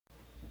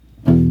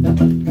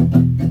Welcome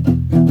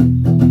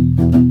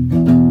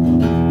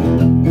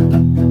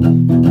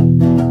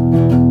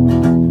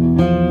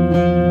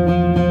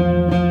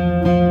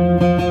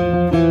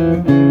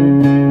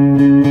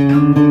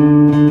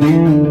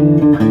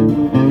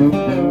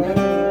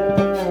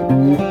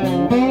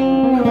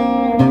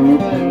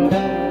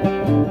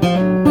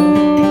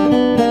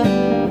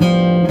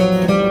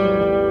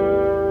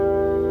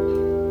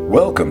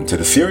to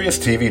the Serious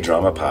TV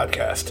Drama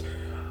Podcast.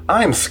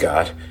 I'm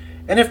Scot,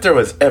 and if there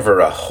was ever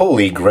a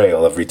holy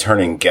grail of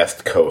returning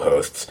guest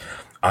co-hosts,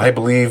 I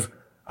believe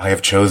I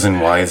have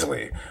chosen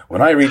wisely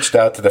when I reached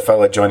out to the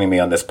fella joining me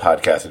on this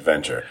podcast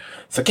adventure.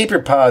 So keep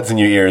your pods in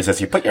your ears as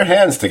you put your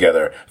hands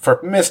together for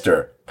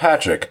Mr.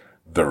 Patrick,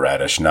 the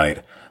Radish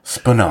Knight,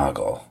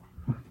 Sponaugle.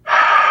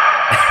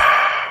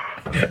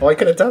 Oh, I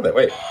could have done that.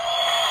 Wait.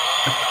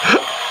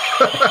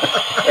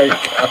 There you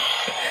go.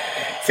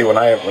 See, when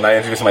I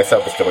introduce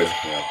myself, it's always,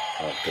 it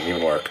didn't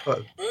even work.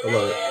 I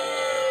love it.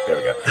 There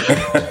we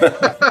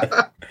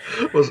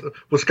go.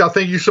 Well, Scott,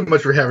 thank you so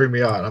much for having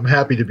me on. I'm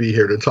happy to be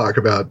here to talk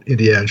about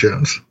Indiana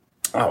Jones.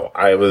 Oh,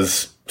 I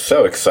was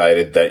so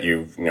excited that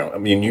you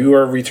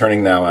are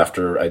returning now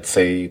after, I'd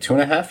say,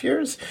 2.5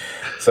 years.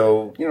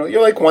 So,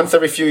 you're like once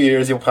every few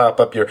years you'll pop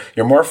up. You're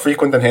more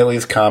frequent than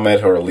Halley's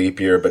Comet or a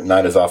leap year, but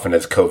not as often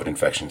as COVID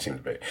infection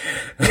seems to be.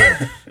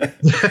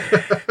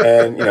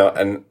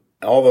 And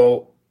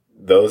although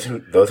those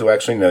who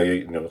actually know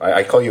you,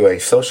 I call you a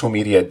social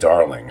media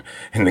darling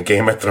in the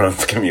Game of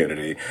Thrones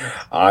community.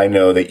 I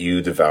know that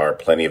you devour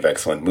plenty of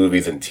excellent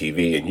movies and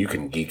TV, and you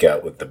can geek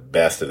out with the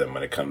best of them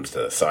when it comes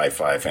to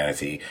sci-fi,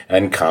 fantasy,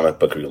 and comic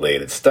book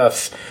related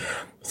stuffs.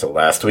 So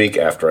last week,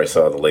 after I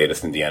saw the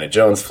latest Indiana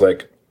Jones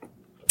flick,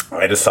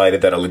 I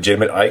decided that a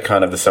legitimate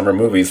icon of the summer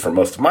movies for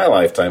most of my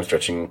lifetime,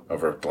 stretching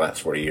over the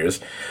last 40 years,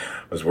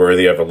 was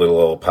worthy of a little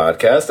old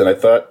podcast, and I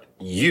thought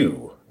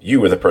you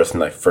were the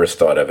person I first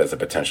thought of as a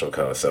potential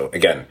co-host. So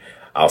again,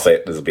 I'll say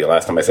it. This will be the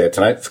last time I say it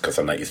tonight, because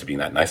I'm not used to being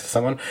that nice to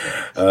someone.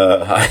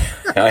 I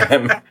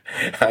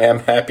am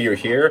happy you're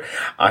here.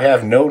 I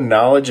have no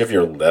knowledge of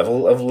your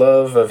level of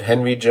love of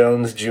Henry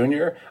Jones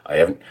Jr.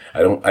 I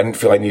didn't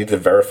feel I needed to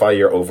verify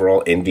your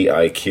overall indie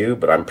IQ,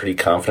 but I'm pretty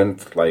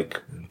confident,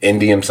 like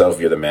Indy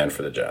himself, you're the man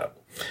for the job.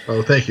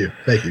 Oh, thank you.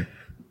 Thank you.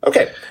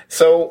 Okay,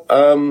 so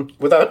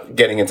without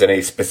getting into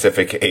any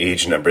specific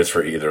age numbers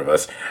for either of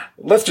us,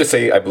 let's just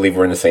say I believe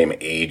we're in the same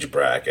age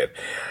bracket.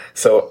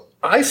 So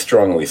I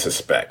strongly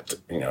suspect,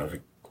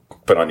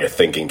 put on your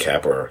thinking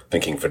cap or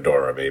thinking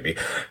fedora, maybe,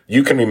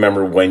 you can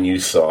remember when you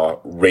saw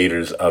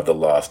Raiders of the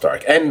Lost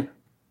Ark. And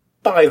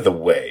by the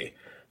way,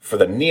 for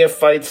the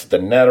neophytes, the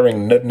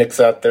nattering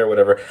nudniks out there,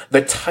 whatever,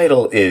 the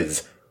title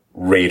is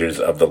Raiders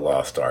of the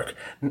Lost Ark,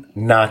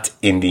 not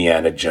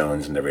Indiana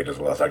Jones and the Raiders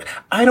of the Lost Ark.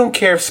 I don't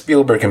care if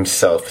Spielberg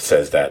himself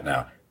says that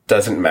now.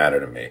 Doesn't matter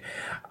to me.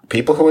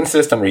 People who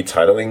insist on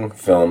retitling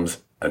films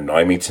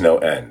annoy me to no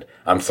end.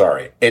 I'm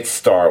sorry. It's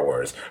Star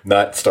Wars,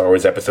 not Star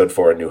Wars Episode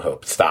 4 A New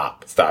Hope.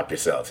 Stop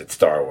yourselves. It's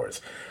Star Wars.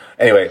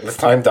 Anyway, let's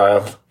time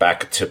dial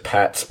back to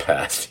Pat's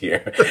past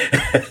here.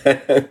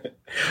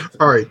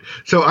 All right.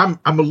 So I'm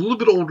a little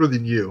bit older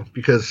than you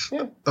because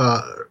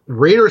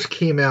Raiders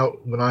came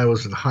out when I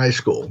was in high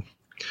school.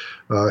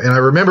 And I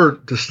remember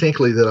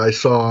distinctly that I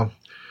saw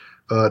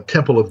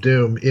Temple of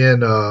Doom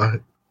in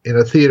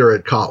a theater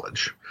at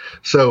college.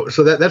 So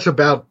that's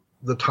about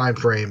the time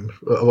frame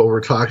of what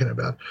we're talking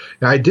about.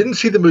 Now, I didn't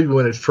see the movie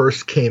when it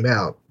first came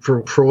out.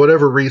 For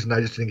whatever reason,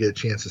 I just didn't get a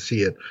chance to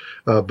see it.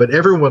 But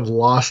everyone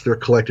lost their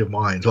collective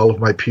minds. All of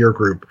my peer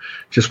group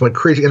just went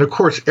crazy. And, of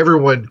course,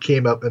 everyone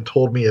came up and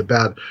told me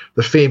about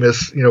the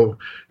famous,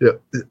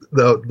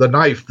 the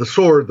knife, the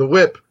sword, the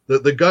whip,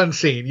 the gun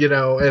scene,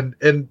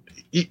 and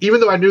even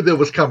though I knew that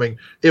was coming,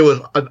 it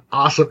was an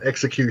awesome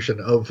execution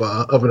of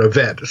an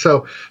event.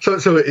 So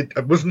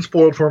it wasn't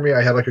spoiled for me.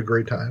 I had like a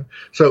great time.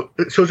 So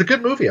it's a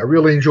good movie. I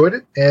really enjoyed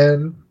it,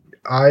 and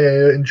I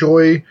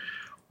enjoy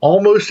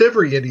almost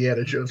every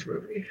Indiana Jones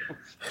movie.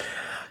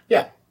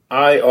 Yeah,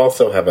 I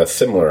also have a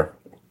similar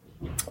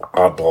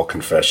oddball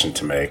confession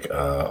to make,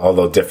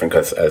 although different,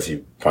 because as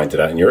you pointed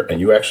out, and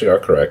you actually are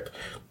correct.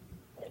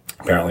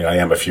 Apparently, I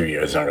am a few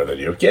years younger than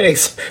you. Yay!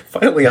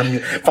 Finally,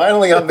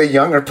 I'm the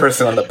younger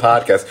person on the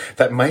podcast.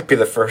 That might be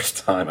the first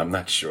time. I'm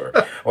not sure.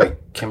 Wait,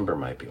 Kimber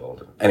might be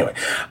older. Anyway,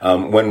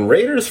 when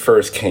Raiders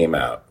first came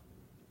out,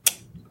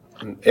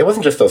 it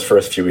wasn't just those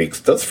first few weeks.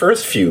 Those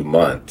first few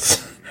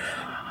months,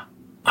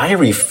 I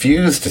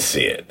refused to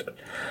see it.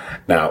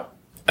 Now,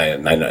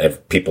 and I know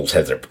if people's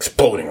heads are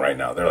exploding right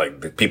now. They're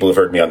like, the people who've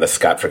heard me on the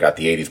Scott Forgot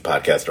the 80s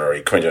podcast are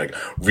already cringing. Like,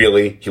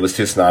 really? He was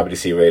too snobby to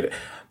see Raiders?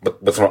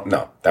 But what's wrong?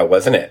 No, that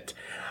wasn't it.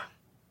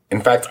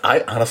 In fact, I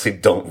honestly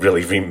don't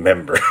really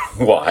remember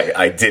why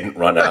I didn't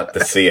run out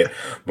to see it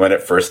when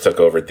it first took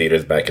over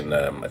theaters back in,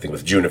 I think it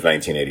was June of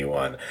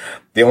 1981.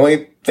 The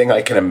only thing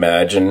I can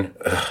imagine,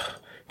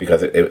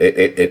 because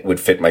it would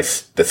fit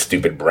the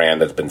stupid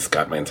brand that's been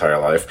Scott my entire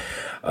life,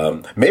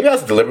 Maybe I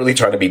was deliberately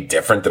trying to be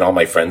different than all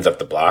my friends up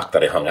the block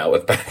that I hung out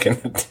with back in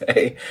the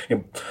day.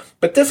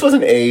 But this was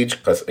an age,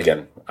 because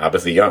again,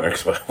 obviously younger,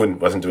 because I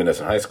wasn't doing this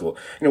in high school.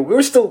 We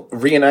were still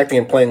reenacting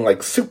and playing like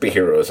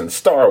superheroes and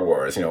Star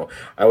Wars. I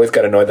always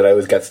got annoyed that I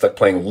always got stuck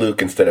playing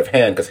Luke instead of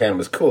Han, because Han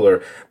was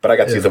cooler, but I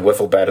got to use a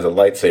wiffle bat as a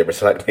lightsaber,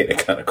 so that made it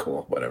kind of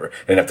cool, whatever.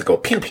 I didn't have to go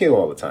pew pew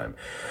all the time.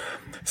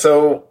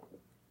 So,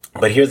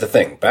 but here's the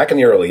thing. Back in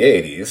the early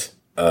 80s,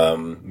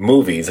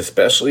 movies,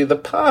 especially the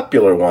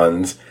popular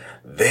ones,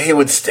 they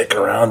would stick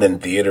around in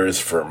theaters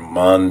for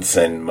months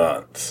and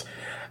months.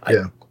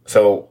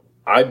 So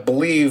I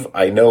believe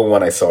I know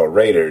when I saw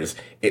Raiders,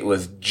 it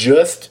was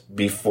just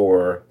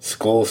before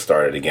school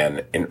started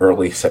again in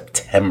early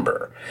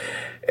September.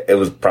 It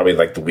was probably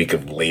like the week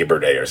of Labor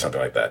Day or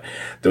something like that.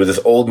 There was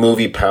this old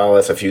movie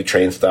palace, a few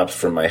train stops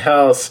from my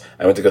house.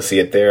 I went to go see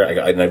it there.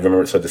 I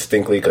remember it so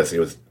distinctly because they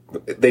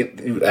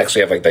would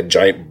actually have like that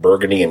giant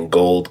burgundy and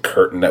gold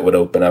curtain that would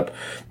open up,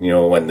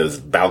 when those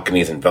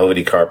balconies and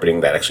velvety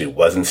carpeting that actually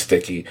wasn't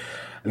sticky.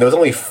 And there was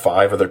only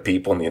 5 other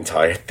people in the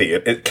entire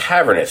theater,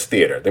 cavernous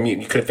theater. I mean,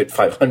 you could have fit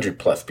 500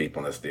 plus people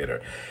in this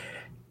theater.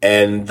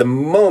 And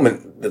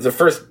the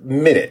first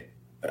minute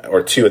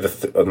or two of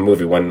the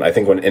movie, when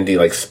Indy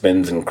like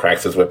spins and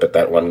cracks his whip at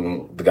that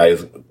one, the guy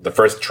is the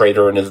first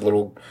traitor in his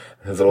little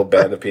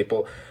band of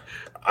people.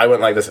 I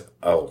went like this.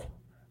 Oh,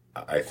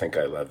 I think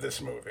I love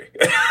this movie.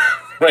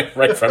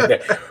 right from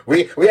there.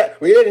 We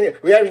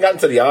hadn't gotten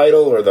to the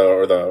idol or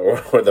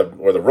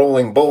the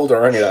rolling boulder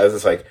or any of that. I was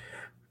just like,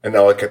 and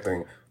now I kept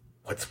thinking,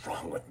 what's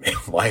wrong with me?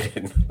 Why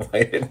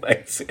didn't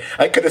I see?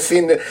 I could have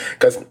seen it,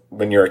 because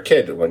when you're a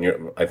kid,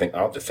 I think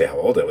I'll just say how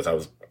old I was. I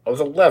was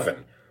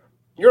 11.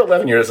 You're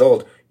 11 years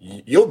old.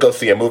 You'll go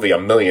see a movie a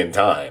million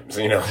times.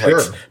 Sure.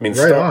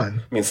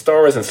 Star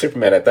Wars and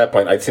Superman at that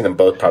point, I'd seen them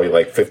both probably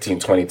like 15,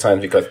 20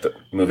 times because the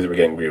movies were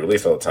getting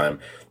re-released all the time.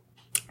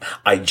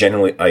 I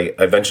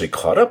eventually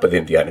caught up with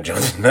Indiana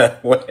Jones in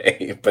that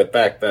way, but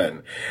back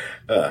then,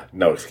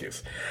 no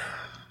excuse.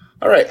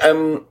 All right.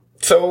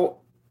 So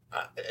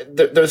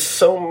there's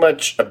so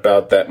much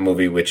about that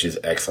movie which is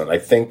excellent. I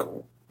think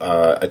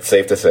it's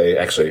safe to say,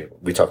 actually,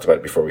 we talked about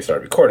it before we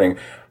started recording.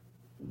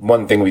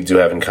 One thing we do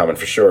have in common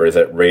for sure is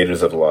that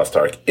Raiders of the Lost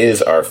Ark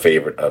is our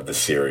favorite of the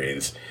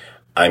series.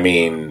 I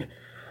mean,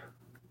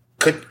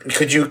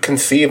 could you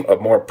conceive a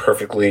more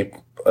perfectly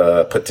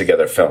put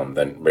together film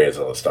than Raiders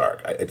of the Lost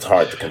Ark? It's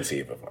hard to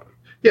conceive of one.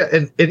 Yeah,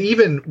 and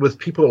even with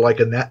people like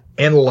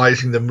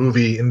analyzing the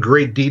movie in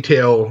great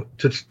detail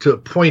to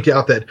point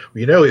out that,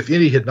 if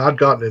Indy had not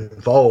gotten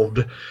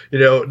involved,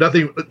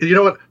 nothing,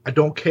 I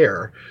don't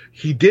care.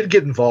 He did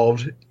get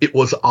involved. It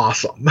was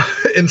awesome.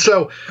 And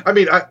so, I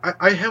mean,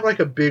 I have like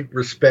a big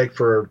respect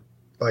for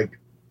like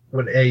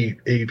when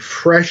a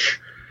fresh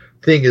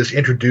thing is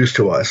introduced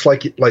to us,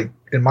 like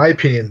in my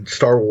opinion,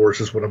 Star Wars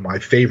is one of my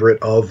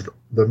favorite of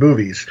the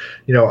movies,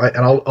 and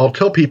I'll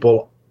tell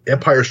people,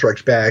 Empire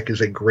Strikes Back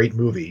is a great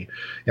movie,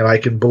 and I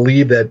can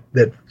believe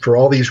that for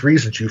all these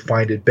reasons you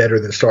find it better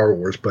than Star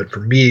Wars. But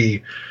for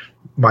me,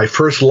 my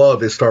first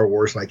love is Star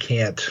Wars, and I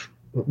can't.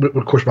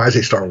 Of course, when I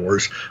say Star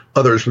Wars,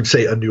 others would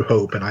say A New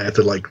Hope, and I have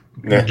to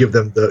give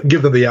them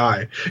the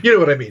eye. You know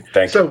what I mean?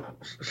 So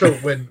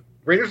when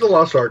Raiders of the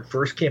Lost Ark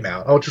first came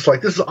out, I was just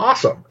like, this is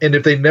awesome. And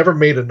if they never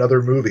made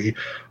another movie,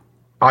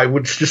 I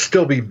would just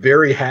still be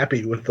very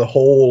happy with the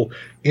whole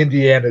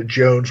Indiana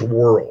Jones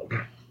world.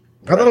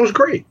 I thought it was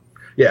great.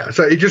 Yeah,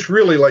 so it just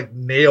really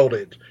nailed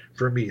it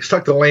for me.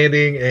 Stuck the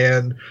landing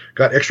and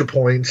got extra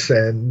points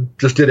and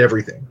just did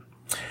everything.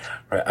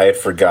 I had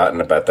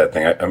forgotten about that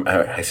thing.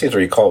 I seem to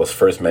recall it was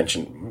first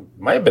mentioned,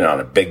 might have been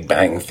on a Big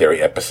Bang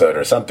Theory episode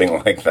or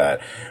something like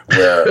that,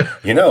 where,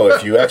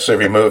 if you actually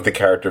remove the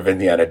character of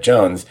Indiana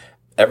Jones,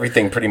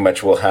 everything pretty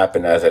much will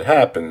happen as it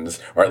happens,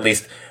 or at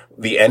least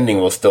the ending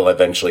will still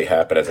eventually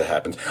happen as it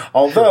happens.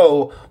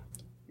 Although,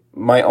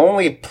 my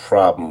only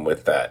problem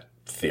with that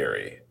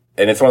theory,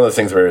 and it's one of those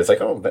things where it's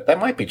like, oh, that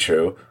might be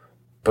true,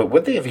 but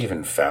would they have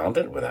even found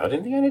it without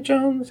Indiana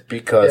Jones?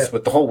 Because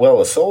with the whole Well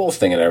of Souls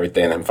thing and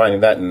everything, and finding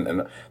that,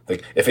 and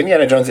if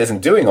Indiana Jones isn't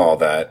doing all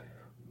that,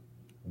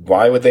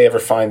 why would they ever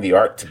find the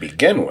Ark to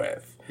begin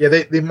with? Yeah,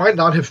 they might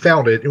not have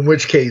found it, in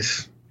which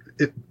case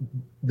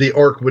the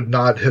Ark would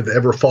not have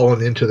ever fallen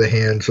into the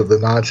hands of the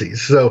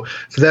Nazis. So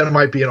that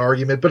might be an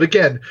argument. But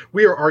again,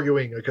 we are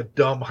arguing like a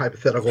dumb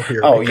hypothetical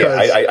here. Oh yeah,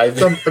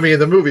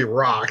 the movie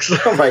rocks.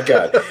 Oh my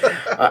god,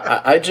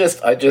 I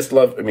just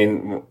love. I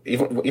mean,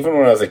 even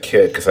when I was a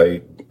kid, because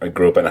I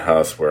grew up in a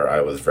house where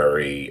I was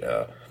very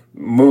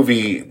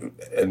movie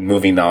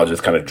knowledge is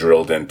kind of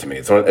drilled into me.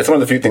 It's one of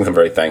the few things I'm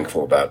very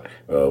thankful about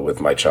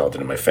with my childhood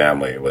and my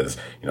family was,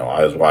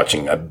 I was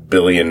watching a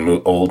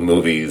billion old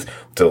movies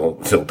till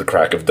the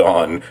crack of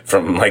dawn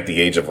from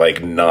the age of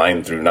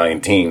 9 through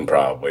 19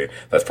 probably.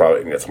 That's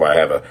why I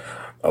have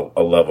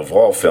a love of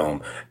all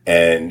film.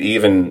 And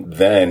even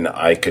then,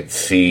 I could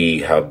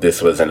see how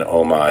this was an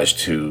homage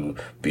to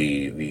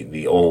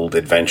the old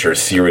adventure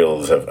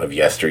serials of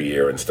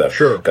yesteryear and stuff.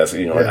 Sure. Because,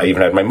 I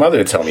even had my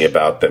mother tell me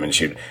about them, and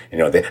she'd, they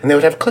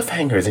would have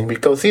cliffhangers, and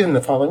we'd go see them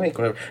the following week.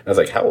 And I was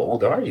like, how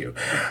old are you?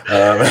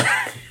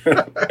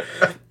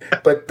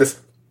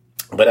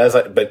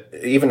 But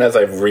even as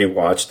I've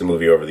rewatched the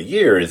movie over the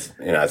years,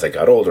 as I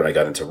got older and I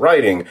got into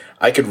writing,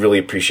 I could really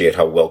appreciate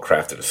how well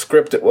crafted a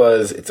script it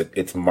was.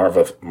 It's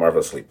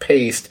marvelously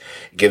paced.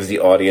 It gives the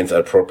audience at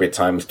appropriate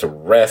times to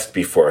rest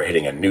before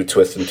hitting a new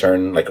twist and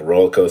turn like a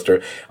roller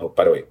coaster. Oh,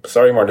 by the way,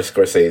 sorry, Martin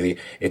Scorsese.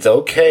 It's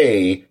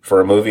okay for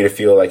a movie to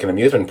feel like an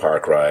amusement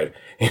park ride,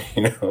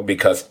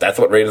 because that's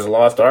what Raiders of the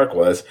Lost Ark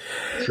was.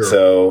 Sure.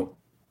 So,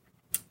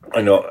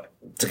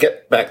 to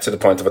get back to the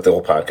point of what the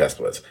whole podcast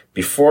was,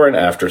 before and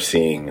after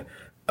seeing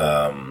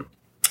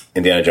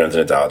Indiana Jones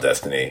and the Dial of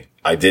Destiny,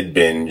 I did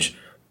binge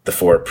the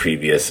 4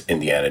 previous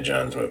Indiana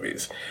Jones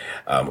movies.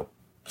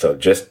 So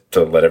just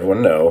to let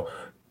everyone know,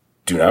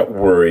 do not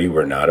worry.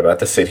 We're not about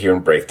to sit here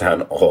and break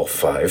down all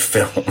 5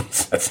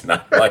 films. That's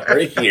not why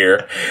we're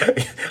here.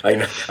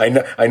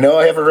 I know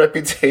I have a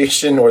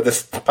reputation, or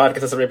this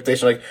podcast has a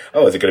reputation like,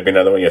 oh, is it going to be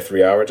another one of your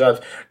 3-hour jobs?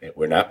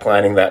 We're not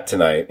planning that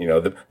tonight.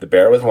 The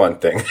bear was one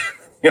thing.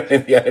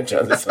 Indiana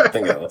Jones is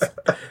something else.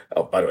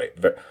 Oh, by the way,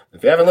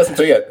 if you haven't listened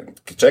to it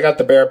yet, check out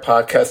the Bear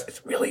podcast.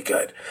 It's really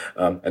good.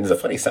 And there's a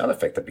funny sound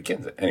effect that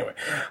begins it. Anyway.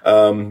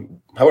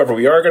 However,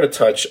 we are going to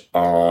touch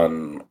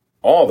on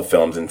all the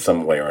films in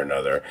some way or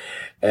another.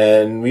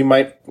 And we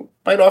might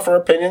offer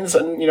opinions,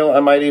 and, I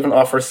might even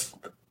offer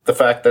the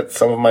fact that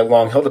some of my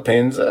long-held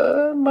opinions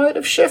might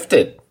have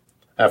shifted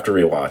after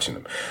rewatching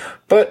them.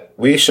 But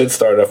we should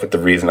start off with the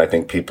reason I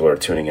think people are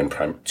tuning in.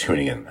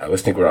 I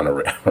always think we're on the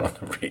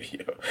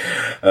radio.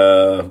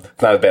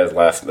 It's not as bad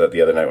as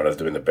the other night when I was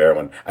doing the Bear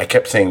one. I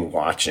kept saying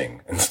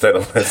watching instead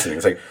of listening.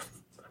 It's like,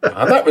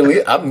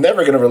 I'm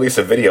never going to release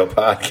a video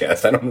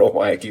podcast. I don't know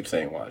why I keep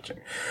saying watching.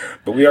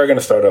 But we are going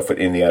to start off with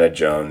Indiana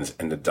Jones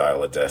and the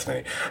Dial of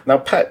Destiny. Now,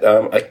 Pat,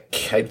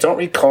 I don't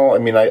recall. I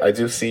mean, I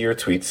do see your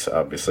tweets,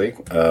 obviously.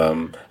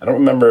 I don't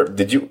remember.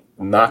 Did you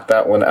knock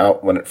that one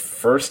out when it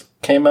first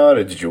came out,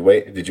 or did you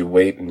wait?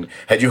 And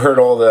had you heard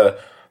all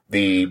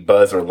the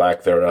buzz or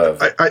lack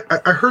thereof?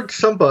 I heard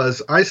some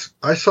buzz. I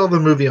saw the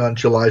movie on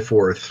July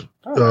 4th.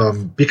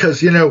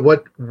 Because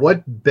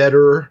what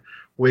better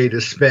way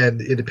to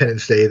spend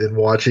Independence Day than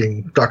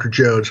watching Dr.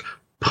 Jones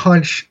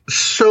punch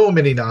so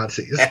many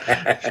Nazis,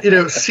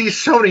 see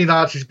so many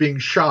Nazis being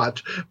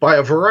shot by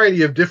a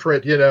variety of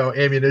different,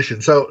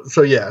 ammunition. So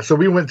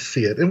we went to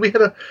see it, and we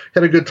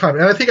had a good time.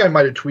 And I think I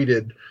might have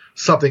tweeted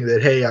something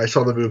that, hey, I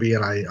saw the movie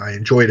and I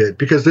enjoyed it,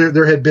 because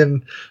there had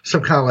been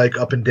some kind of like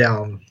up and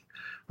down,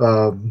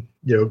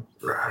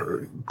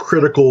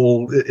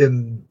 critical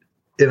in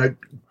a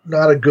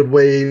not a good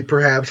way,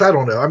 perhaps. I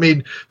don't know. I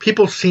mean,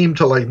 people seem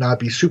to like not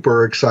be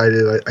super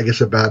excited, I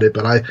guess, about it,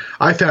 but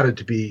I found it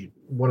to be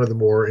one of the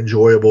more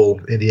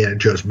enjoyable Indiana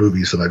Jones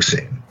movies that I've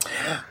seen.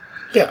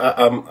 Yeah,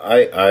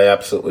 I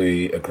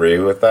absolutely agree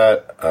with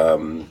that.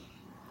 And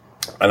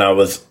I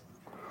was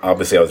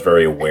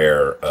very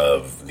aware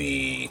of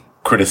the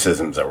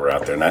criticisms that were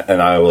out there,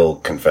 and I will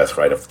confess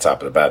right off the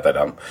top of the bat that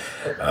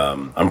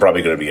I'm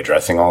probably going to be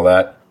addressing all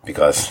that,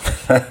 because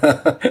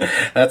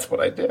that's what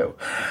I do.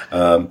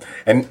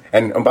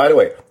 And by the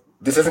way,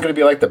 this isn't going to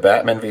be like the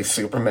Batman v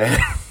Superman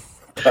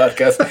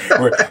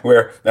podcast,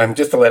 where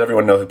just to let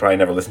everyone know who probably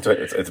never listened to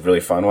it, it's a really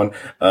fun one.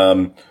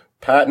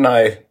 Pat and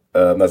I,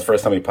 that's the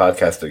first time we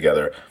podcasted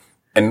together,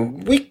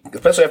 and we,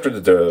 especially after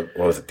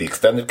the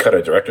extended cut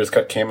or director's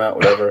cut came out,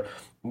 whatever.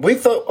 We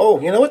thought,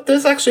 oh, you know what?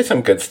 There's actually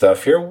some good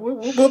stuff here.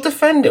 We'll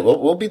defend it.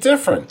 We'll be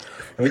different.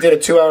 And we did a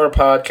 2-hour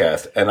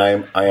podcast, and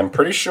I am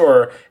pretty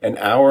sure an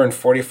hour and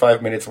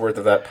 45 minutes worth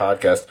of that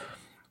podcast,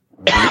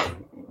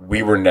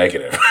 we were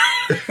negative.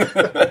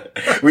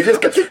 we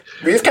just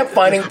kept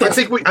finding things.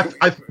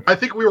 I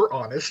think we were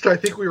honest.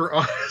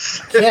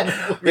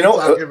 Yeah,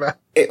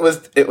 it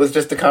was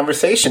just a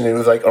conversation. It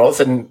was like all of a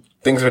sudden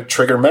things would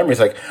trigger memories.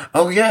 Like,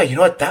 oh yeah, you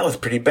know what? That was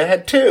pretty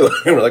bad too.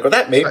 And we're like, well,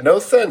 that made no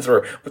sense.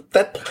 Or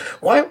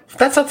why?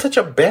 That's not such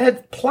a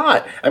bad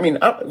plot. I mean,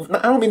 I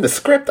don't mean the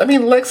script. I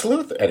mean Lex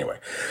Luthor. Anyway.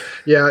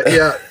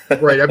 Yeah,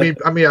 right.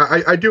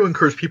 I do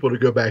encourage people to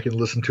go back and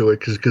listen to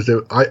it, because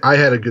I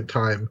had a good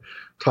time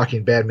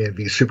talking Batman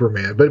v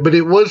Superman, but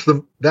it was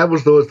the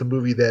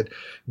movie that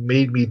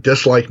made me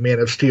dislike Man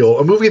of Steel,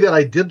 a movie that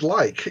I did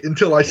like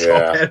until I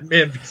saw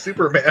Batman v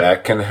Superman.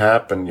 That can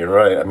happen. You're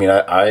right. I mean,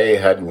 I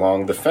had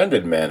long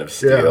defended Man of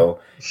Steel.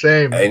 Yeah,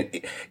 same.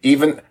 And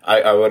even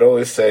I would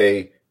always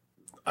say,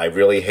 I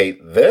really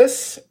hate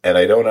this and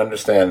I don't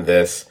understand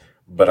this,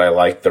 but I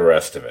like the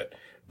rest of it.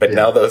 But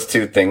now those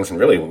two things, and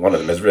really one of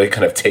them, has really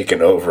kind of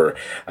taken over.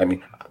 I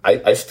mean,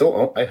 I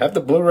still have the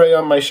Blu-ray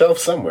on my shelf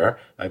somewhere.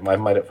 I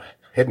might have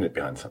hidden it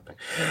behind something.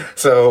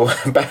 So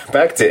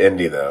back to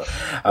Indy though.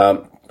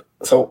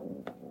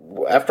 So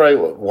after I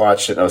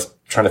watched it, and I was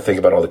trying to think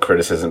about all the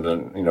criticisms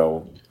and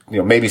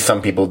maybe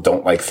some people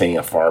don't like seeing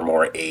a far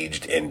more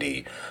aged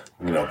Indy.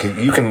 'Cause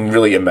you can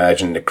really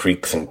imagine the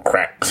creaks and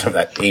cracks of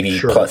that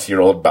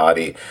 80-plus-year-old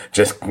body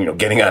just,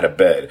 getting out of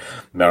bed.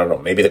 I don't know.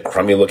 Maybe the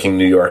crummy-looking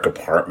New York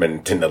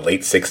apartment in the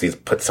late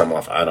 60s put some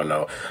off. I don't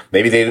know.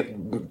 Maybe they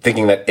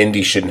thinking that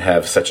Indy shouldn't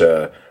have such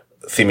a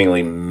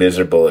seemingly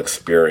miserable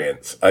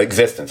existence,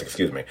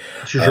 excuse me.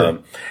 Sure.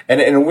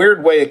 And in a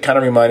weird way, it kind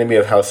of reminded me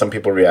of how some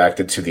people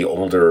reacted to the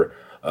older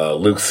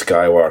Luke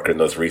Skywalker in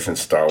those recent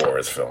Star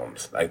Wars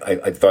films.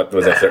 I thought there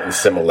was a certain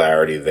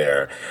similarity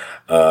there.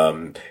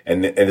 And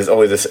there's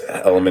always this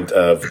element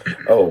of,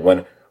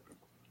 when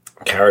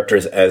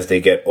characters, as they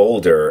get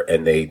older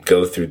and they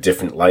go through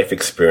different life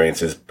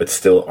experiences, but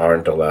still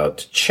aren't allowed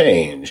to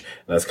change.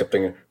 And I was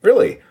thinking,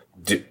 really,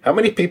 how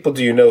many people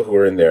do you know who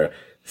are in their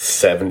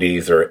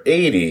 70s or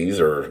 80s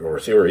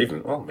or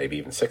even, maybe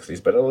even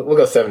 60s, but we'll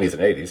go 70s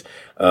and 80s,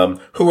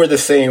 who were the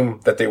same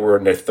that they were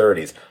in their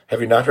 30s? Have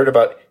you not heard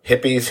about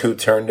hippies who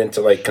turned into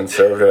like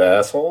conservative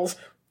assholes?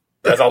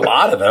 There's a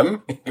lot of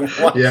them.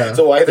 Yeah.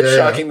 So why is it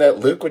shocking that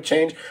Luke would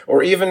change?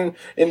 Or even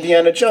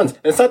Indiana Jones.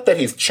 And it's not that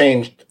he's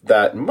changed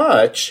that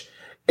much.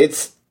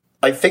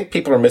 I think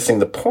people are missing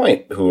the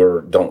point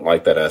who don't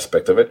like that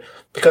aspect of it,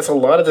 because a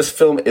lot of this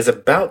film is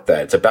about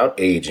that. It's about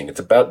aging.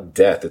 It's about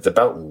death. It's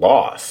about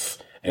loss.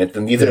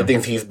 And these are the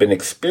things he's been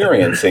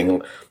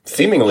experiencing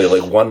seemingly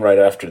like one right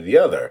after the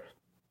other.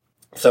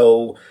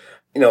 So,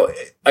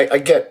 I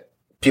get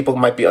people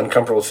might be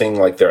uncomfortable seeing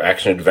like their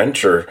action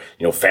adventure,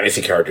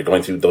 fantasy character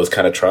going through those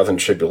kind of trials and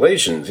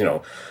tribulations.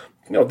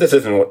 This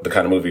isn't the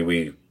kind of movie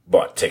we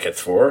bought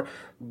tickets for,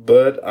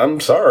 but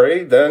I'm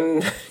sorry,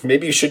 then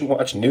maybe you shouldn't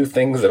watch new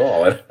things at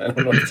all. I don't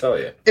know what to tell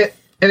you.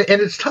 And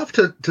it's tough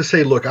to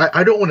say, look,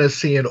 I don't want to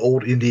see an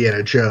old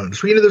Indiana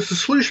Jones. There's a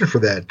solution for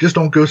that. Just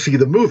don't go see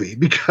the movie,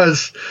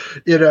 because,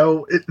 they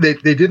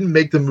didn't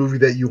make the movie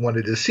that you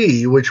wanted to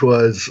see, which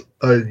was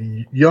a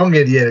young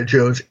Indiana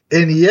Jones.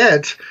 And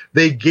yet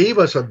they gave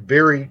us a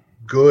very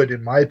good,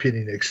 in my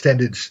opinion,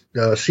 extended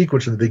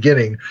sequence in the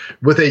beginning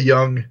with a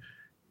young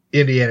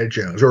Indiana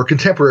Jones, or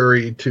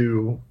contemporary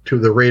to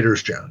the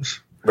Raiders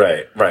Jones.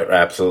 Right.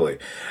 Absolutely.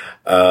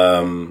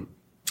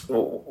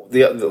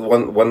 The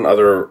one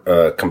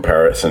other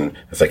comparison,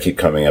 as I keep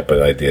coming up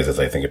with ideas as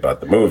I think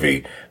about the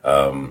movie,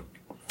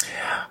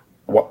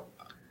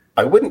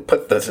 I wouldn't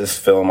put this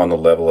film on the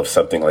level of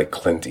something like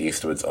Clint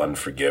Eastwood's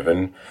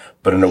Unforgiven,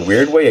 but in a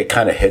weird way, it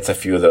kind of hits a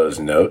few of those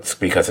notes,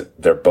 because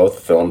they're both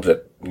films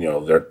that,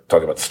 they're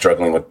talking about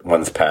struggling with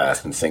one's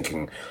past and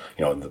sinking.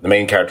 The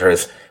main character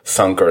has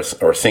sunk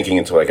or sinking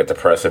into like a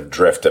depressive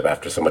drift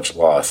after so much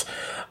loss.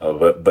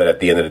 But at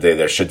the end of the day,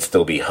 there should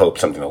still be hope,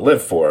 something to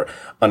live for.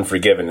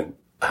 Unforgiven,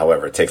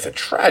 however, takes a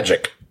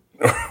tragic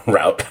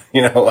route,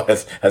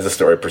 as the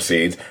story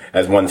proceeds,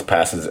 as one's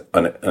past is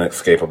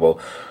unescapable.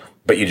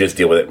 But you just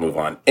deal with it and move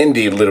on.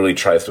 Indy literally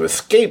tries to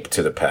escape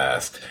to the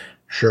past.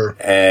 Sure.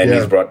 And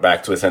he's brought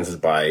back to his senses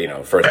by,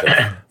 first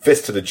a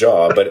fist to the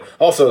jaw, but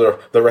also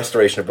the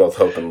restoration of both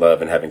hope and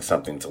love and having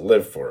something to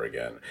live for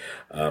again.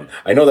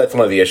 I know that's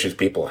one of the issues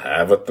people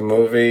have with the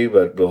movie,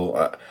 but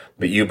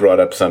you brought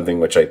up something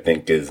which I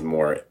think is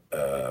more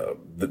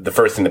the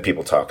first thing that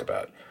people talk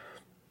about.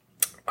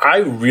 I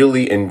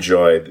really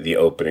enjoyed the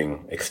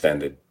opening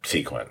extended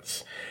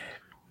sequence.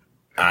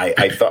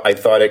 I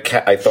thought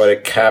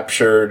it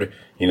captured,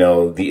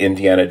 the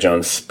Indiana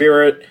Jones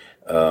spirit,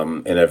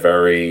 in a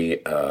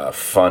very,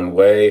 fun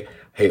way.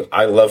 Hey,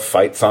 I love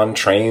fights on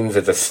trains.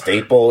 It's a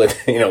staple. We've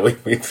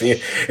seen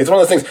it. It's one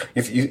of those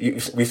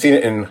things. We've seen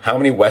it in how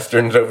many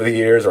Westerns over the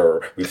years,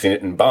 or we've seen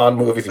it in Bond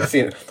movies.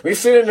 We've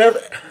seen it in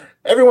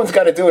everyone's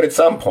got to do it at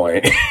some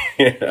point,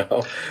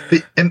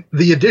 And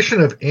the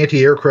addition of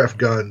anti-aircraft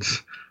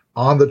guns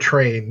on the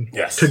train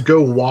to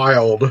go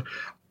wild,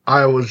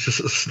 I was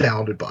just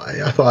astounded by.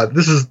 I thought,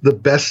 this is the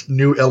best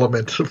new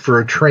element for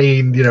a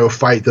train,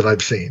 fight that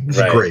I've seen. This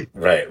is great.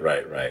 Right.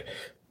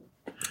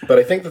 But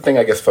I think the thing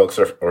I guess folks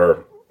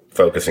are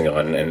focusing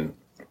on, and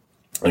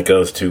it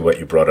goes to what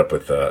you brought up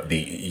with the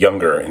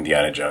younger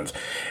Indiana Jones,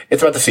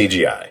 it's about the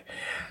CGI.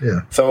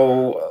 Yeah.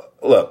 So,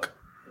 look,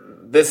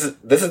 this is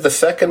the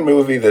second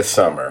movie this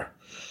summer.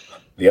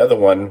 The other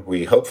one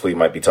we hopefully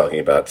might be talking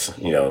about,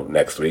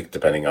 next week,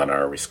 depending on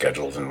our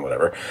reschedules and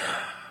whatever,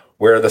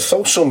 where the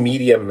social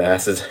media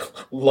masses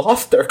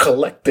lost their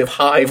collective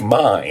hive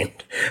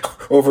mind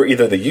over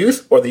either the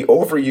use or the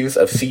overuse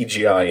of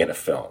CGI in a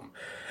film.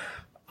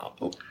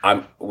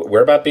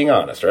 We're about being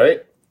honest,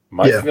 right?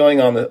 My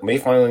feeling on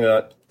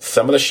that,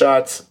 some of the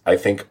shots I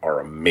think are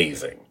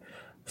amazing.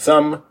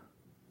 Some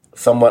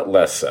somewhat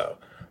less so.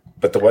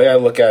 But the way I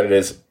look at it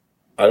is,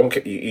 I don't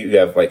care. You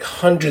have like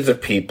hundreds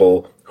of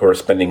people who are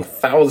spending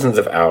thousands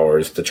of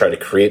hours to try to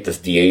create this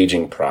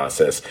de-aging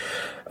process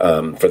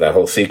for that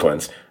whole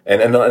sequence,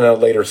 and a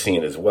later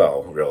scene as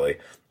well, really.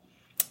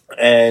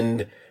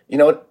 And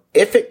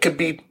if it could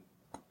be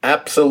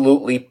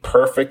absolutely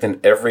perfect in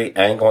every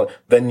angle,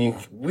 then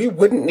we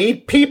wouldn't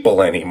need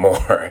people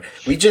anymore.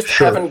 We just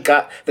haven't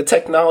the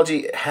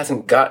technology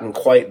hasn't gotten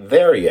quite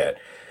there yet.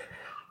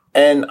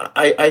 And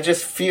I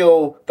just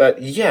feel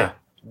that,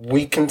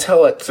 we can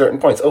tell at certain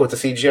points, oh, it's a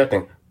CGI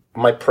thing.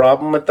 My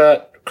problem with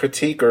that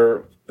critique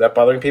or that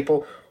bothering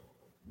people,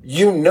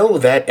 you know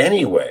that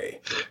anyway.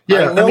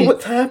 Yeah, I know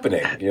what's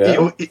happening.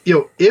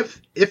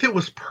 If it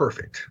was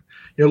perfect,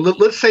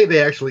 let's say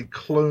they actually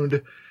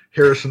cloned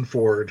Harrison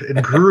Ford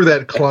and grew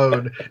that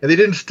clone, and they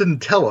didn't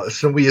tell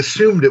us, and we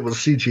assumed it was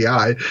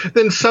CGI.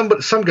 Then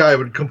some guy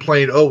would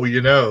complain,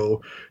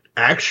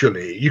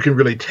 actually, you can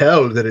really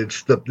tell that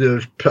it's the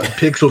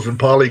pixels and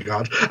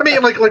polygons. I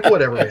mean, like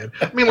whatever, man.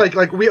 I mean,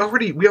 like we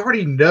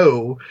already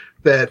know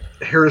that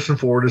Harrison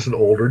Ford is an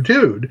older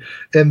dude,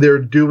 and they're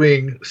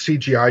doing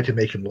CGI to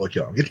make him look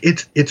young.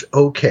 It's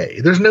okay.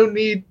 There's no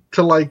need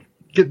to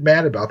get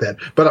mad about that.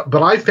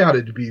 But I found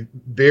it to be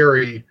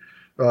very,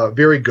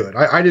 very good.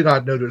 I did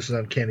not notice an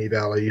uncanny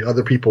valley.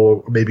 Other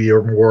people maybe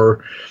are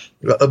more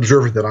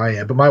observant than I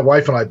am. But my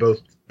wife and I both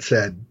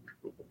said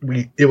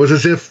it was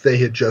as if they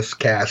had just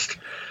cast,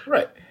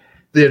 right?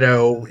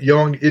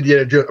 Young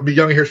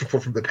Harrison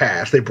Ford from the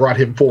past. They brought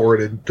him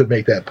forward to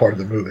make that part of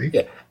the movie.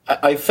 Yeah,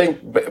 I think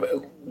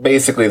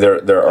basically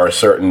there are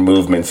certain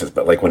movements,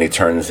 but like when he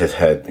turns his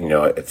head,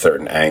 at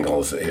certain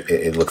angles,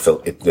 it looks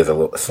there's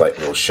a slight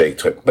little shake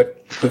to it.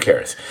 But who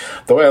cares?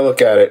 The way I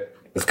look at it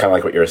is kind of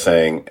like what you're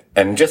saying,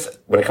 and just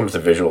when it comes to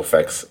visual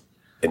effects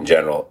in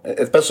general,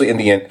 especially in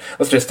the end,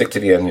 let's just stick to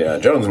the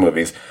Indiana Jones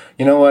movies.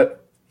 You know what?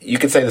 You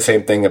could say the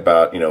same thing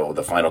about,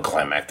 the final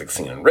climactic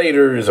scene in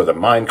Raiders, or the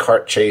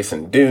minecart chase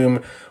in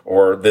Doom,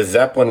 or the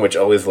Zeppelin, which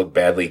always looked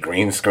badly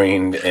green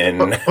screened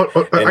in.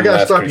 I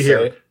gotta stop you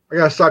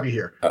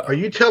here. Uh-oh. Are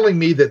you telling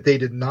me that they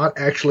did not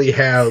actually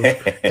have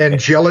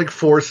angelic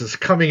forces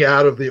coming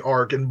out of the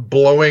Ark and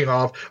blowing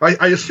off?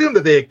 I assume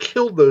that they had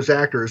killed those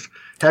actors,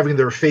 having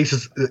their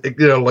faces,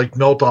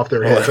 melt off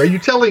their heads. Are you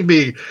telling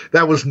me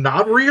that was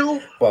not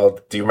real? Well,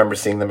 do you remember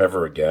seeing them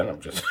ever again? I'm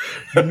just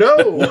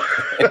no.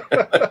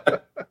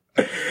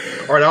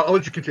 All right, I'll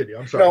let you continue.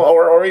 I'm sorry. No,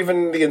 or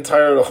even the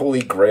entire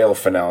Holy Grail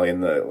finale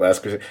in the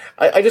Last Crusade.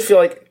 I just feel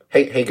like,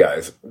 hey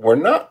guys,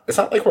 it's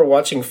not like we're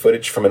watching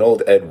footage from an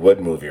old Ed Wood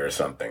movie or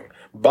something.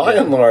 By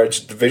and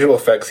large, the visual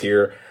effects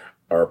here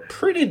are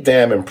pretty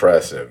damn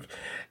impressive.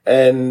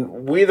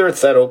 And whether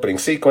it's that opening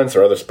sequence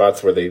or other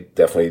spots where they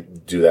definitely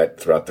do that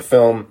throughout the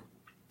film,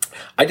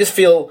 I just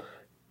feel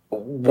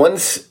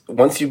once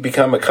you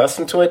become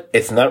accustomed to it,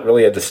 it's not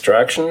really a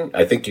distraction.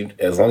 I think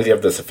as long as you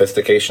have the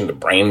sophistication, the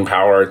brain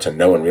power to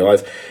know and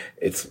realize,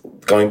 it's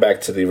going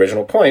back to the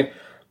original point,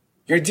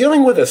 you're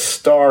dealing with a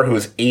star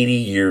who's 80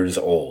 years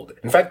old.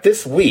 In fact,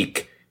 this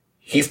week,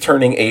 he's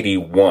turning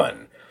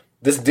 81.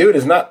 This dude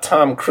is not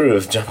Tom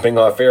Cruise jumping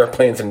off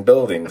airplanes and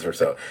buildings or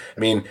so.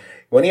 I mean,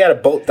 when he had to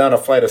bolt down a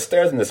flight of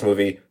stairs in this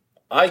movie,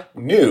 I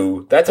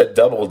knew that's a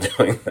double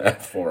doing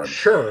that for him.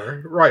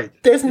 Sure, right.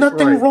 There's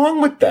nothing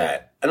wrong with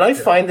that. And I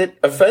find it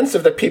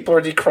offensive that people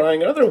are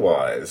decrying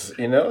otherwise.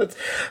 The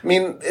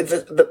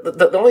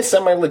only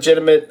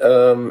semi-legitimate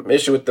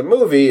issue with the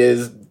movie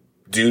is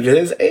due to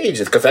his age.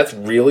 It's because that's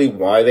really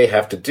why they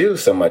have to do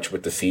so much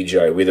with the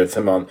CGI, whether it's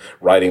him on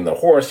riding the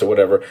horse or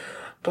whatever.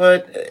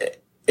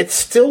 But it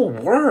still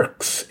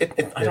works.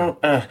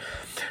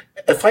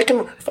 If I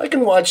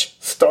can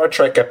watch Star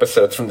Trek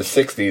episodes from the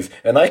 60s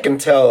and I can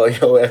tell,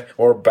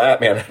 or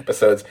Batman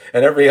episodes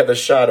and every other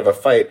shot of a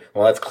fight,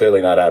 well, that's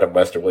clearly not Adam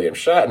West or William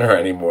Shatner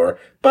anymore,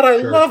 but I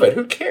love it.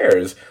 Who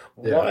cares?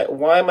 Yeah.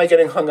 Why am I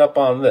getting hung up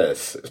on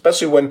this?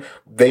 Especially when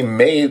they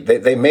made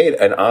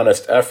an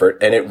honest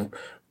effort, and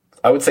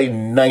I would say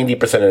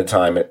 90% of the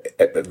time,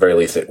 at the very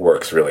least, it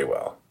works really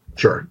well.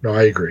 Sure. No,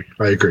 I agree.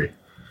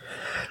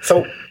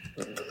 So,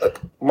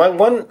 one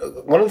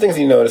of the things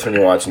you notice when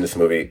you're watching this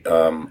movie,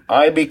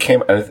 I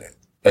became,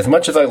 as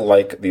much as I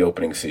like the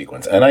opening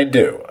sequence, and I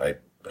do, I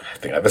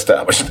think I've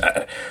established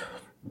that,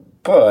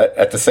 but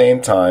at the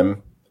same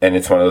time, and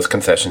it's one of those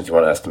concessions you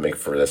want us to make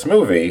for this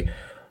movie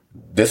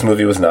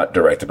was not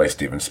directed by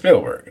Steven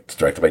Spielberg. It's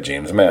directed by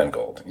James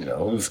Mangold,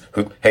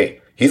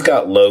 he's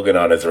got Logan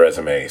on his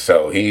resume,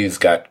 so he's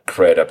got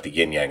cred up the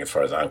yin yang as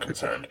far as I'm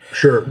concerned.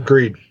 Sure,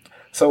 agreed.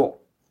 So,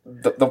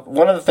 the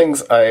one of the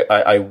things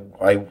I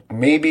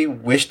maybe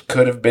wished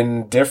could have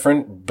been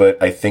different,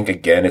 but I think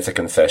again it's a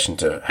concession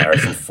to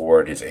Harrison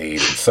Ford, his age,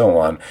 and so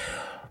on.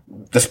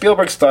 The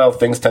Spielberg style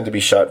things tend to be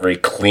shot very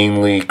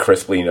cleanly,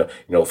 crisply.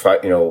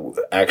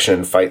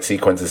 Action fight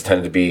sequences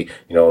tend to be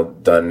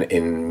done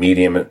in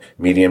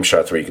medium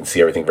shots where you can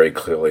see everything very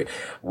clearly.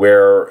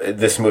 Where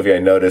this movie, I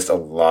noticed a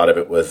lot of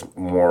it was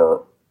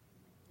more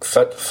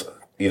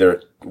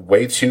either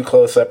way too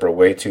close up or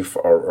way too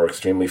far or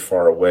extremely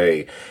far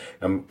away.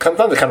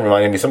 Sometimes it kind of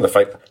reminded me, some of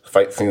the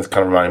fight scenes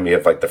kind of reminded me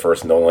of like the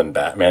first Nolan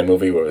Batman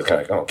movie, where it was kind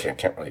of like, oh, okay, I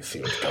can't really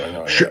see what's going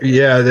on. Sure,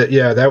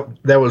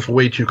 that was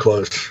way too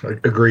close.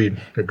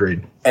 Agreed.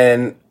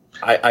 And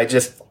I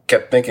just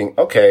kept thinking,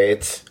 okay,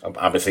 it's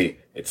obviously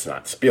it's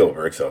not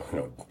Spielberg, so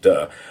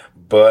duh.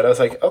 But I was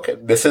like, okay,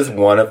 this is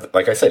one of,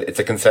 like I said, it's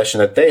a concession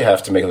that they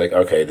have to make. Like,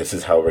 okay, this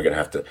is how we're going to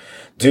have to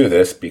do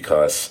this,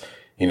 because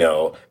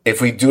if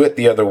we do it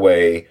the other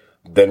way,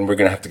 then we're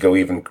going to have to go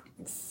even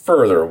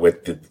further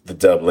with the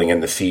doubling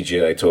and the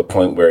CGI to a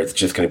point where it's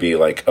just going to be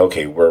like,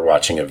 okay, we're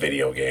watching a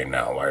video game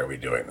now. Why are we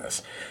doing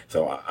this?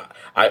 So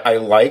I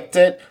liked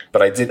it,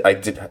 but I did.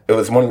 It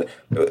was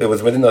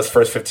within those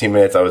first 15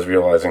 minutes I was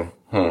realizing,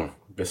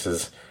 this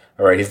is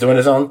all right. He's doing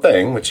his own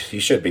thing, which he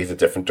should be. He's a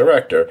different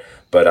director,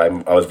 but I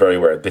was very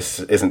aware this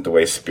isn't the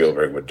way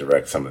Spielberg would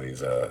direct some of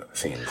these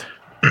scenes.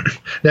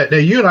 Now,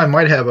 you and I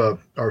might have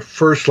our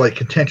first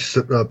contentious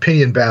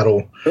opinion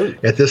battle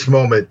at this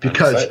moment,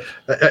 because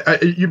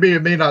you may or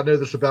may not know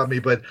this about me,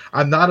 but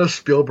I'm not a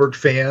Spielberg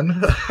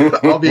fan.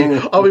 I'll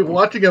be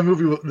watching a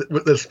movie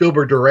that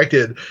Spielberg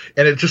directed,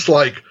 and it's just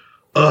like,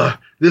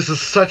 this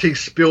is such a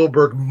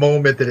Spielberg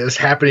moment that is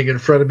happening in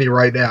front of me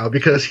right now,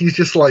 because he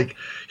just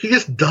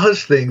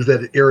does things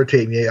that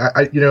irritate me.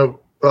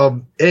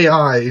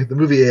 AI, the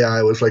movie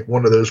AI was like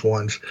one of those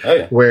ones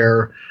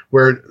where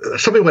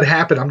something would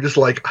happen. I'm just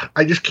like,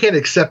 I just can't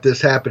accept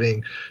this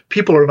happening.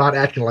 People are not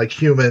acting like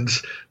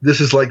humans.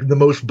 This is like the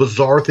most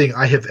bizarre thing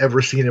I have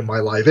ever seen in my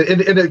life. And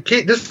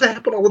this doesn't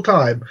happen all the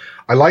time.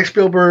 I like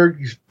Spielberg.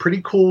 He's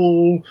pretty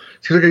cool.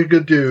 Seems like a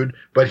good dude,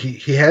 but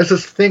he has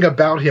this thing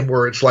about him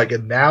where it's like,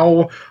 and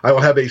now I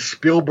will have a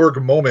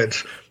Spielberg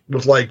moment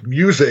with like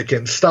music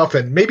and stuff,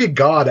 and maybe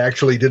God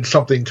actually did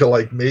something to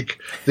like make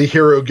the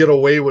hero get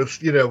away with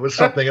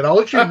something. And I'll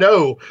let you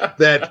know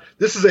that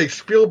this is a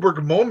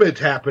Spielberg moment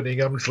happening.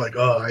 I'm just like,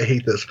 I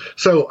hate this.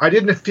 So I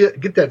didn't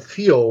get that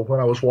feel when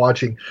I was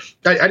watching.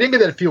 I didn't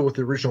get that feel with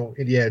the original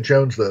Indiana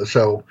Jones though.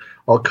 So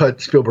I'll cut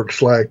Spielberg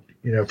slack,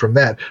 from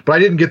that. But I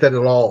didn't get that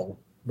at all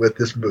with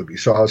this movie.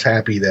 So I was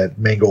happy that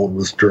Mangold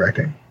was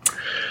directing.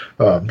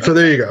 So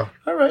there you go.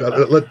 All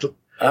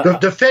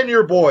right. Defend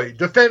your boy.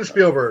 Defend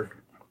Spielberg.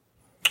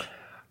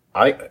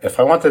 If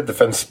I want to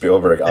defend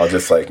Spielberg, I'll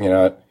just you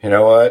know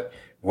what?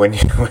 When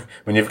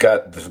you've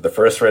got the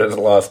first Raiders of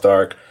the Lost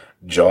Ark,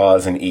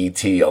 Jaws, and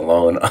E.T.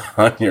 alone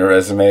on your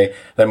resume,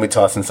 then we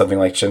toss in something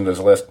like Schindler's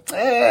List.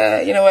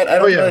 You know what? I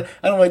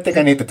don't really think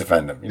I need to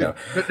defend him.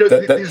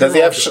 Does he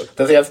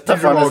have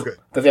tough on his,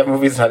 Does he have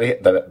movies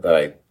that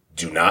I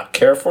do not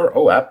care for?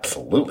 Oh,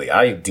 absolutely.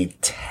 I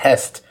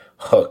detest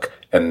Hook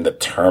and The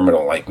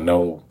Terminal.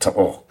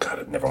 Oh God,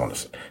 I never want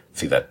to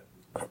see that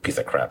piece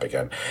of crap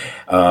again.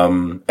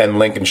 And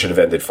Lincoln should have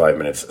ended 5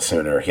 minutes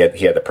sooner. He had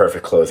the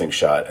perfect closing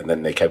shot, and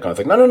then they kept going.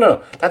 It's like,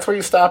 no, that's where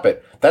you stop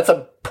it. That's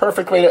a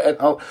perfect way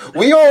to.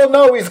 We all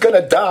know he's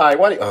gonna die.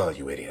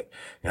 You idiot!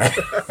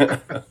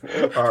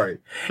 All right.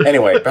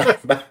 Anyway,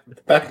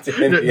 back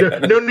to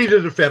Indiana. No need to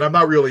defend. I'm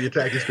not really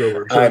attacking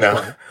Spielberg. So I know.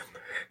 Fine.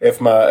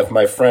 If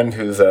my friend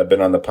who's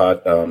been on the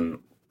pod.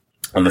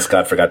 On the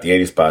Scott Forgot the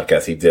 80s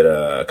podcast, he did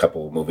a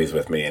couple of movies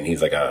with me, and he's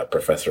like a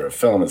professor of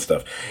film and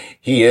stuff.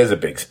 He is a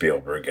big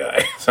Spielberg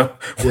guy. So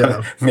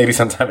maybe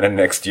sometime in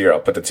the next year,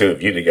 I'll put the two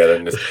of you together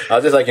and I'll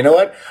just you know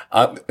what?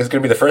 It's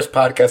going to be the first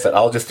podcast that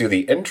I'll just do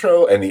the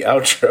intro and the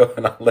outro,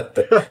 and I'll let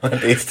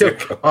these two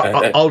go.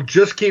 I'll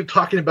just keep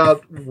talking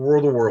about War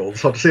of the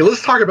Worlds. I'll say,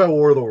 let's talk about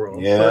War of the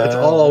Worlds. Yeah. That's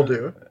all I'll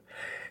do.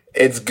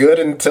 It's good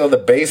until the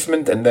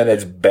basement, and then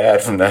it's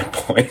bad from that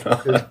point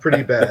on. It's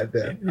pretty bad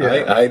then.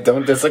 Yeah. I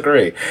don't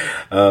disagree.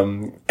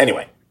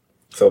 Anyway,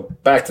 so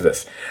back to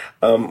this.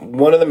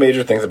 One of the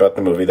major things about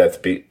the movie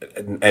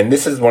and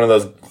this is one of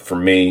those, for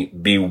me,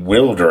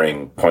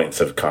 bewildering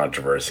points of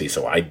controversy.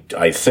 So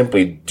I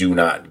simply do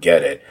not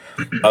get it,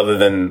 other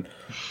than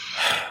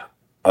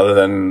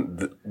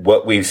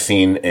what we've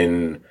seen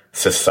in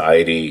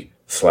society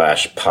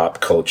 / pop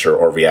culture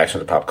or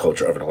reaction to pop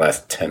culture over the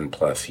last 10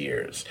 plus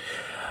years.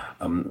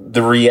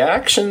 The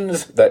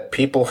reactions that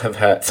people have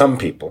had, some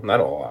people,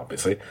 not all,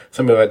 obviously,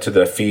 some people had to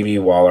the Phoebe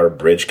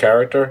Waller-Bridge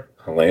character,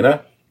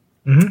 Helena,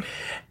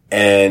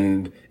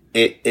 and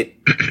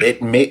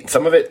it made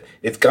some of it.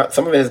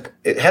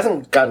 It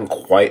hasn't gotten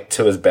quite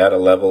to as bad a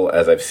level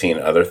as I've seen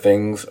other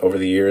things over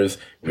the years.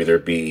 Whether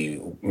it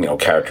be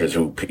characters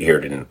who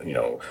appeared in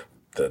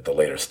the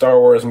later Star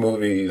Wars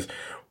movies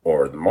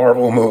or the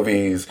Marvel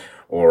movies.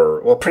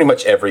 Or pretty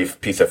much every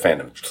piece of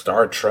fandom,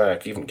 Star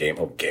Trek, even Game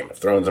of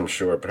Thrones, I'm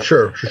sure. But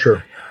sure.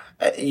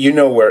 You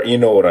know what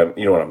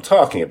I'm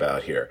talking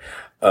about here,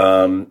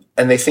 and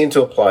they seem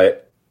to apply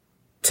it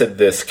to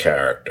this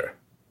character,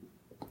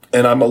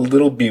 and I'm a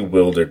little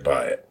bewildered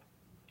by it.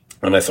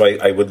 And so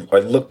I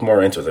looked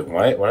more into it.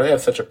 Like, why do they have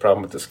such a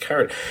problem with this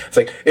character? It's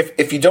like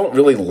if you don't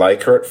really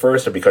like her at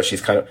first, or because she's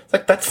kind of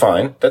like, that's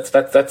fine. That's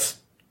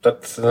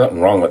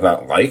nothing wrong with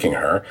not liking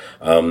her.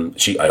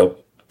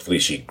 Hopefully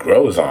she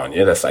grows on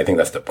you. I think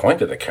that's the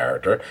point of the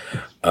character.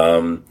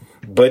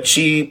 But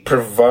she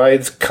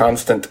provides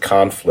constant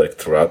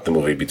conflict throughout the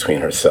movie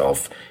between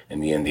herself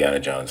and the Indiana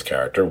Jones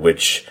character,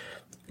 which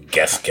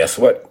guess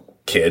what,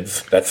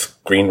 kids? That's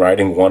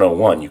screenwriting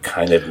 101. You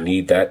kind of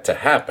need that to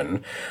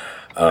happen.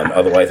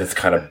 Otherwise it's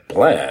kind of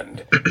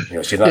bland.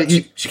 She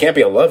can't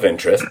be a love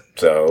interest,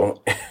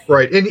 so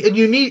right. And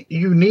you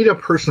need a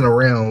person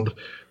around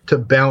to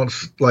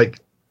bounce, like,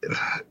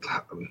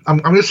 I'm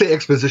going to say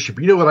exposition,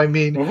 but you know what I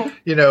mean?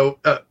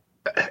 Mm-hmm.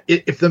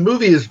 If the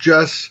movie is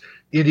just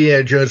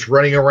Indiana Jones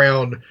running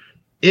around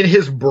in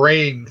his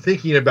brain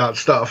thinking about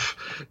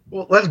stuff.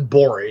 Well, that's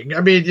boring.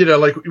 I mean,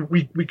 like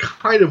we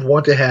kind of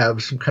want to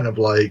have some kind of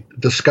like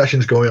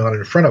discussions going on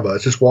in front of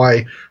us. It's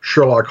why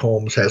Sherlock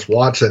Holmes has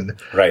Watson.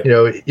 Right.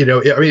 I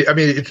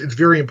mean, it's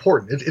very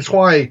important. It's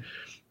why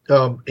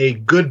a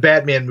good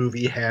Batman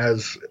movie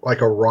has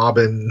like a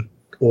Robin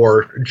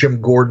or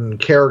Jim Gordon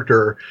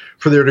character,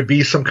 for there to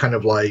be some kind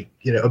of like,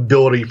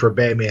 ability for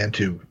Batman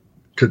to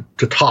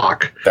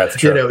talk. That's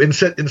true.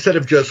 Instead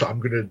of just, I'm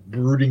going to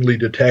broodingly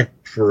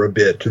detect for a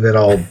bit and then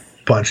I'll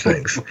punch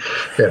things.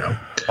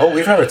 Oh,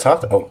 we've never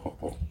talked.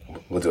 Oh,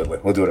 we'll do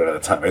it. We'll do it another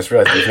time. I just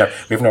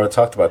realized we've never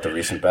talked about the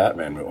recent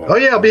Batman movie. Oh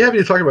yeah, I'll be happy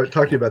to talk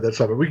to you about that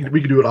stuff. But we can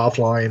do it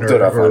offline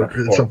or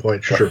at some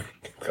point. Sure.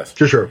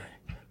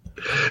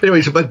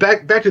 Anyway, but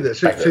back to this.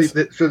 So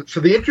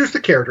they introduce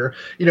the character,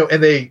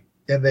 and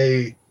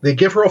they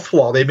give her a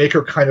flaw. They make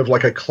her kind of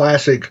like a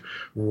classic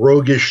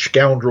roguish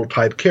scoundrel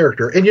type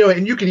character. And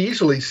you can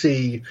easily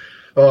see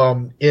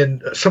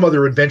in some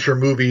other adventure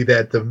movie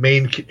that the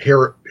main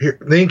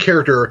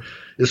character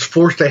is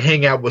forced to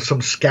hang out with some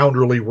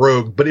scoundrelly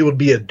rogue, but it would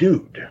be a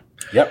dude.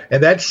 Yep.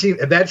 And that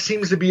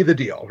seems to be the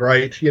deal,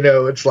 right?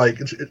 It's like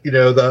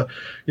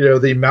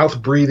the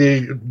mouth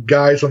breathing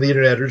guys on the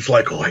internet are just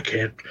like, oh, I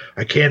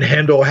can't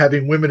handle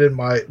having women in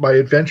my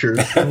adventures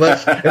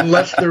unless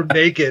they're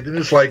naked. And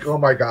it's like, oh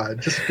my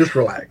God, just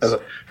relax.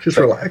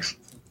 Relax.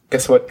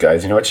 Guess what,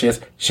 guys? You know what she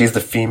is? She's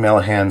the female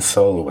Han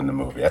Solo in the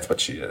movie. That's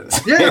what she is.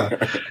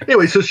 Yeah.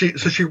 Anyway, so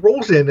she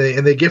rolls in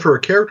and they give her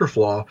a character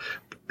flaw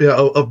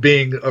of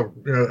being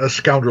a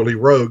scoundrelly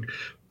rogue.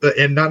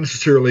 And not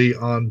necessarily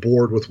on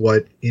board with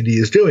what Indy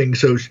is doing.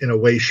 So in a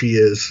way, she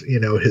is,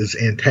 his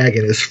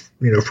antagonist,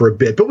 for a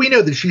bit. But we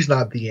know that she's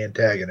not the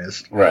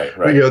antagonist. Right.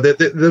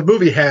 The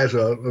movie has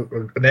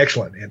an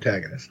excellent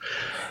antagonist.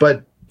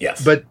 But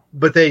yes. But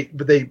they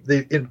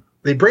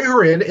bring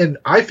her in, and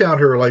I found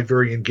her like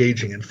very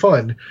engaging and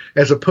fun,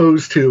 as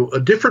opposed to a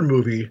different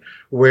movie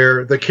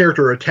where the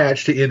character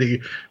attached to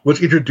Indy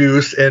was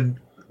introduced, and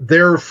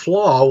their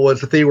flaw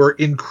was that they were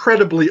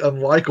incredibly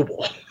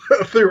unlikable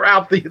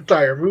throughout the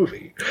entire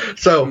movie.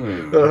 So,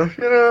 and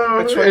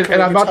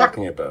I'm not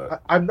talking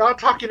about. I'm not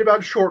talking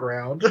about Short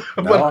Round.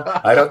 No,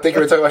 I don't think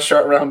you were talking about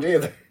Short Round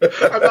either.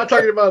 I'm not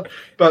talking about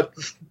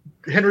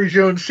Henry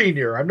Jones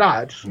Sr. I'm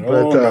not.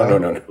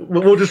 No.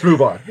 We'll just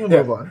move on.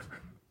 Move on.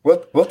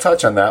 We'll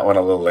touch on that one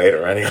a little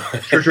later,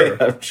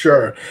 anyway.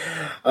 Sure.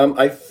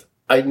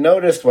 I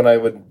noticed when I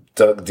would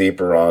dug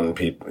deeper on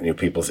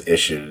people's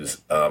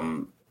issues,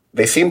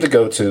 they seem to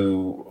go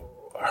to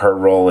her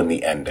role in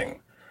the ending.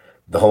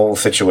 The whole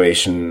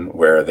situation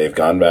where they've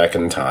gone back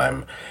in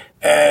time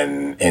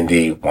and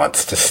Indy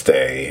wants to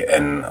stay,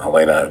 and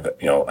Helena,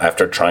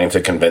 after trying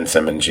to convince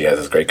him, and she has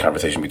this great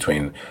conversation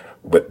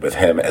with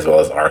him as well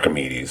as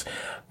Archimedes,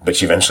 but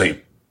she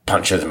eventually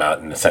punches him out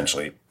and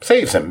essentially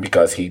saves him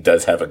because he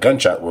does have a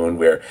gunshot wound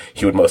where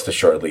he would most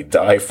assuredly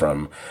die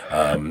from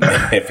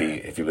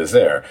if he was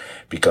there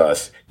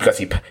because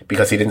he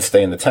didn't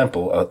stay in the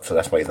temple. So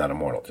that's why he's not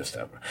immortal. Just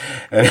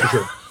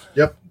Sure.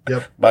 Yep.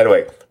 By the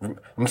way,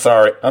 I'm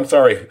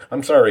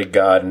sorry,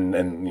 God,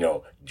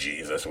 and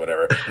Jesus,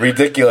 whatever.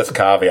 Ridiculous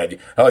caveat.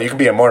 Oh, you can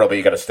be immortal, but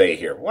you got to stay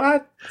here.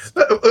 What?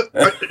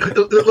 Let's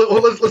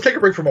take a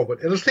break for a moment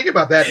and let's think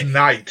about that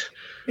knight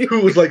who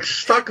was like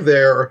stuck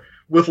there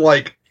with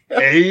like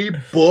a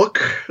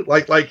book,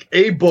 like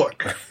a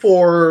book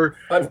for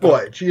what,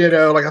 like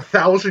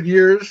 1,000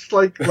 years.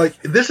 Like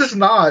this is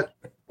not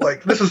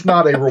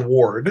a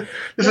reward.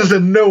 This is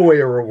in no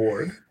way a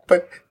reward.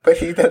 But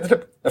he ended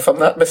up, if I'm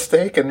not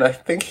mistaken, I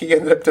think he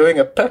ended up doing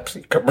a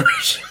Pepsi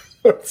commercial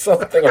or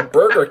something, or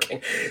Burger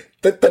King.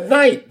 The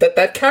night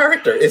that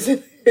character was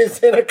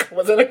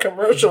in a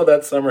commercial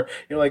that summer.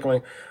 You're like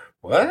going,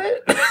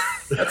 what?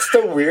 That's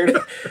the weird.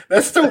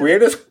 That's the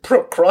weirdest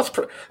cross.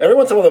 Every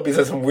once in a while, there'll be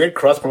some weird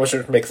cross promotion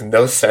which makes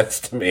no sense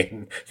to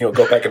me.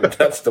 Go back and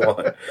that's the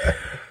one.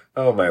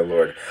 Oh my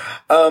Lord.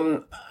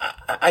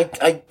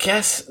 I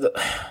guess.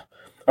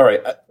 All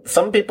right.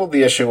 Some people,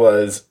 the issue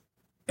was.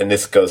 And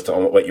this goes to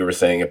what you were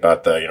saying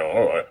about the,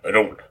 I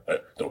don't.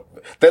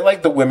 They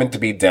like the women to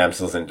be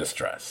damsels in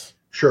distress.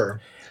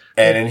 Sure.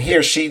 And in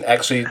here, she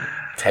actually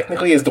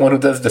technically is the one who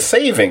does the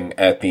saving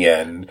at the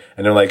end.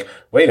 And they're like,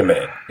 wait a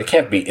minute. It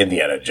can't be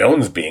Indiana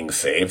Jones being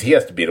saved. He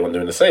has to be the one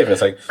doing the saving.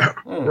 It's like, I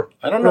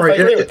don't know if I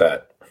agree with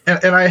that.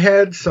 And I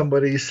had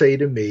somebody say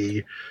to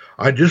me,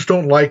 I just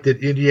don't like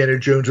that Indiana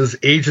Jones's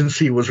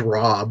agency was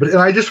robbed. And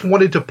I just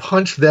wanted to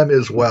punch them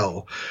as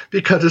well.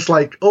 Because it's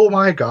like, oh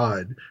my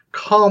God.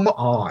 Come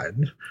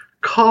on.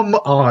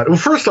 Well,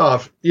 first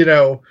off,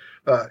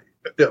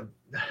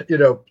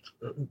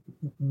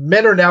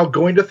 men are now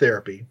going to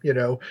therapy,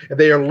 and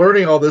they are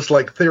learning all this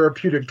like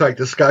therapeutic type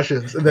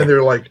discussions, and then they're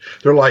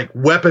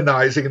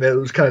weaponizing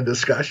those kind of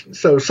discussions.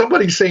 So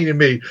somebody saying to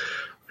me,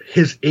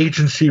 his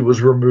agency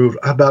was removed,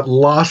 I about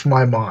lost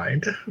my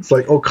mind. It's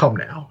like, oh,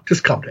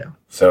 just come down.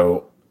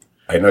 So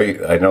I know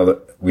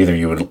that whether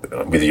you'll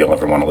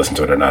ever want to listen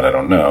to it or not, I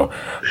don't know,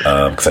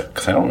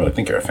 because I don't really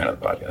think you're a fan of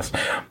the podcast.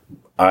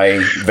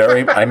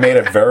 I made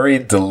a very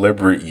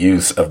deliberate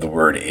use of the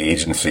word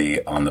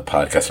agency on the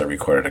podcast I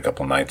recorded a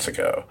couple nights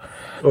ago.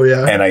 Oh,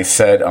 yeah? And I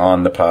said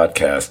on the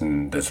podcast,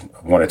 and there's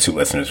one or two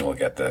listeners who will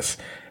get this,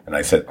 and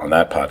I said on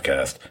that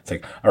podcast, it's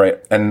like, all right,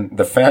 and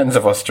the fans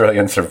of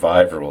Australian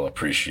Survivor will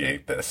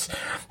appreciate this.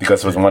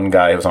 Because there was one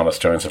guy who was on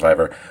Australian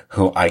Survivor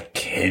who, I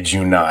kid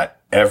you not,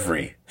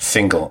 every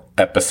single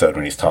episode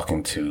when he's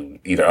talking to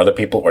either other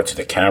people or to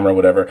the camera or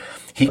whatever,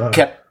 he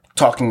kept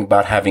talking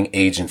about having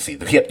agency.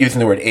 He kept using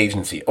the word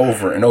agency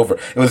over and over.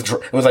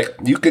 It was like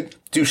you could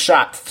do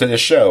shots to the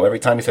show every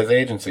time he says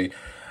agency.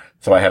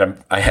 So I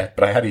had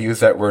to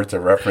use that word to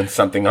reference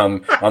something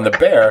on the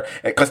bear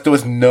because there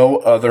was no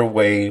other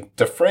way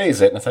to phrase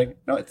it. And it's like,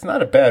 no, it's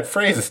not a bad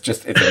phrase. It's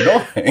just, it's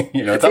annoying.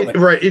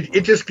 Right.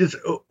 It just gets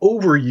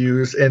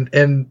overused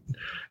and,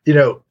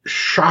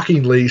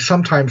 shockingly,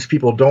 sometimes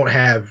people don't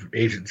have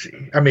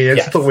agency. I mean,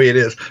 it's the way it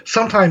is.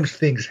 Sometimes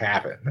things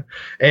happen,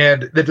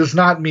 and that does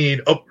not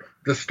mean,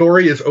 the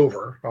story is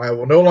over. I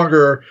will no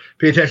longer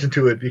pay attention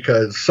to it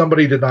because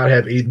somebody did not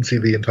have agency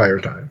the entire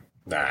time.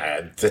 Nah,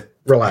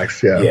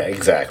 relax. Yeah. Yeah,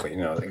 exactly.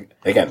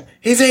 Again,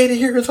 he's 80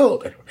 years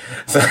old.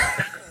 So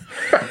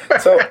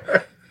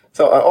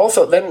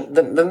also then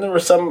there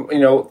was some,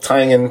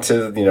 tying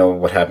into,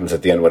 what happens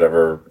at the end,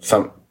 whatever,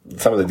 some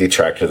of the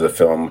detractors of the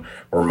film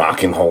were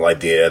mocking the whole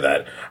idea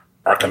that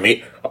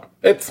Archimedes,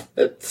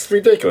 it's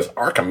ridiculous.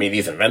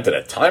 Archimedes invented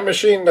a time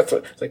machine. That's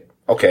what it's like.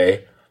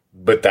 Okay.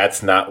 But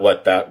that's not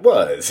what that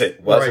was.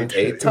 It wasn't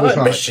a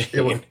time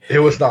machine. It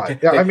was not.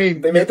 Yeah,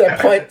 they made that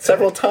point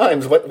several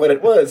times. What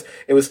it was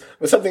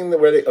something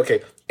where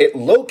it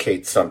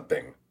locates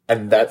something,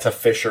 and that's a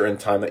fissure in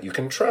time that you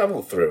can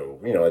travel through.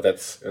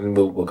 And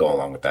we'll go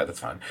along with that. That's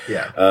fine.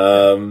 Yeah.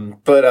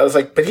 But I was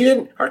like,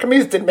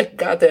 Archimedes didn't make a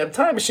goddamn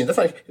time machine. It's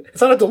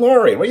not a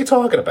DeLorean. What are you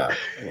talking about?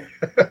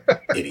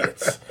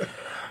 Idiots.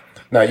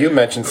 Now you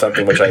mentioned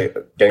something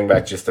getting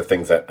back just to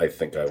things that I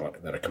think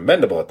that are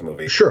commendable at the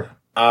movie. Sure.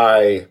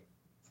 Other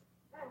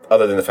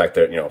than the fact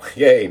that,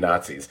 yay,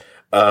 Nazis,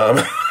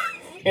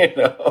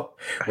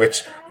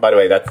 which, by the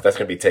way, that's going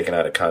to be taken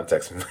out of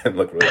context and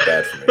look really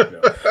bad for me.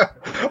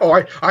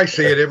 Oh, I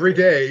say it every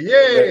day.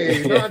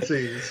 Yay,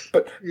 Nazis.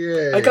 But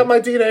yay. I got my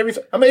DNA.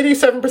 I'm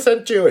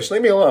 87% Jewish.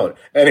 Leave me alone.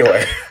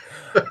 Anyway,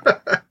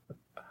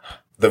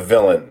 the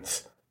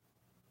villains.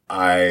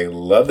 I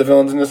love the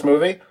villains in this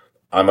movie.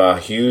 I'm a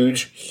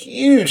huge,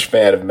 huge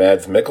fan of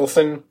Mads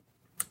Mikkelsen.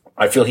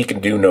 I feel he can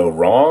do no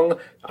wrong.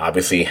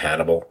 Obviously,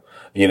 Hannibal,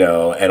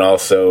 and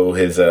also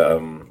his,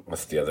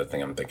 what's the other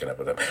thing I'm thinking of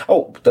with him?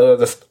 Oh,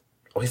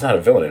 he's not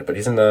a villain in it, but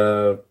he's in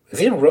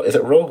is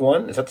it Rogue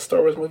One? Is that the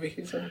Star Wars movie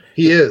he's in?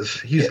 He is.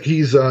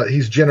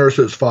 He's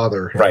Generous's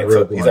father. Right,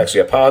 so he's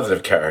actually a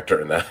positive character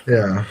in that.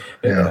 Yeah.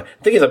 I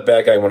think he's a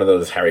bad guy in one of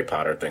those Harry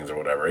Potter things or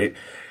whatever.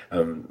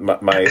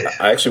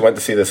 I actually went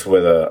to see this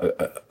with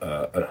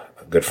a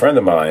good friend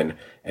of mine,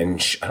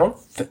 and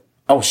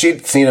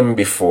she'd seen him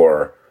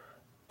before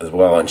as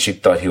well, and she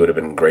thought he would have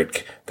been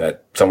great,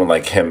 that someone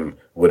like him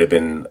would have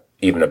been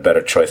even a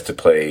better choice to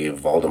play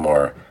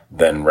Voldemort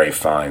than Ralph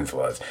Fiennes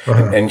was.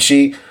 Uh-huh. And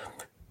she's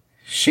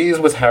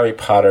with Harry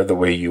Potter the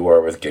way you are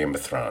with Game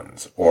of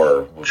Thrones,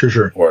 or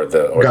sure. or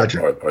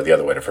the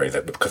other way to phrase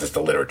it, because it's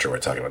the literature we're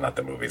talking about, not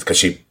the movies. Because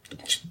she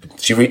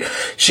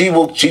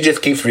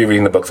just keeps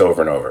rereading the books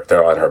over and over.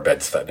 They're on her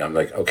bedside. And I'm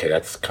like, okay,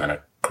 that's kind of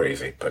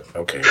crazy, but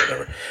okay,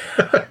 whatever.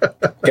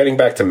 Getting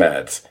back to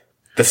Mads.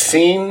 The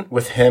scene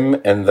with him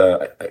and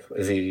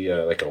is he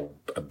like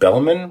a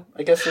bellman,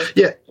 I guess?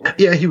 Yeah.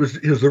 He was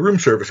the room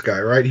service guy,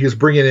 right? He was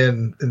bringing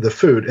in the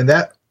food, and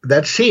that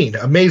scene,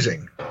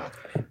 amazing.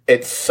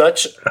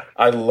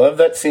 I love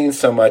that scene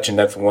so much, and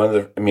that's one of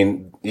the.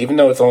 Even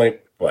though it's only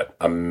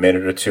a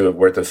minute or two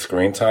worth of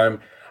screen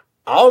time,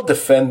 I'll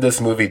defend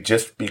this movie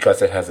just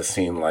because it has a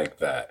scene like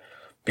that,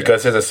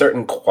 because there's a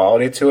certain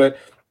quality to it.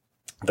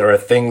 There are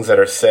things that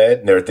are said,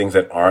 and there are things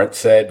that aren't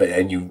said,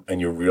 and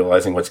you're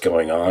realizing what's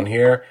going on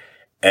here.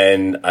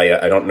 And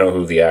I don't know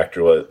who the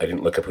actor was. I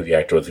didn't look up who the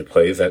actor was who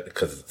plays that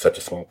because it's such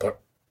a small part.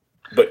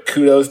 But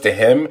kudos to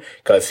him,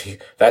 because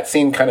that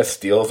scene kind of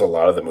steals a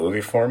lot of the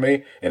movie for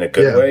me in a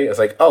good way. It's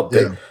like,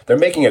 they're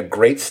making a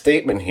great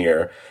statement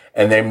here,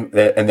 and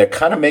they're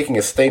kind of making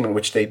a statement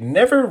which they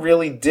never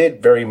really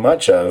did very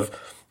much of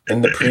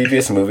in the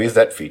previous movies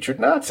that featured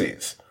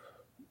Nazis.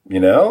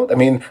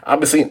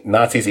 Obviously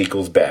Nazis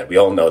equals bad. We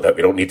all know that.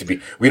 We don't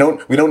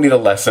need a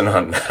lesson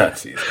on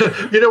Nazis.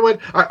 You know what?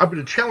 I'm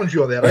going to challenge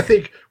you on that. I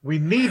think we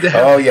need to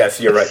have. Oh yes,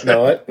 you're right.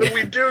 No, what?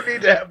 We do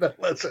need to have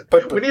that lesson.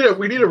 But we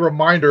need a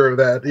reminder of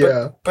that.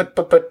 Yeah.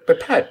 But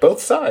Pat,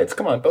 both sides.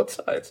 Come on, both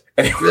sides.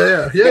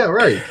 Anyway. Yeah,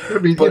 right.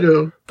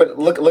 But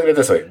look at it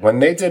this way. When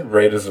they did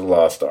Raiders of the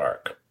Lost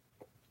Ark,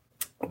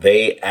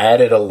 they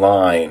added a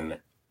line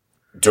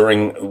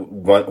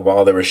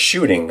while they were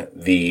shooting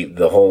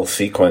the whole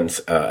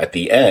sequence at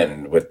the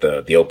end with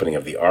the opening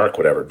of the Ark,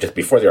 whatever, just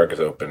before the Ark is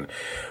open,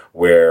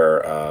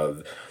 where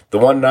the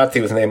one Nazi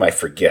whose name I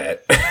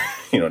forget,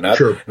 not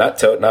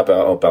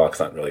Balak's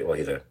not really, well,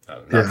 he's a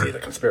Nazi, he's a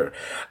conspirator.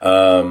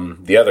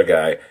 The other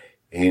guy,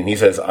 And he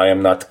says, I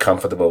am not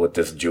comfortable with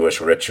this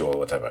Jewish ritual,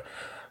 whatever.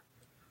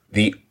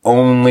 The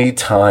only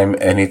time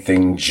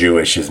anything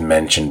Jewish is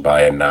mentioned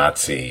by a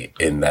Nazi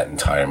in that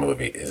entire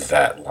movie is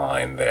that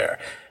line there.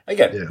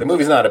 Again, the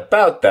movie's not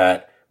about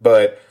that,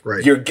 but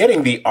you're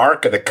getting the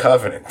Ark of the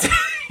Covenant,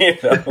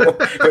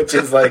 which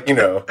is like,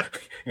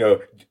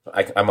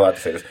 I'm allowed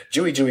to say this,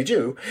 Jewy, Jewy,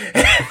 Jew.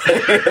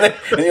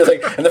 And he was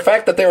like, and the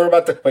fact that they were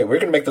about to, we're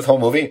going to make this whole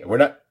movie, we're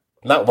not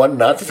one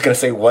Nazi's going to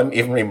say one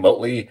even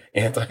remotely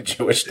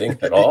anti-Jewish thing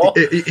at all.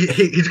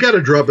 He's got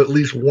to drop at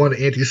least one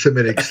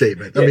anti-Semitic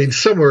statement. I mean,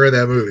 somewhere in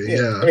that movie.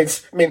 Yeah. I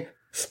mean,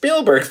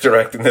 Spielberg's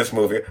directing this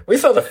movie. We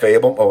saw The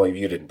Fable. Oh,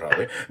 you didn't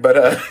probably, but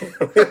all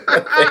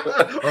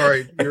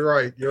right, you're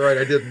right.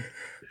 I didn't.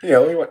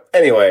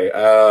 Anyway.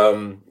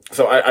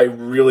 So I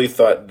really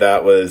thought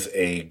that was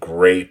a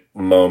great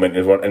moment,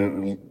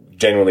 and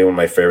genuinely one of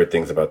my favorite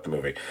things about the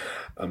movie.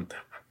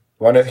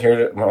 Want to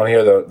hear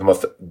the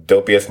most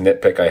dopiest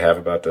nitpick I have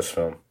about this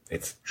film?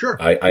 It's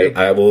sure.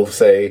 I will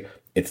say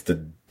it's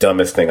the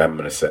dumbest thing I'm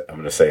going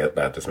to say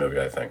about this movie.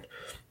 I think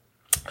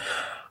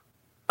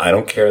I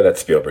don't care that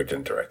Spielberg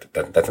didn't direct it.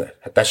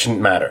 That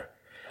shouldn't matter.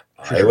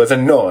 Sure. I was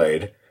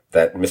annoyed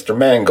that Mr.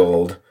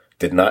 Mangold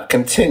did not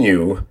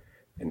continue.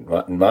 In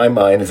my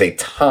mind, is a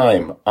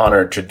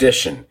time-honored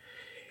tradition.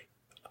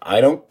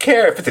 I don't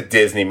care if it's a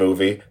Disney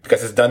movie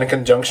because it's done in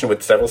conjunction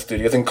with several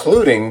studios,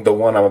 including the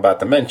one I'm about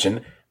to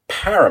mention.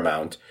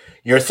 Paramount,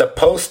 you're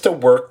supposed to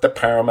work the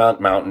Paramount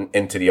Mountain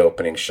into the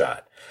opening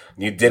shot.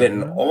 You did it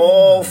in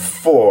all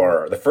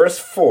four, the first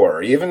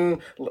four.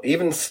 Even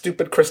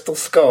stupid Crystal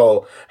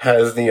Skull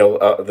has the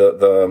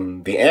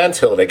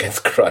anthill that gets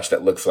crushed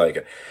that looks like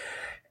it.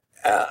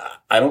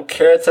 I don't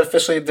care it's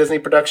officially a Disney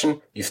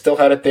production. You still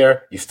had it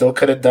there. You still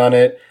could have done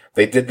it.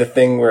 They did the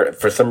thing where,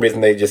 for some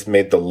reason, they just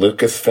made the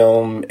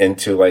Lucasfilm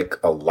into like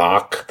a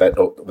lock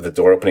with the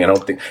door opening. I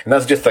don't think, and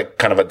that's just like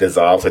kind of a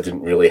dissolve. So it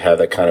didn't really have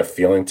that kind of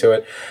feeling to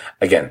it.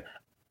 Again,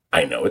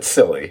 I know it's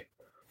silly,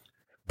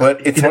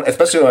 but it's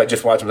especially when I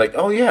just watch. I'm like,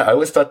 oh yeah, I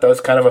always thought that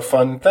was kind of a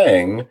fun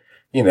thing,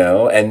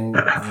 and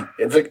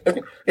it's like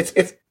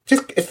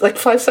it's like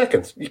 5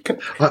 seconds. You can.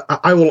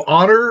 I will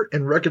honor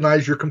and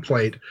recognize your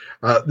complaint.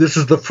 This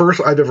is the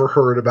first I've ever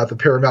heard about the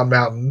Paramount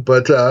Mountain,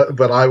 but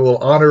I will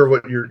honor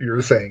what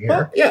you're saying here.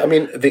 Well, yeah, I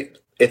mean,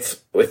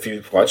 it's if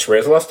you watch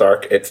Raiders of the Lost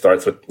Ark, it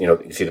starts with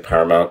you see the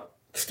Paramount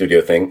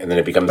studio thing, and then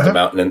it becomes the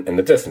mountain in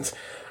the distance.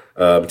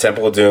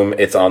 Temple of Doom,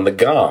 it's on the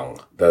Gong.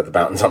 The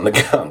mountain's on the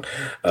Gong.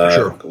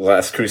 Sure.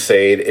 Last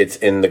Crusade, it's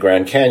in the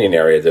Grand Canyon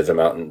area. There's a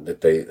mountain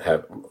that they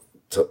have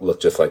to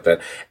look just like that.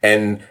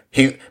 And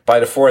by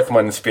the fourth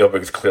one,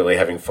 Spielberg's clearly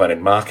having fun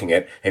and mocking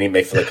it, and he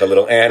makes like a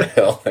little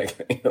anthill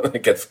that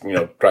gets,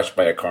 crushed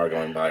by a car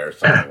going by or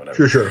something,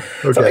 whatever. Sure.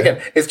 Okay. So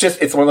again,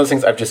 it's one of those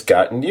things I've just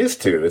gotten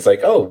used to. It's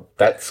like, oh,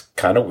 that's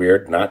kind of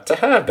weird not to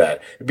have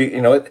that. It'd be,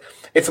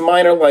 it's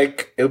minor,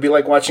 like, it would be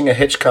like watching a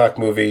Hitchcock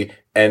movie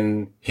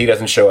and he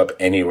doesn't show up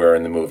anywhere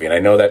in the movie. And I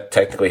know that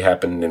technically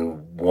happened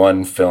in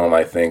one film,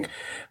 I think.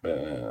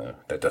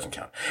 That doesn't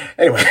count.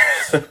 Anyway.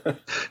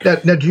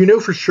 now, do you know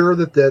for sure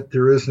that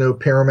there is no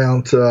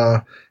Paramount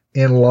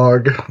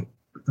analog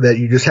that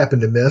you just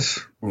happened to miss?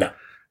 No.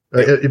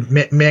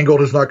 Mangold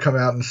has not come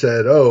out and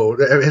said, "Oh,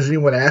 has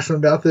anyone asked him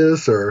about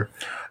this?" Or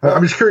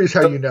I'm just curious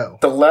how you know.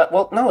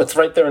 Well, no, it's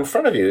right there in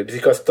front of you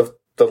because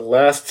the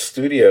last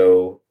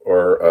studio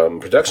or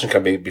production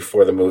company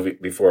before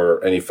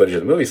any footage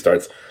of the movie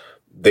starts,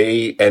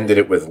 they ended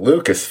it with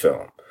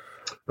Lucasfilm.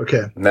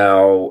 Okay.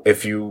 Now,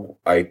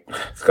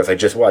 because I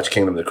just watched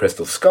Kingdom of the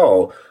Crystal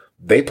Skull,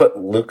 they put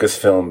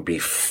Lucasfilm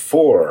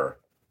before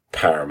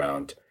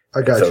Paramount.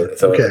 I got you.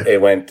 So okay.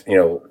 It went,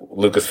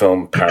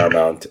 Lucasfilm,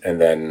 Paramount,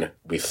 and then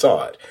we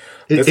saw it.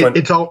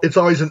 It's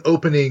always an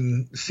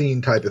opening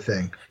scene type of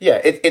thing. Yeah,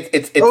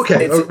 it's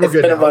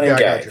been a running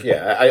gag.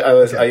 Yeah,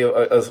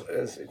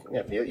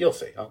 you'll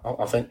see.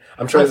 I'll send.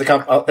 I'm sure there's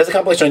a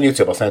compilation on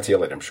YouTube. I'll send it to you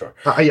later. I'm sure.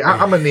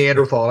 I'm a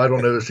Neanderthal. I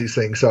don't notice these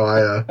things, so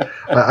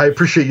I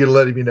appreciate you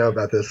letting me know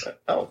about this.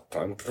 Oh,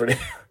 I'm pretty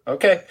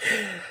okay.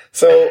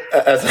 So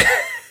as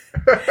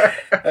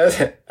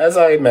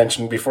I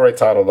mentioned before, I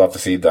toddled off to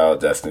see Dial of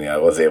Destiny. I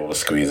was able to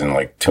squeeze in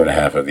like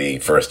 2.5 of the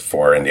first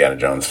 4 Indiana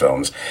Jones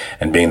films,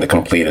 and being the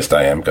completest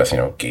I am, because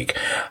geek,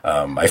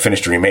 I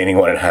finished the remaining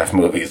 1.5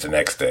 movies the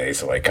next day.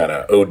 So I kind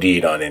of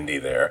OD'd on Indy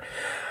there.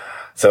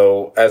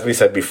 So as we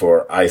said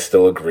before, I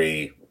still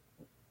agree.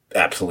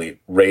 Absolutely,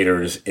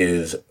 Raiders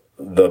is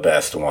the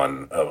best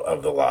one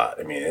of the lot.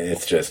 I mean,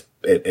 it's just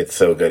it's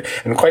so good.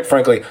 And quite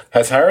frankly,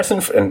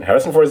 Harrison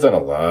Ford's done a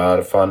lot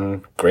of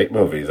fun, great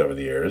movies over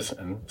the years,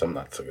 and some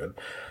not so good.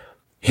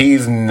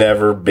 He's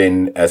never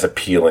been as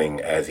appealing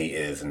as he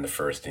is in the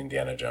first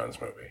Indiana Jones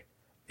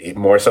movie.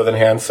 More so than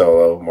Han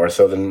Solo,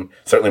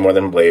 certainly more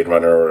than Blade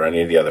Runner or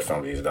any of the other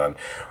films he's done.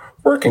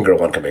 Working Girl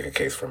one can make a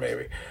case for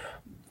maybe.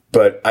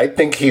 But I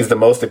think he's the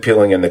most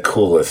appealing and the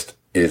coolest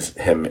is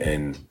him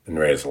in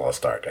Raiders of the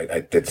Lost Ark.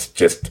 It's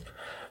just...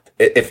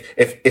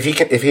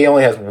 If he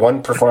only has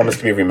one performance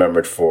to be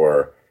remembered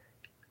for,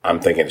 I'm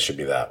thinking it should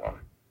be that one.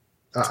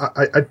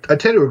 I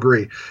tend to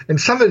agree, and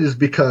some of it is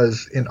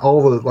because in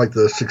all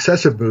the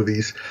successive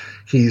movies,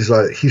 he's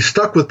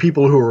stuck with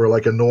people who are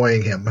like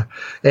annoying him,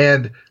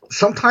 and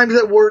sometimes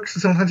that works,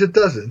 and sometimes it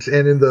doesn't.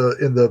 And in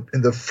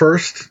the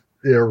first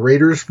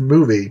Raiders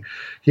movie,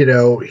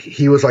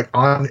 he was like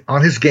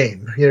on his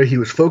game. He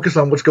was focused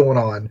on what's going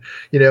on.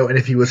 And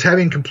if he was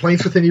having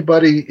complaints with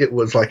anybody, it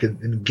was like an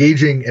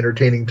engaging,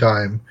 entertaining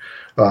time.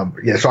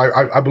 So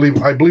I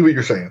believe what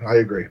you're saying. I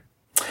agree.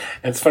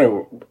 And it's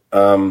funny.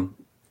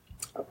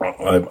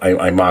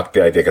 I mock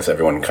the idea because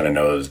everyone kind of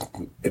knows.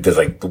 There's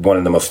like one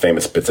of the most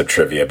famous bits of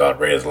trivia about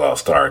Raiders of the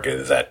Lost Ark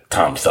is that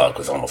Tom Selleck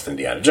was almost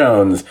Indiana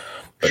Jones,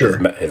 but sure.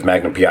 his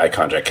Magnum PI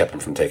contract kept him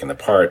from taking the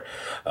part.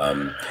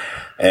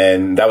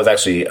 And that was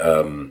actually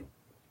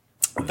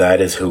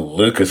that is who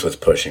Lucas was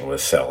pushing,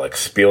 was Selleck.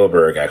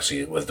 Spielberg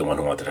actually was the one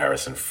who wanted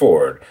Harrison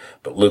Ford,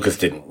 but Lucas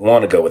didn't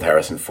want to go with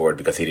Harrison Ford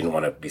because he didn't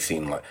want to be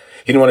seen like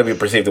he didn't want to be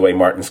perceived the way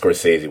Martin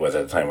Scorsese was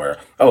at the time, where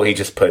he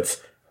just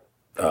puts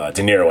De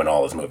Niro in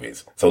all his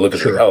movies. So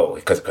Lucas was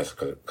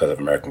because of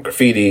American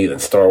Graffiti, then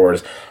Star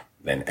Wars,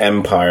 then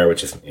Empire,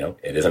 which is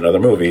it is another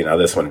movie. Now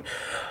this one,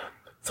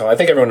 so I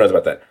think everyone knows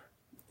about that.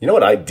 You know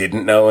what I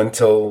didn't know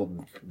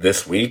until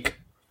this week?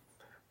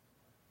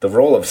 The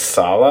role of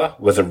Sala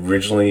was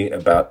originally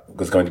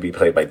going to be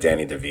played by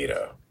Danny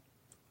DeVito.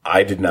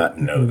 I did not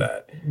know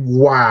that.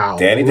 Wow.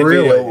 Danny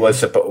DeVito was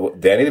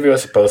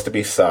supposed to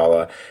be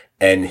Sala,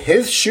 and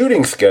his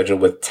shooting schedule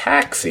with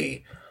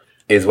Taxi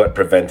is what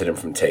prevented him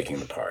from taking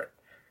the part.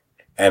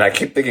 And I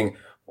keep thinking,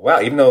 wow,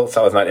 even though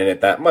Sala's not in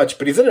it that much,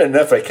 but he's in it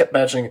enough. I kept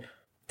imagining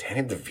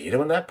Danny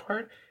DeVito in that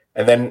part.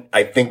 And then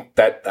I think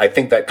that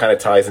kind of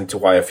ties into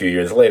why a few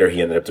years later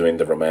he ended up doing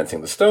the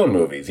Romancing the Stone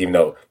movies, even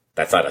though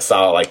that's not a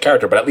Sala-like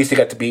character, but at least he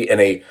got to be in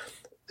a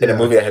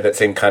movie that had that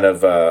same kind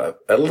of, a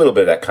little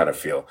bit of that kind of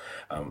feel.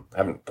 I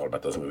haven't thought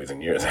about those movies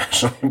in years,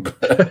 actually, but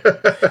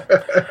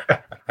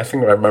I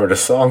think I remember the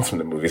songs from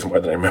the movies more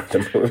than I remember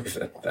the movies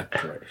at that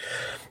point.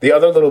 The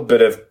other little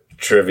bit of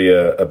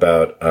trivia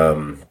about,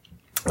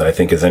 that I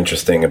think is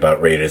interesting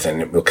about Raiders,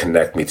 and it will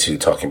connect me to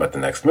talking about the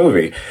next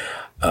movie,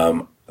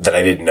 that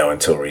I didn't know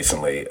until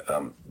recently.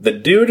 The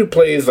dude who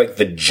plays like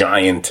the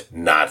giant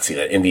Nazi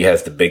that Indy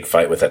has the big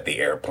fight with at the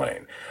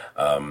airplane.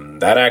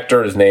 That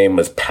actor's name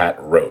was Pat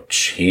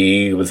Roach.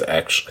 He was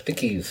actually, I think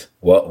he's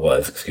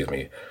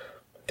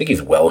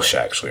Welsh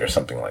actually, or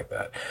something like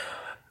that.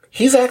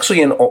 He's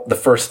actually in the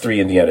first 3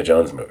 Indiana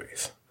Jones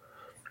movies.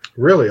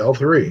 Really? All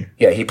 3?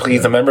 Yeah, he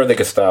plays a member of the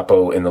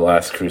Gestapo in The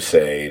Last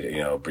Crusade,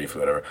 briefly,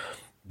 whatever.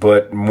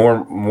 But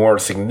more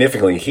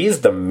significantly,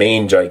 he's the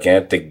main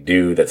gigantic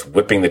dude that's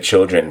whipping the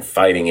children,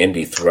 fighting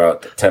Indy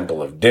throughout the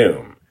Temple of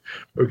Doom.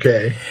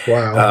 Okay.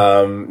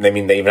 Wow. They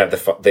even have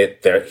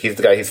he's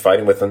the guy he's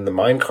fighting with in the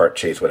minecart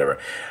chase, whatever.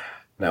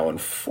 Now,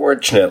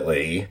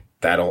 unfortunately,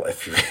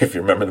 if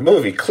you remember the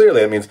movie,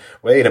 clearly that means,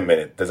 wait a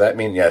minute, does that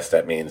mean, yes,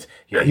 that means,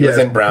 he was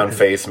in brown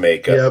face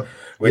makeup.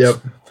 Yep.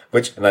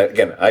 Which, and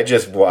I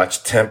just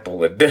watched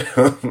Temple of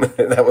Doom.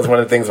 That was one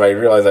of the things where I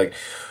realized, like,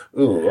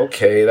 ooh,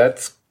 okay,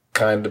 that's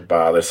kind of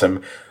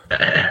bothersome.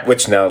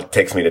 Which now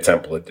takes me to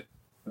Temple of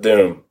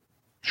Doom.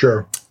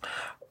 Sure.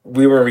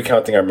 We were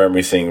recounting our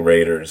memory seeing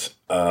Raiders.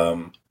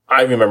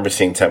 I remember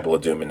seeing Temple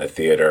of Doom in the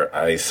theater.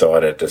 I saw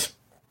it at this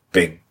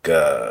big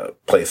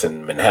place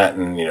in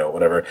Manhattan,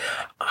 whatever.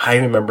 I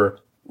remember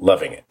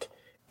loving it.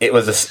 It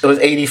was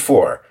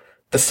 84.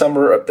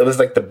 It was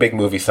like the big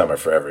movie summer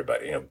for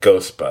everybody.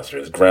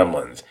 Ghostbusters,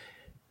 Gremlins,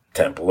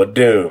 Temple of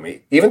Doom.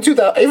 Even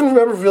 2000. I even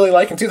remember really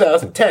liking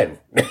 2010.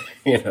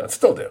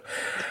 Still do.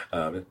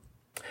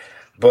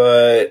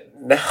 But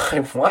now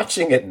I'm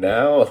watching it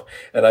now,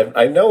 and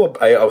I know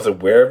I was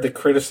aware of the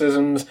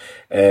criticisms,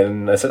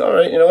 and I said, all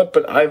right, you know what?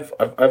 But I've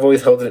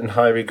always held it in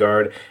high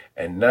regard,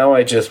 and now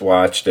I just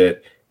watched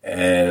it,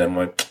 and I'm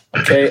like,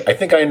 okay, I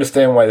think I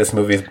understand why this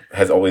movie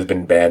has always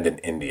been banned in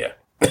India.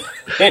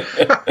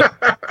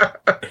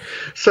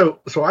 So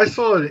I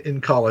saw it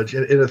in college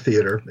in a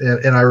theater,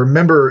 and I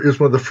remember it was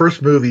one of the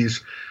first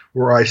movies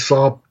where I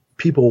saw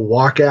people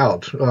walk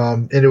out,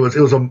 and it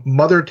was a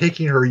mother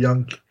taking her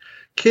young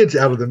kids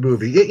out of the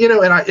movie, I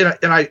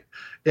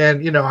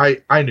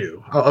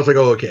knew. I was like,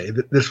 oh, okay,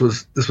 this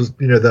was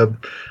the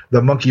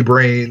monkey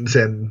brains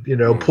and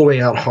pulling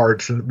out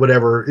hearts and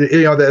whatever.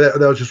 That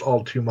was just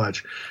all too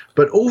much.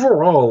 But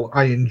overall,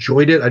 I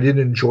enjoyed it. I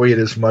didn't enjoy it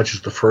as much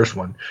as the first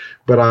one,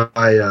 but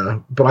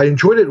I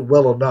enjoyed it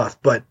well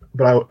enough. But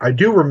I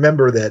do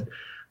remember that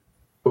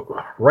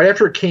right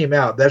after it came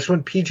out, that's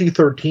when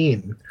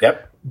PG-13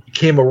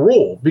 became a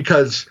rule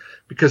because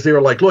they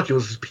were like, look, it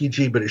was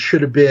PG, but it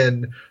should have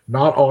been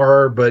not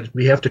R, but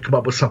we have to come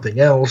up with something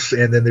else.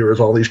 And then there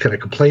was all these kind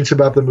of complaints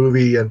about the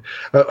movie. And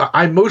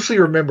I mostly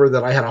remember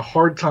that I had a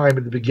hard time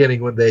at the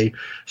beginning when they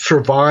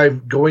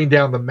survived going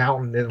down the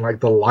mountain in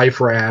like the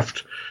life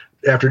raft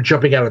after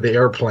jumping out of the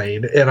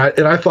airplane. And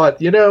I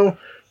thought,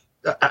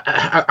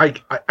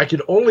 I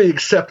can only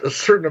accept a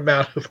certain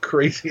amount of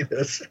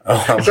craziness.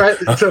 Oh,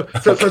 So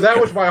that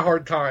was my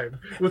hard time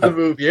with the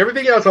movie.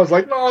 Everything else, I was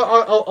like, no,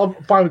 I'm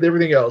fine with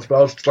everything else. But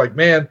I was just like,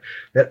 man,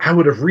 that I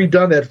would have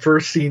redone that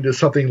first scene to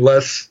something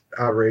less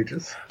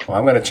outrageous. well,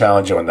 I'm going to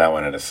challenge you on that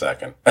one in a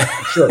second.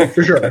 Sure,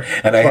 for sure.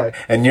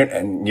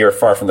 and you're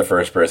far from the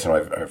first person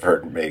I've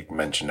heard make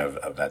mention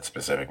of that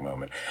specific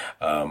moment.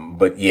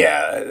 But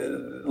yeah,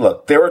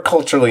 look, there were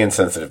culturally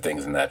insensitive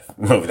things in that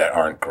movie that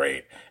aren't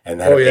great and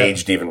that have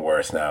aged even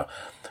worse now.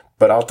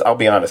 But I'll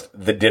be honest,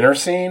 the dinner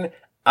scene,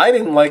 I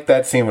didn't like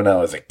that scene when I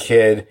was a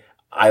kid.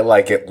 I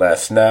like it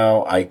less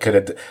now.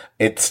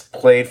 It's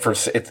played for,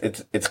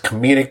 it's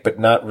comedic, but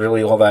not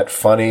really all that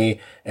funny.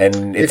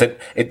 And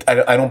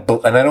I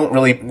don't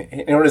really,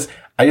 you know what it is?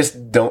 I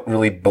just don't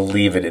really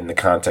believe it in the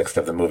context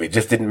of the movie. It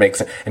just didn't make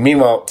sense. And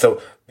meanwhile,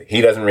 so he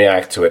doesn't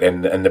react to it.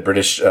 And the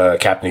British,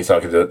 captain he's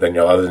talking to, then,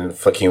 other than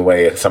flicking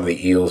away some of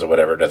the eels or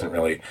whatever, doesn't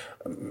really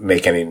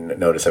make any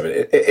notice of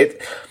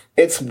it.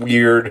 It's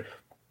weird.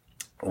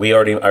 I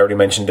already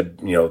mentioned,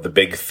 the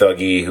big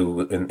thuggy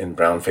who in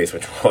brownface,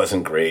 which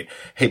wasn't great.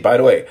 Hey, by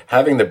the way,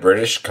 having the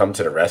British come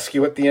to the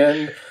rescue at the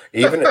end,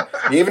 even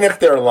if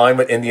they're aligned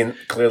with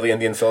clearly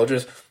Indian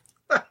soldiers,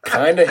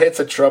 kind of hits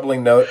a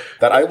troubling note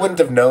that I wouldn't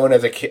have known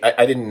as a kid.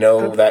 I didn't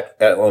know that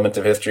element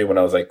of history when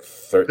I was like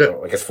 13,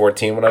 I guess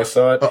 14 when I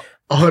saw it.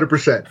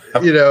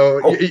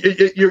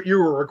 100%. You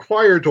were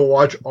required to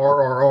watch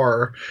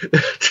RRR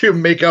to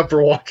make up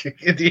for watching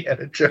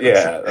Indiana Jones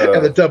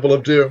and the Temple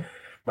of Doom.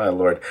 My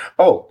lord.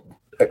 Oh,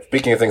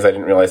 speaking of things I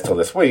didn't realize till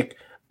this week,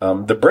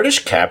 the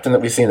British captain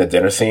that we see in the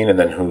dinner scene and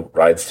then who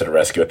rides to the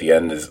rescue at the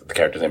end the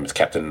character's name is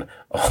Captain,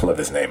 I love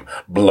his name,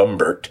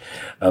 Blumbert.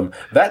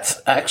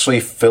 That's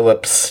actually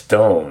Philip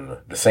Stone,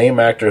 the same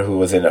actor who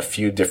was in a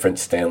few different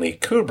Stanley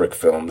Kubrick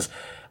films.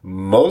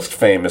 Most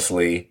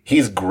famously,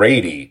 he's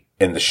Grady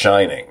in The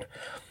Shining.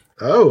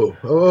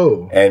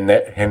 Oh.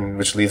 And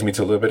which leads me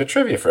to a little bit of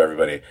trivia for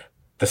everybody.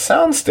 The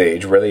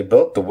soundstage where they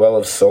built the Well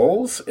of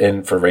Souls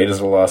for Raiders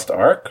of the Lost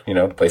Ark,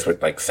 the place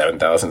with like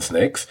 7,000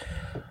 snakes,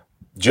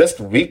 just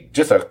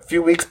a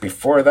few weeks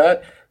before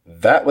that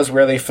was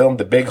where they filmed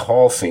the big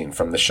hall scene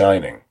from The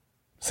Shining.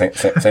 Same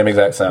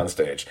exact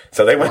soundstage.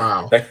 So they went.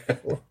 Wow.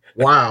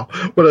 Wow.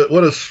 What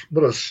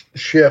a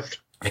shift.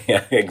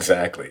 Yeah,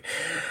 exactly.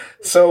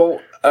 So,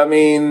 I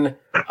mean,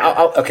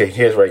 okay,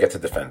 here's where I get to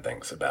defend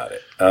things about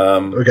it.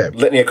 Okay.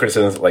 Litany of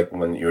criticisms, like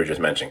when you were just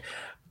mentioning.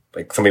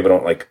 Like, some people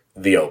don't like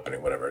the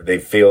opening, whatever. They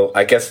feel,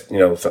 I guess,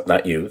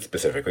 not you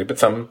specifically, but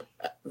some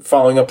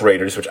following up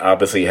Raiders, which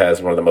obviously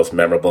has one of the most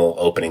memorable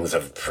openings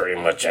of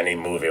pretty much any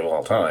movie of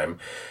all time.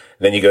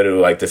 Then you go to,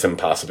 like, this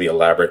impossibly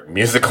elaborate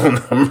musical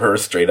number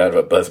straight out of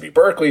a Busby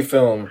Berkeley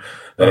film.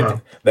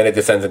 Then it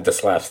descends into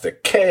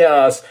slapstick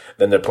chaos.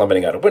 Then they're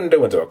plummeting out a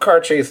window into a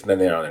car chase. And then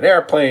they're on an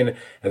airplane.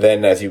 And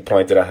then, as you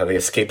pointed out, how they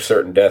escape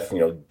certain death,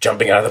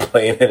 jumping out of the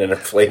plane in an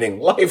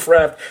inflating life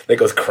raft that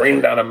goes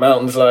careening down a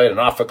mountainside and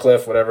off a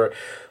cliff, whatever.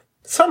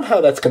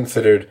 Somehow that's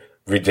considered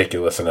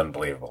ridiculous and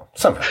unbelievable.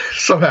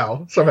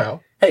 Somehow.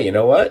 Hey, you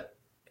know what?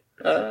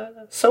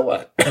 So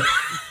what?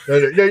 No,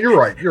 you're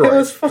right. It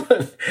was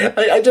fun.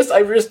 I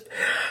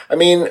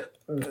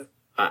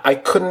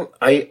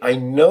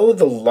know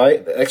the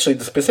life, actually,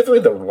 specifically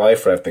the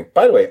life raft thing.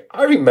 By the way,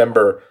 I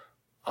remember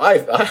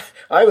I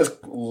was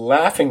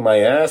laughing my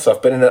ass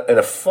off, but in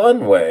a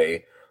fun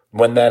way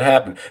when that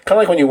happened. Kind of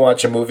like when you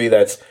watch a movie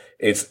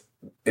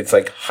it's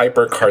like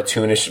hyper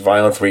cartoonish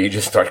violence where you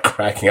just start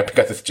cracking up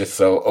because it's just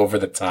so over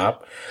the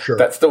top. Sure.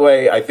 That's the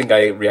way I think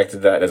I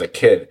reacted to that as a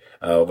kid,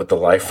 with the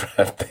life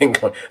raft thing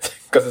going,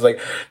 because it's like,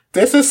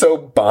 this is so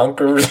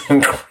bonkers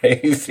and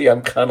crazy.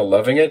 I'm kind of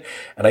loving it.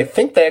 And I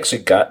think they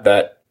actually got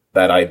that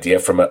idea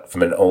from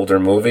an older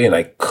movie, and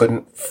I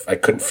couldn't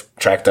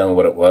track down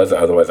what it was.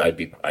 Otherwise I'd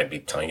be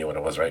telling you what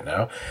it was right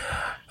now.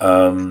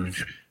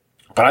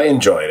 But I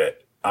enjoyed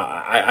it.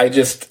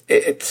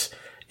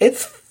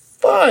 It's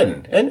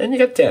fun. And you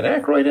got Dan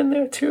Aykroyd in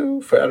there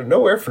too, out of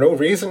nowhere, for no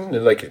reason.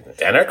 And like,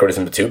 Dan Aykroyd is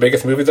in the two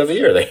biggest movies of the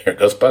year.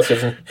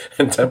 Ghostbusters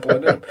and Temple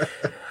of Doom.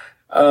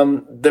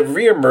 The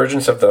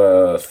reemergence of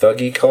the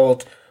thuggy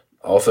cult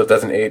also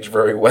doesn't age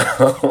very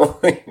well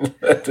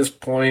at this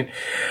point.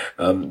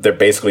 They're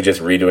basically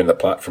just redoing the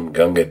plot from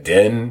Gunga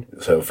Din.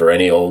 So for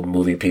any old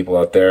movie people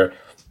out there,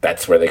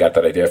 that's where they got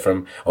that idea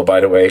from. Oh, by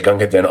the way,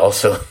 Gunga Din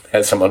also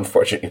has some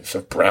unfortunate use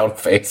of brown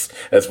face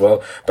as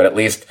well. But at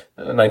least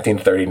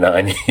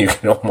 1939, you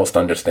can almost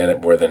understand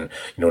it more than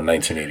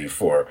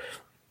 1984.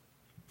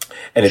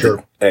 And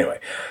sure. Anyway,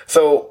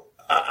 so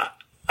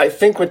I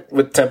think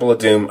with Temple of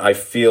Doom, I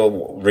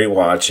feel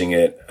rewatching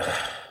it,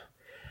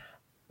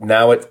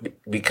 now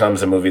it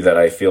becomes a movie that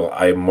I feel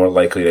I'm more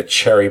likely to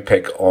cherry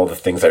pick all the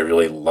things I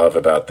really love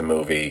about the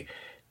movie.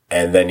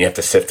 And then you have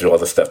to sift through all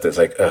the stuff that's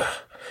like, ugh.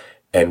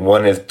 And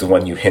one is the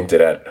one you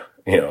hinted at,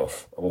 a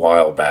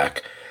while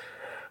back.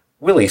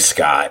 Willie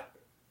Scott.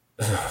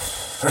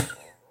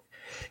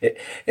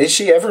 Is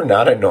she ever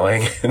not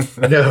annoying?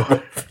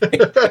 No.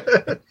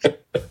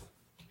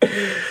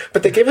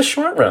 But they gave a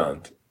short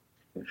round.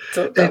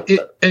 So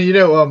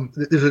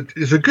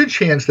there's a good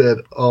chance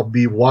that I'll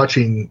be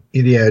watching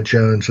Indiana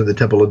Jones and the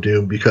Temple of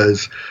Doom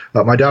because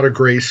my daughter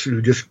Grace,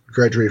 who just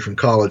graduated from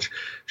college,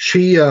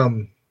 she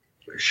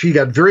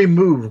got very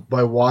moved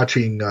by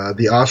watching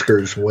the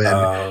Oscars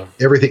when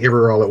Everything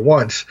Everywhere All at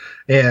Once,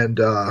 and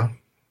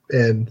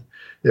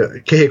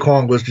Ke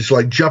Kwong was just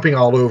like jumping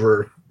all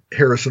over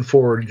Harrison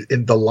Ford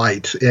in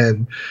delight,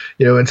 and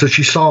so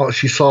she saw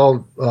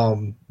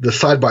the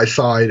side by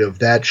side of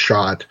that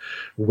shot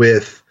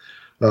with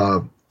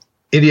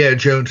Indiana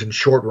Jones in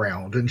Short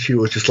Round, and she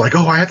was just like,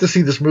 "Oh, I have to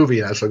see this movie."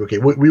 And I was like, "Okay,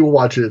 we will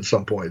watch it at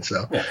some point."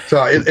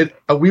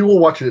 We will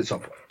watch it at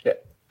some point. Yeah,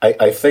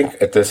 I think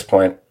at this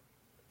point,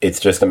 it's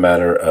just a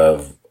matter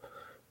of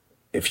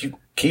if you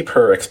keep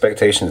her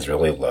expectations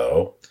really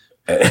low,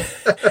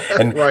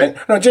 and right.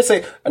 I would just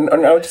say,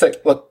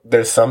 look,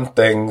 there's some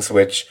things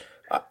which,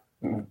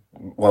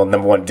 well,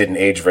 number one, didn't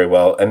age very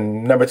well,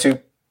 and number two,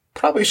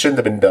 probably shouldn't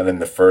have been done in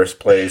the first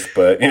place.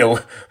 But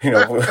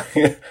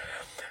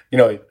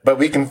but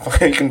we can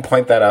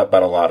point that out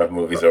about a lot of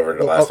movies over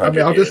the last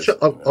 100 years.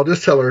 I'll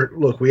just tell her,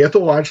 look, we have to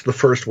watch the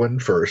first one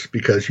first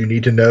because you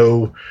need to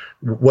know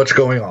what's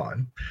going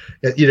on.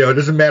 It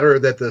doesn't matter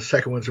that the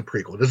second one's a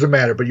prequel. It doesn't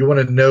matter, but you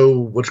want to know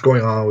what's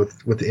going on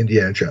with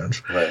Indiana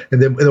Jones. Right.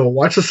 And then we'll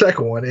watch the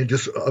second one and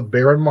just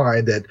bear in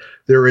mind that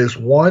there is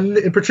one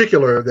in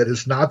particular that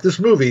is not this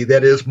movie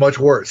that is much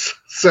worse.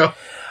 So.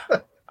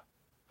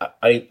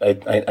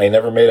 I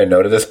never made a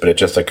note of this, but it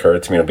just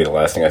occurred to me. It'll be the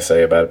last thing I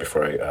say about it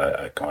before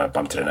I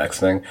bump to the next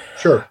thing.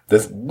 Sure.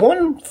 There's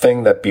one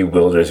thing that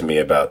bewilders me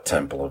about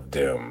Temple of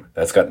Doom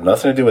that's got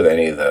nothing to do with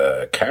any of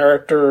the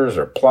characters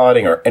or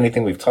plotting or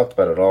anything we've talked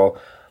about at all.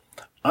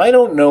 I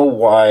don't know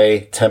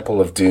why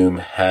Temple of Doom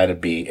had to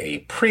be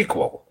a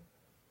prequel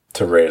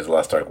to Raiders of the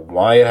Lost Ark.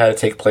 Why it had to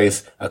take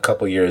place a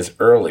couple years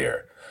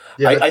earlier.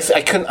 Yeah, I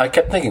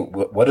kept thinking,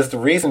 what is the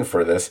reason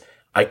for this?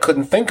 I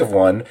couldn't think of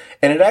one,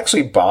 and it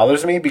actually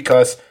bothers me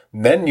because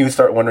then you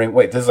start wondering,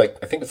 wait, this is I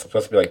think it's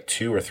supposed to be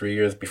 2 or 3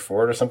 years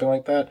before it or something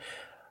like that.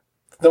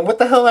 Then what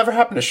the hell ever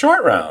happened to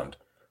Short Round?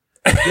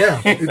 Yeah,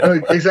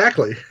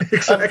 exactly.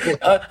 Exactly.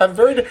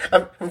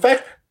 In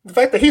fact, the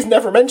fact that he's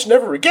never mentioned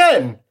ever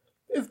again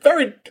is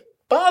very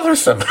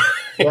bothersome.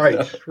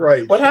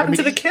 Right. What happened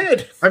to the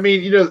kid? I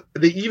mean,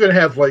 they even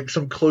have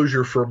some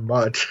closure for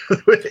Mutt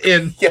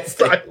in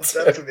Final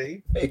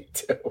Destiny. They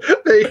do.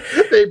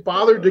 They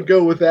bothered to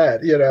go with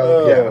that,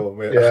 Oh,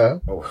 man. Yeah.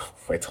 Oh,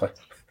 wait till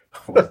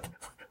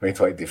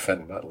I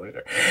defend Mutt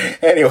later.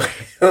 Anyway.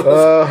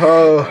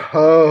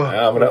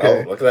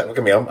 Okay. Look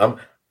at me. I'm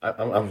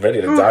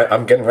ready to die.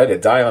 I'm getting ready to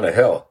die on a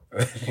hill.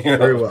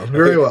 Very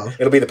well.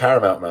 It'll be the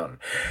Paramount Mountain.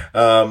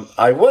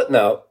 I would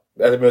now.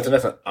 I'm going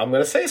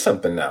to say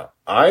something now.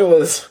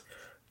 This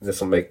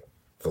will make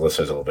the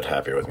listeners a little bit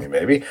happier with me,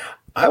 maybe.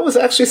 I was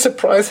actually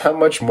surprised how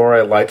much more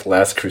I liked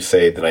Last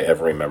Crusade than I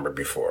ever remembered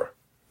before.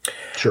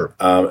 Sure.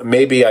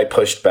 Maybe I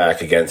pushed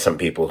back against some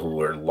people who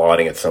were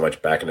lauding it so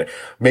much back in the,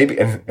 maybe,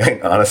 and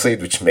honestly,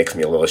 which makes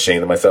me a little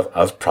ashamed of myself, I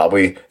was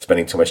probably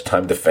spending too much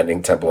time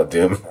defending Temple of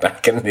Doom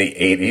back in the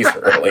 80s or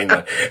early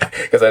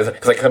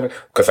 90s.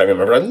 Because I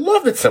remember I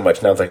loved it so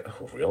much. Now it's like,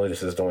 oh, really?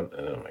 This is the one?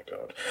 Oh my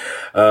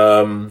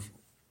God.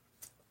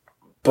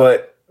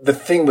 But the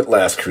thing with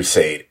Last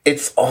Crusade,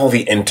 it's all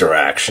the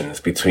interactions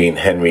between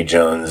Henry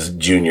Jones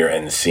Jr.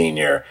 and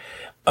Sr.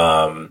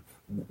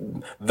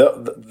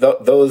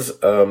 Those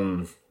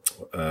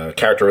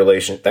character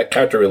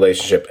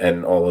relationship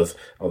and all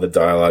the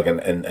dialogue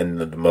and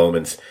the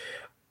moments.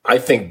 I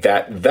think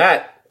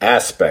that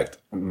aspect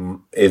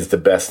is the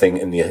best thing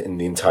in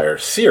the entire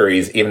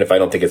series, even if I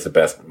don't think it's the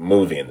best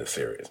movie in the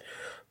series.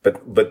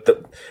 But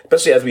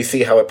especially as we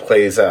see how it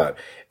plays out.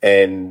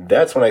 And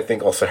that's when I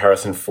think also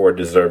Harrison Ford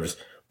deserves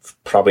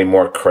probably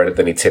more credit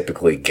than he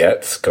typically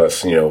gets,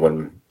 because,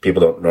 when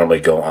people don't normally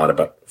go on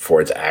about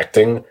Ford's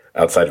acting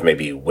outside of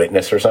maybe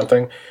Witness or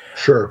something.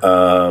 Sure.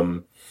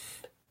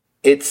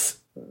 It's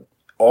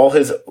all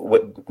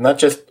not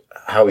just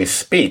how he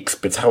speaks,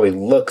 but it's how he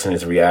looks and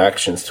his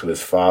reactions to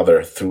his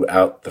father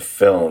throughout the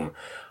film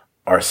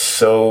are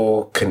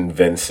so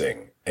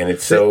convincing. And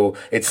it's so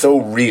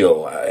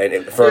real.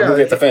 And for a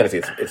movie that's a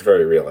fantasy, it's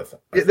very real, I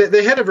think.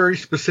 They had a very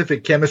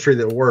specific chemistry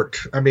that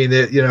worked. I mean,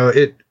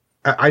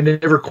 I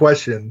never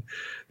questioned,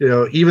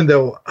 even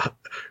though,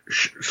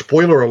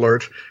 spoiler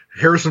alert,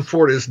 Harrison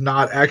Ford is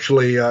not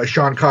actually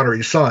Sean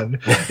Connery's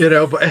son, but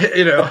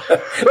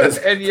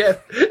and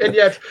yet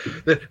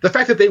the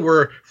fact that they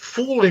were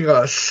fooling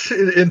us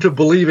into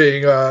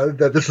believing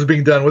that this was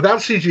being done without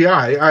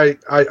CGI,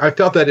 I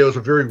felt that it was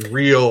a very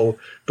real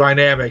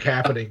dynamic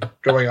happening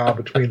going on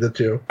between the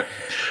two.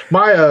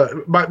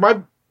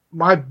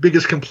 My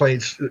biggest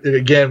complaints,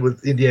 again,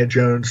 with Indiana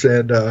Jones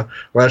and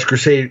Last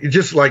Crusade, is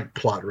just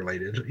plot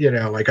related.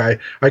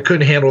 I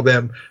couldn't handle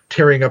them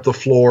tearing up the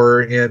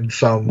floor in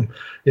some,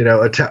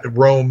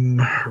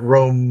 Rome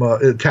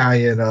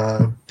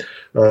Italian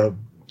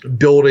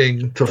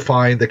building to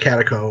find the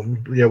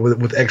catacomb,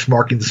 with X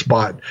marking the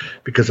spot,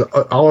 because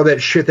all of that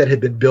shit that had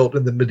been built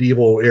in the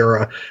medieval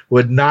era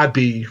would not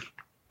be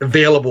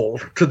available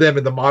to them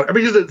in the modern. I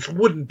mean, it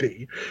wouldn't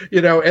be,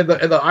 and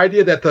the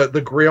idea that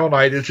the Grail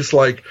Knight is just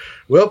like,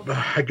 well,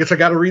 I guess I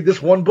got to read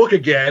this one book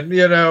again,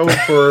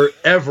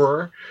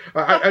 forever.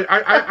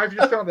 I've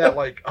just found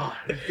that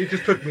it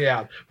just took me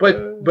out.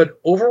 But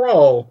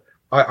overall,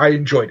 I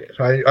enjoyed it.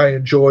 I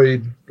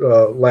enjoyed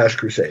Last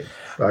Crusade.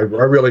 I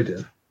really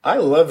did. I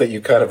love that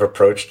you kind of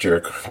approached your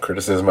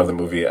criticism of the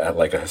movie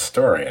like a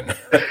historian,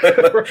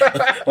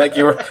 like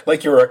you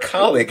were a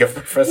colleague of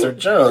Professor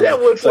Jones. Yeah,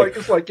 well, as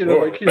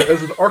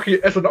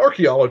an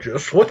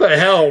archaeologist, what the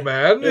hell,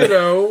 man?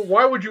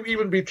 Why would you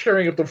even be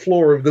tearing up the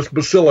floor of this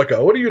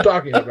basilica? What are you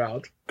talking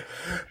about?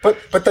 But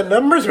the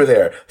numbers were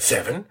there.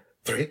 7,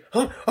 3.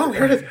 Oh,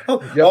 here it is.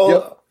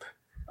 Yep.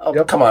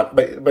 Come on.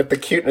 But the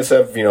cuteness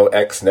of,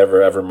 X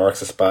never ever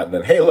marks a spot, and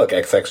then, hey, look,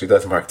 X actually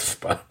does mark the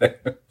spot.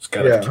 It's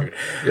kind of cute.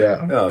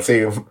 Yeah. No,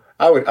 see,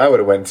 I would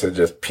have went to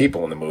just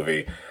people in the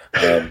movie.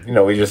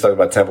 We just talked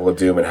about Temple of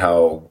Doom and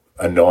how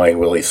annoying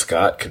Willie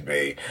Scott could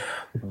be.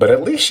 But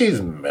at least she's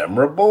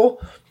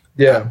memorable.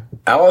 Yeah.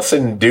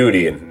 Allison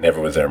Duty, and never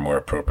was there a more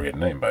appropriate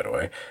name, by the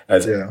way,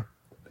 as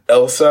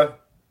Elsa.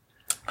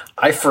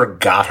 I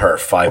forgot her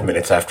 5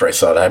 minutes after I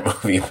saw that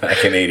movie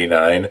back in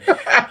 '89.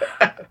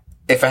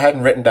 If I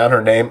hadn't written down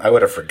her name, I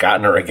would have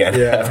forgotten her again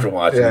after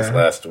watching this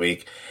last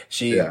week.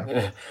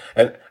 And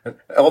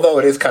although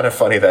it is kind of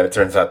funny that it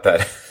turns out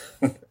that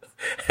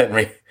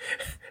Henry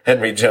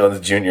Jones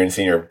Jr. and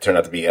Sr. turned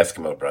out to be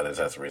Eskimo brothers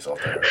as a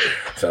result of her.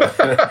 So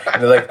and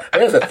they're like,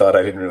 there's a thought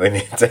I didn't really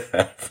need to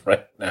have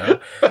right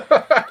now.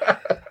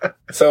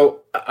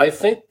 So I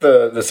think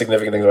the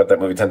significant things about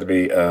that movie tend to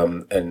be,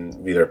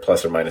 and either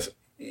plus or minus,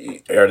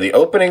 are the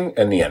opening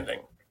and the ending.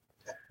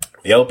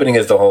 The opening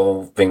is the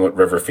whole thing with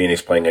River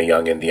Phoenix playing a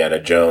young Indiana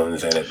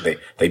Jones, and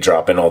they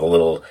drop in all the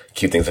little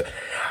cute things. The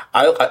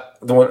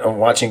one I'm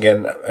watching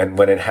again, and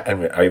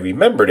I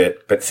remembered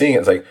it, but seeing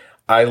it's like,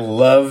 I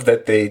love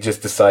that they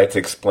just decide to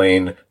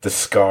explain the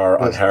scar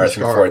on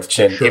Harrison Ford's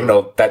chin, even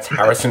though that's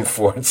Harrison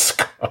Ford's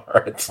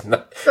scar. It's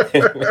not,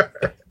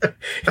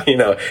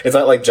 it's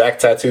not like Jack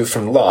tattoos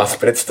from Lost,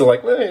 but it's still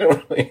like, you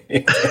don't really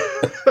need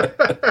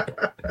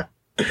it.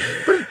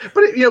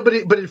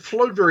 But it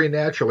flowed very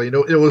naturally.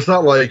 It was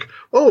not like,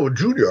 oh,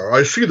 Junior,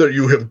 I see that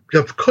you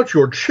have cut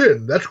your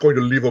chin. That's going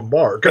to leave a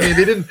mark. I mean,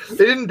 they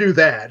didn't do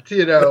that.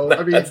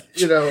 I mean, at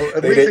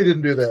least they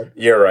didn't do that.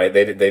 You're right.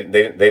 They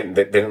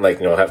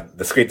didn't have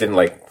the script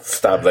didn't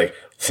stop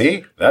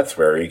see, that's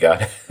where he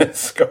got his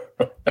scar.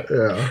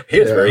 Yeah.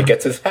 Here's where he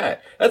gets his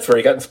hat. That's where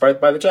he got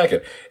inspired by the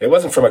jacket. It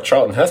wasn't from a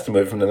Charlton Heston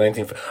movie from the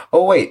 1950s.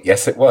 Oh wait,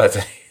 yes it was.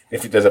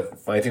 If there's a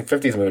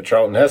 1950s movie with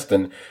Charlton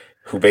Heston,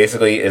 who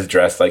basically is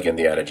dressed like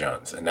Indiana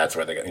Jones. And that's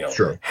where they get,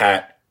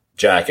 hat,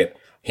 jacket.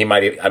 He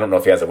might, I don't know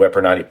if he has a whip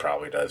or not. He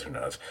probably does. Who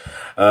knows?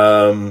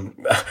 So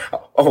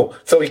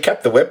he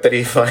kept the whip that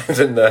he finds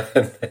in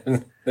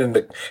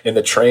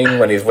the train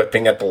when he's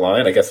whipping at the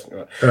line. I guess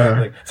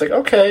it's like,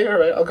 okay, all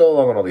right, I'll go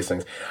along with all these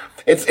things.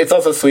 It's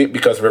also sweet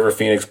because River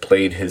Phoenix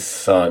played his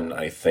son.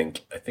 I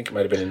think it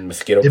might have been in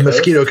Mosquito Coast.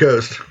 Mosquito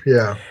Coast,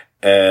 yeah.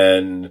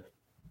 And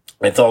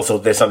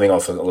there's something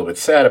also a little bit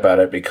sad about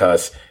it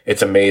because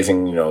it's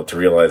amazing, to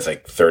realize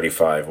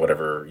 35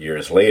 whatever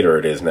years later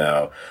it is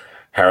now,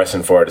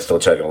 Harrison Ford is still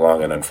chugging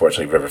along, and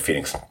unfortunately River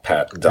Phoenix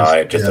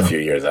died just a few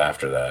years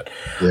after that.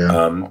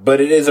 Yeah.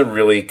 But it is a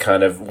really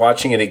kind of,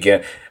 watching it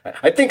again,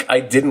 I think I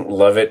didn't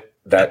love it,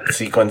 that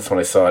sequence, when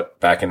I saw it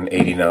back in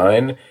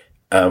 '89.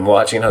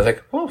 Watching, I was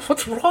like, "Oh,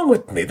 what's wrong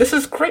with me? This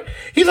is great.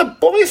 He's a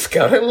Boy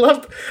Scout. I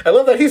love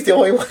that he's the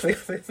only one. They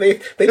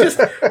just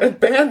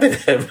abandoned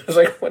him. I was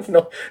like, what?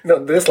 No,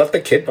 they just left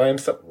the kid by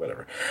himself.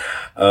 Whatever."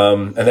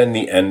 And then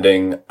the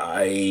ending,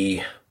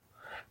 I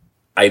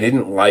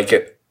didn't like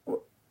it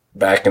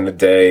back in the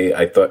day.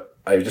 I thought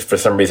for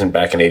some reason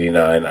back in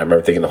 '89, I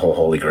remember thinking the whole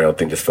Holy Grail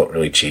thing just felt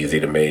really cheesy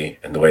to me,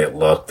 and the way it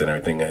looked and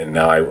everything. And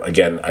now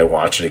I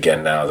watch it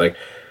again now. I was like,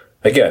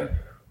 again.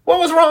 What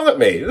was wrong with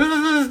me?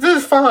 This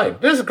is fine.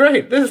 This is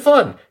great. This is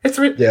fun. It's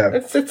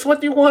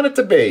what you want it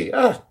to be.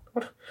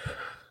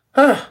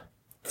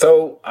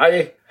 So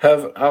I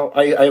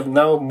have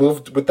now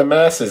moved with the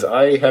masses.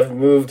 I have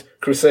moved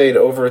Crusade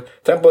over.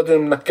 Temple of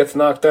Doom gets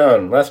knocked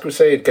down. Last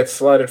Crusade gets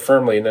slotted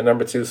firmly in the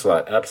number 2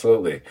 slot.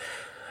 Absolutely.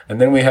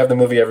 And then we have the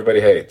movie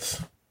everybody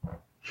hates.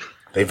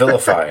 They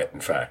vilify it, in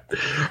fact.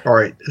 All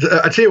right.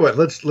 I tell you what.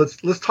 Let's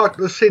talk.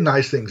 Let's say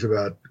nice things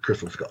about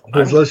Crystal Skull.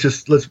 I know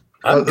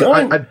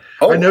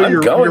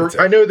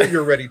that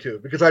you're ready to,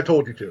 because I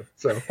told you to.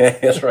 So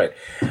that's right.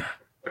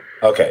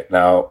 Okay,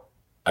 now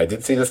I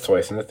did see this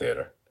twice in the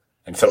theater,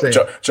 and so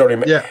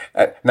Jody. Yeah.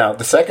 Now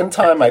the second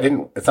time I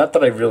didn't. It's not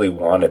that I really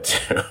wanted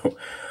to,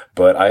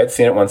 but I had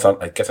seen it once.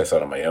 I guess I saw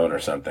it on my own or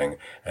something,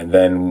 and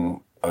then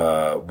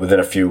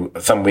within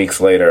some weeks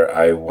later,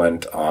 I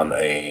went on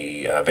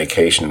a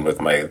vacation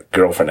with my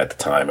girlfriend at the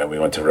time, and we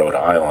went to Rhode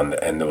Island,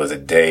 and there was a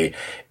day,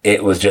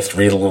 it was just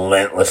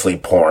relentlessly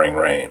pouring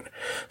rain.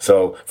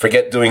 So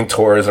forget doing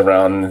tours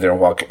around there,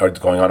 walking or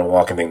going on a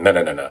walk and thing.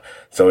 No.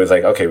 So it was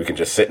like, okay, we can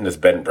just sit in this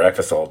bed and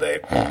breakfast all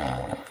day.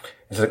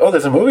 It's like, oh,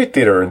 there's a movie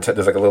theater, and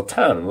there's a little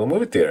town, a little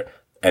movie theater.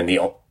 and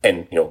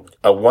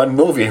a one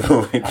movie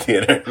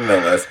theater, no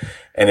less,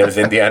 and it was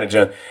Indiana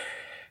Jones.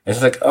 And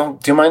it's like, oh,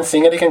 do you mind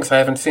seeing it again? Because I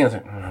haven't seen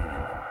it.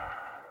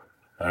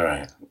 All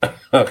right,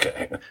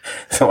 okay.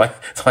 So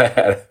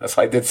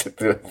I did sit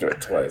through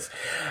it twice.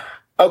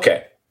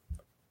 Okay,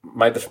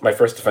 my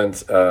first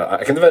defense,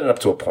 I can defend it up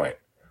to a point.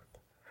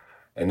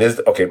 And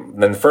this, okay,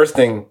 then the first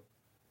thing,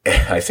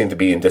 I seem to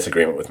be in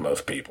disagreement with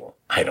most people.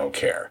 I don't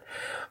care.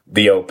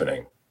 The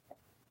opening.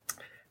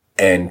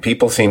 And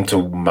people seem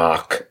to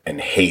mock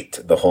and hate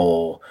the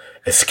whole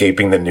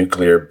escaping the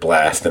nuclear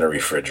blast in a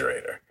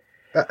refrigerator.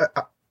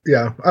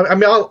 Yeah. I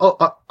mean,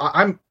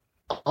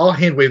 I'll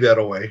hand wave that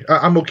away.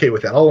 I'm okay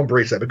with that. I'll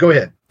embrace that, but go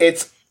ahead.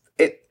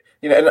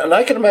 And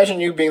I can imagine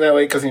you being that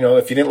way because,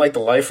 if you didn't like the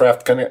life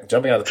raft kind of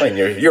jumping out of the plane,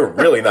 you're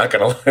really not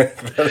going to like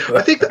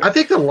that. I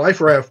think the life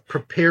raft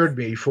prepared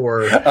me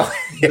for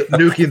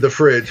nuking the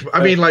fridge.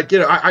 I mean, I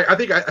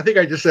think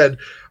I just said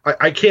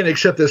I can't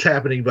accept this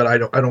happening, but I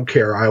don't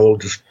care. I will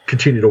just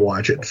continue to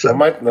watch it. So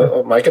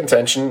my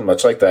contention,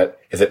 much like that,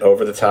 is it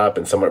over the top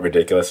and somewhat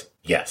ridiculous?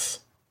 Yes.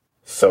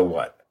 So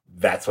what?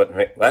 That's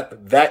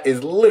that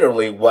is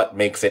literally what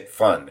makes it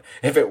fun.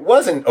 If it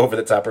wasn't over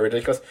the top or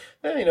ridiculous,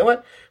 you know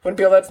what? Wouldn't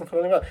be all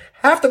that.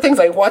 Half the things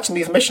I watch in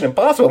these Mission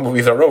Impossible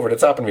movies are over the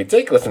top and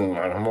ridiculous, and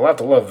I'm allowed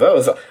to love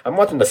those. I'm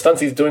watching the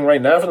stunts he's doing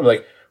right now for them.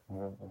 Like,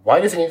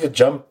 why does he need to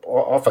jump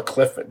off a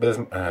cliff?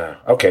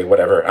 Okay,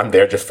 whatever. I'm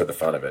there just for the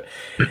fun of it.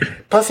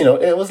 Plus,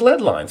 it was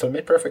lead line, so it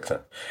made perfect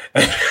sense.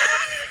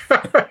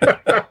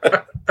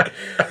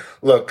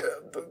 Look,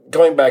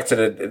 going back to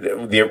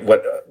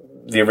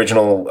the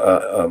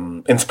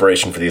original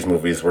inspiration for these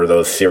movies were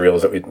those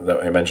serials that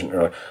I mentioned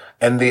earlier.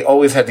 And they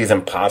always had these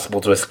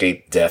impossible to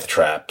escape death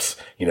traps,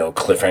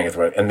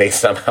 cliffhangers, and they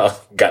somehow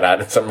got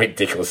out in some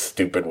ridiculous,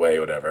 stupid way,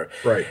 whatever.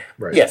 Right.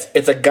 Yes,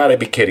 it's a gotta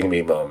be kidding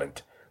me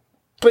moment.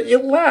 But you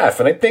laugh,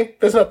 and I think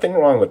there's nothing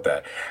wrong with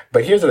that.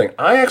 But here's the thing.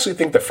 I actually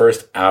think the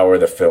first hour of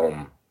the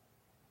film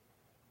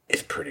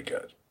is pretty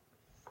good.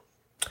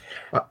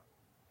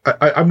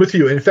 I'm with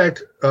you. In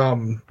fact,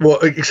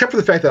 except for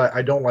the fact that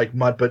I don't like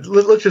Mutt, but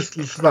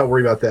let's not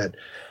worry about that.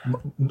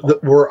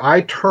 Where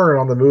I turn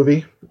on the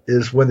movie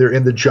is when they're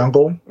in the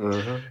jungle.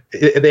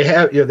 Mm-hmm. They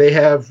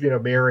have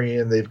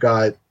Marion, they've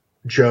got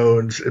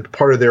Jones,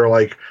 part of their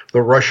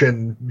the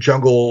Russian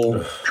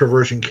jungle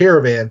traversing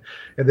caravan,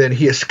 and then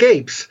he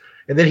escapes,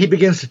 and then he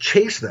begins to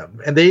chase them,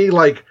 and they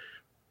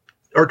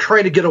are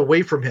trying to get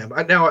away from him.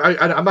 Now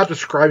I'm not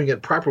describing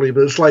it properly,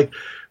 but it's like,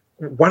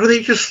 why don't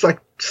they just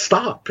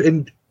stop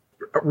and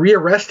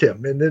rearrest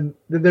him, and then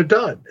they're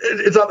done?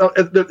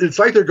 It's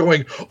like they're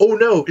going, oh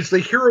no, it's the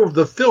hero of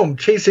the film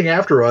chasing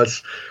after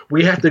us.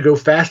 We have to go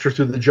faster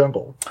through the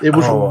jungle. It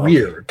was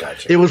weird.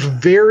 Gotcha. It was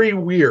very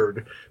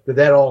weird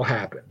that all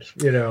happened.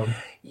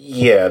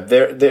 Yeah,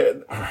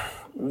 there.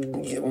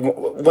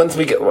 Once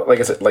we get, like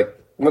I said,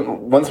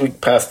 once we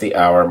pass the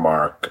hour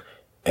mark,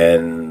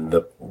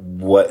 and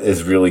what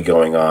is really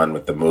going on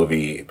with the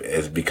movie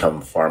has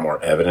become far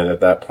more evident at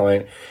that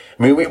point.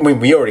 I mean,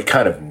 we already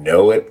kind of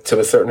know it to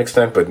a certain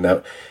extent, but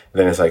now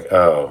then it's like,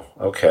 oh,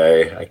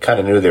 okay. I kind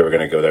of knew they were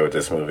going to go there with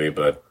this movie,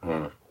 but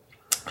a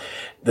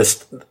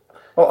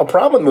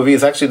problem with the movie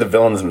is actually the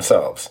villains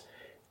themselves.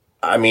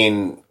 I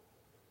mean,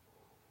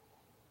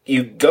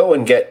 you go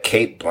and get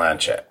Cate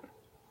Blanchett,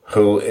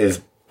 who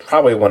is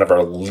probably one of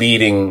our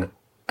leading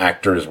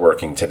actors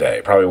working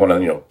today, probably one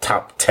of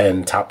top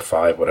 10, top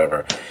 5,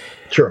 whatever.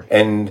 Sure.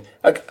 And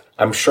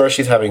I'm sure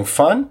she's having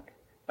fun.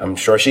 I'm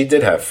sure she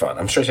did have fun.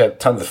 I'm sure she had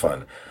tons of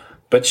fun.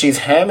 But she's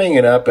hamming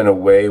it up in a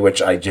way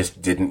which I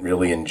just didn't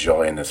really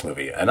enjoy in this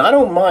movie. And I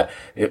don't mind.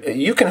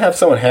 You can have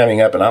someone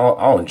hamming up and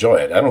I'll enjoy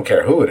it. I don't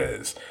care who it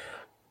is.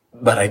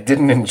 But I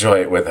didn't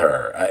enjoy it with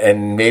her.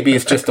 And maybe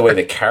it's just the way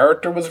the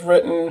character was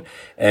written.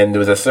 And there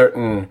was a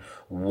certain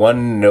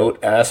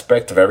one-note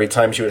aspect of every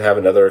time she would have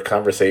another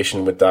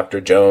conversation with Dr.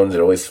 Jones.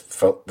 It always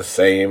felt the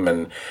same.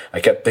 And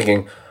I kept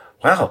thinking,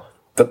 wow,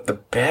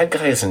 the bad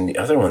guys in the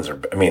other ones are,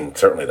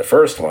 certainly the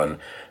first one.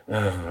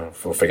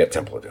 We'll forget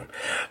Temple of Doom.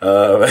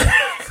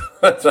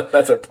 That's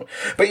a,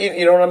 but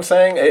you know what I'm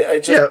saying? I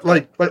just,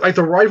 like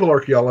the rival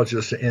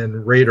archaeologist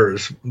in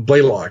Raiders,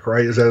 Blaylock,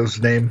 right? Is that his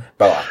name?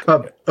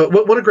 Blaylock.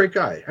 What a great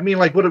guy!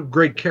 What a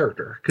great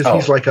character, because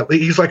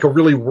he's like a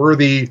really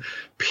worthy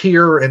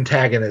peer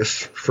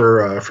antagonist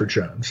for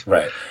Jones.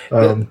 Right.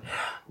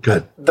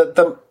 Good.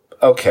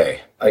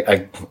 Okay.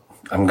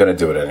 I'm gonna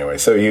do it anyway.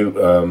 So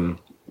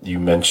you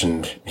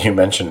mentioned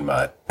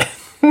Mutt.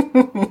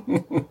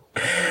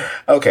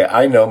 Okay,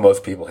 I know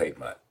most people hate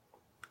Mutt.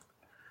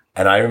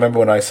 And I remember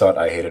when I saw it,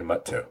 I hated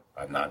Mutt too.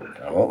 I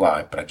won't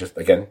lie, but I just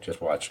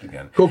watched it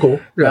again.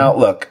 Cool. Yeah. Now,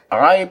 look,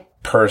 I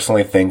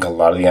personally think a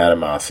lot of the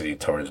animosity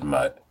towards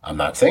Mutt, I'm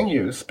not saying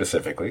you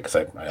specifically, because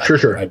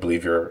I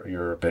believe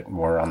you're a bit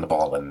more on the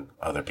ball than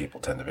other people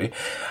tend to be.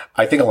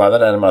 I think a lot of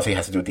that animosity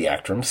has to do with the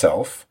actor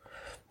himself,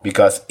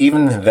 because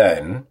even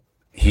then,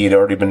 he had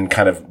already been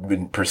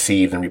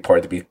perceived and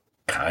reported to be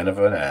kind of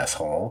an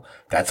asshole.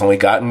 That's only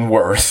gotten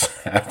worse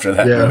after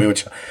that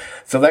movie.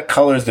 So that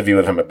colors the view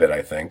of him a bit,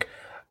 I think.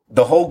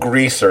 the whole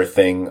greaser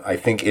thing, I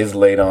think, is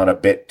laid on a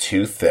bit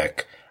too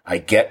thick.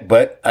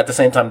 But at the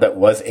same time, that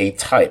was a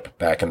type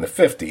back in the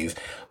 50s.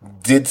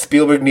 Did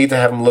Spielberg need to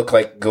have him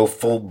go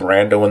full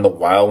Brando in The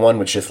Wild One,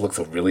 which just looks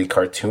really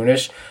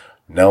cartoonish?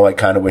 No, I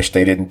kind of wish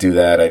they didn't do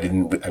that.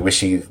 I wish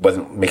he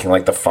wasn't making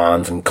like the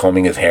Fonz and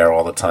combing his hair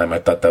all the time. I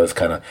thought that was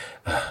kind of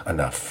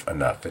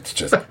enough. It's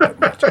just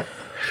much.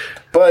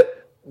 But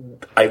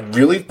I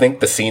really think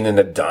the scene in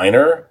the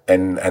diner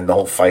and the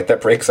whole fight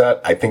that breaks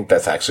out, I think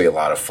that's actually a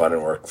lot of fun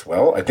and works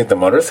well. I think the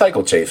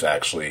motorcycle chase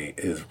actually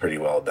is pretty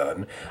well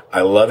done.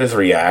 I love his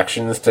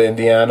reactions to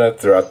Indiana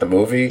throughout the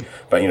movie,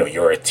 but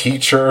you're a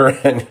teacher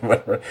and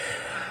whatever.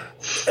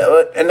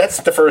 And that's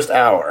the first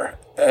hour.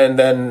 And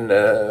then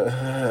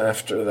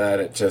after that,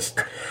 it just,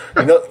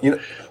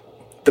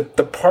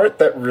 the part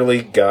that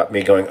really got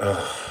me going,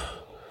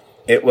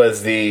 it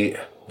was the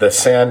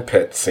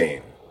sandpit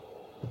scene,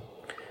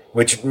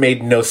 which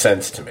made no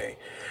sense to me.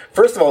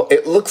 First of all,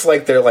 it looks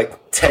like they're like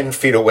 10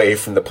 feet away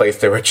from the place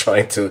they were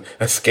trying to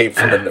escape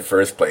from in the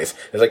first place.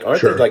 It's like,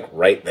 aren't they like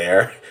right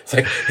there? It's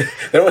like,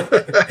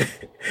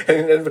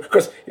 and of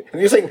course,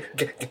 you're saying,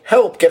 get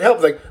help.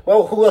 It's like,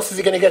 well, who else is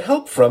he going to get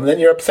help from? And then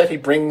you're upset he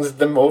brings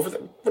them over.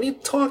 What are you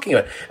talking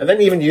about? And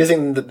then even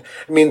using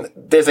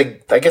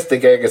I guess the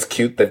gag is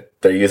cute that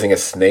they're using a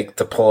snake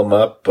to pull him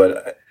up,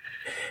 but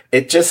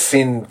it just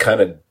seemed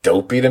kind of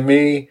dopey to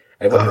me.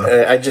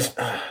 I just,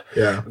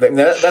 yeah.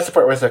 That's the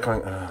part where I start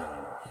going,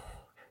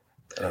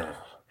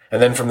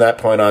 And then from that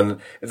point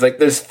on, it's like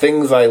there's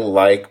things I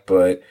like,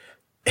 but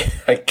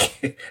I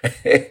can't,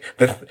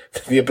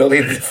 the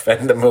ability to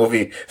defend the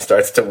movie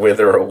starts to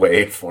wither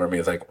away for me.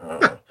 It's like,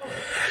 go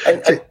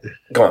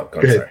on.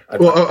 Sorry.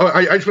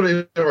 I just want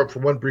to interrupt for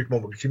one brief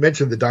moment because you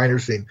mentioned the diner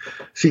scene.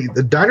 See,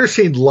 the diner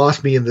scene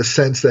lost me in the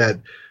sense that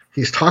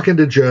he's talking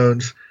to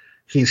Jones,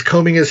 he's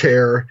combing his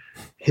hair,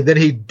 and then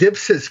he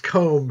dips his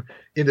comb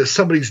into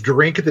somebody's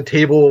drink at the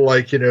table,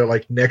 like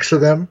next to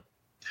them.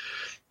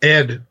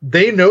 And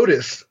they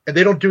notice, and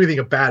they don't do anything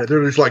about it.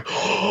 They're just like,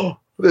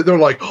 they're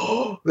like,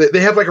 they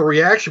have like a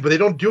reaction, but they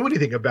don't do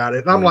anything about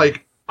it. And I'm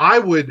like, I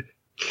would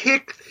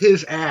kick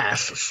his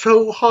ass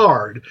so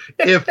hard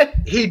if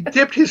he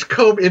dipped his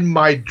comb in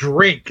my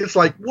drink. It's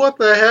like, what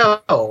the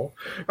hell?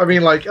 I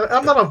mean, like,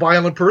 I'm not a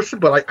violent person,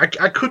 but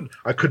I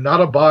could not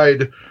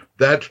abide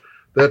that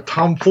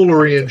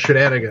tomfoolery and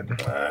shenanigan.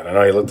 I don't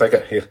know. He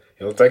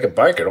looked like a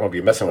biker. I don't want to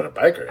be messing with a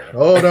biker.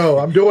 Oh no,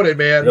 I'm doing it,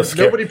 man.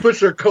 Nobody puts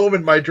their comb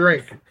in my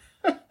drink.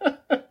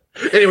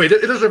 Anyway,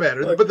 it doesn't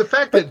matter. But the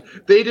fact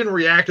that they didn't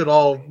react at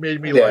all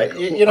made me I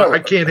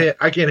can't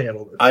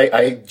handle this.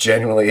 I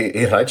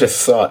genuinely, I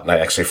just saw it and I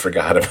actually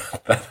forgot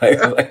about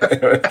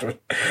that.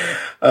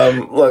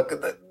 Look,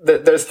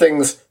 there's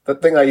things. The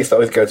thing I used to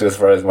always go to as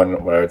far as when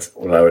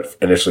I would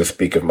initially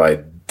speak of my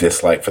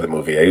dislike for the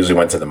movie, I usually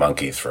went to the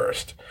monkeys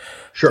first.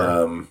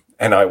 Sure.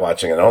 And I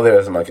watching it.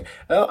 There's a monkey.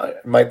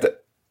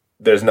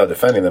 There's no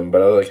defending them,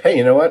 but I was like, hey,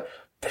 you know what?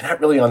 They're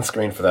not really on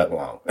screen for that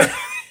long.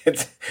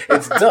 It's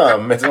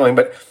dumb. It's annoying,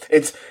 but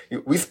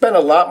we spend a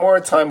lot more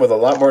time with a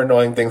lot more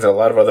annoying things in a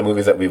lot of other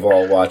movies that we've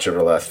all watched over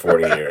the last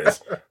 40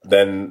 years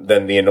than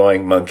the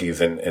annoying monkeys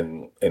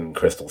in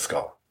Crystal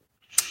Skull.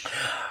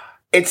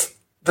 It's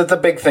the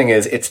big thing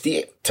is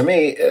to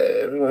me,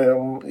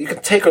 you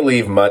can take or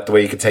leave Mutt the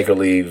way you could take or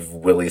leave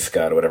Willie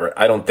Scott or whatever.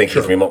 I don't think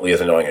he's remotely as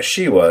annoying as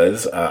she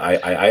was.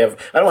 I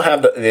don't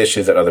have the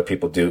issues that other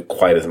people do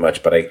quite as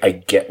much, but I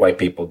get why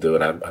people do,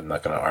 and I'm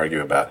not going to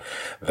argue about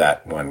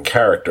that one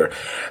character.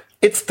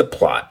 It's the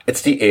plot.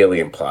 It's the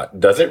alien plot.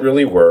 Does it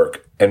really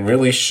work? And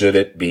really, should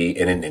it be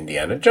in an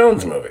Indiana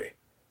Jones movie?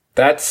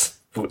 That's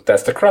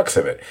the crux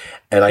of it.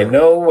 And I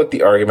know what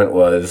the argument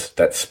was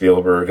that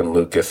Spielberg and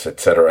Lucas,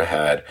 etc.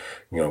 had.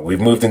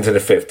 We've moved into the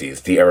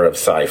 50s, the era of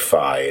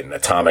sci-fi and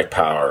atomic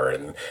power,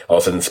 and all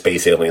of a sudden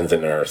space aliens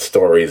in our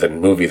stories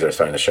and movies are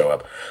starting to show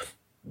up.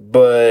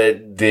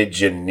 But did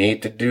you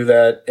need to do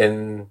that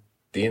in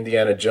the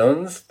Indiana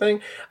Jones thing?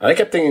 And I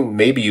kept thinking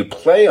maybe you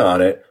play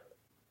on it,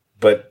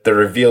 but the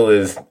reveal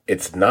is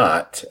it's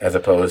not, as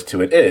opposed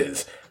to it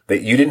is.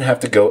 That you didn't have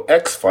to go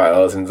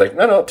X-Files and it's like,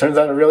 no, it turns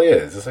out it really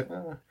is. It's like,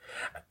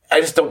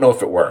 I just don't know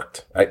if it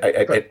worked. I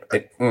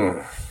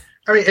mean,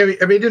 it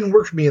didn't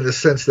work for me in the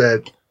sense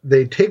that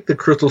they take the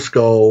Crystal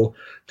Skull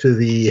to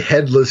the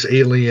headless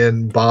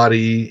alien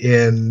body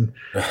in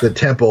the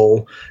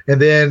temple,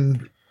 and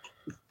then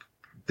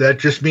that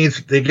just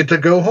means they get to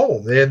go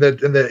home, and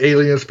the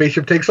alien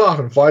spaceship takes off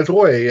and flies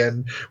away,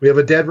 and we have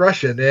a dead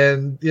Russian,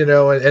 and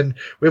and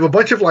we have a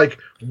bunch of like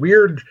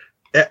weird,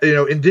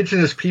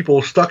 indigenous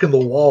people stuck in the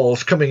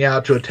walls coming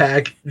out to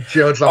attack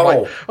Jones.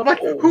 I'm like,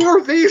 who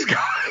are these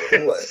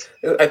guys?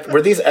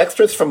 Were these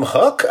extras from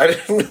Hook? I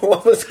didn't know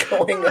what was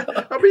going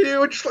on. I mean,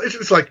 it's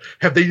just like,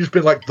 have they just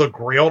been like the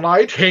Grail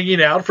Knight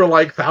hanging out for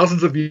like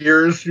thousands of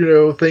years,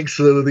 thanks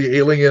to the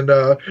alien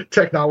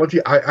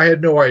technology? I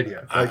had no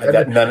idea. I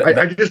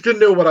just didn't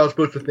know what I was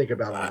supposed to think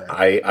about all that.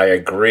 I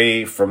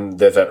agree.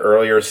 There's that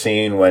earlier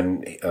scene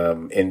when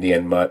Indy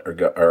and Mutt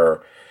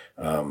are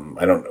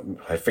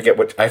I forget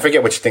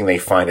which thing they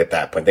find at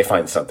that point. They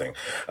find something.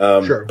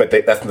 Sure. But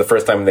that's the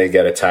first time they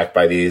get attacked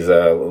by these,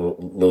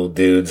 little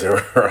dudes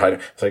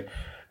it's like,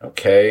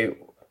 okay,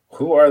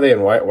 who are they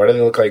and why do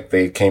they look like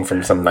they came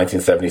from some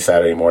 1970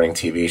 Saturday morning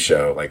TV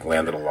show, like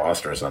Land of the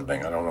Lost or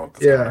something? I don't know what's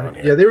going on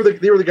here. Yeah, they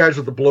were the guys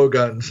with the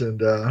blowguns, and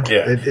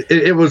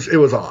it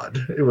was odd.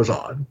 It was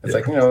odd. It's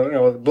like,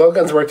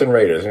 blowguns worked in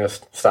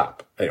Raiders.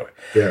 Stop. Anyway.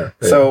 Yeah.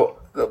 So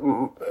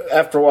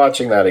after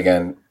watching that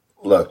again,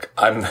 look,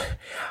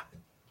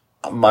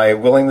 my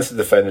willingness to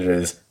defend it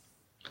is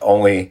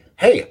only,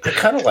 hey, I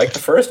kind of like the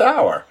first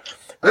hour,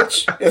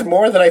 which is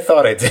more than I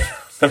thought I did.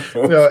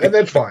 No, and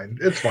that's fine.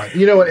 It's fine.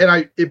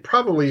 And it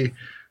probably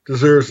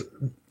deserves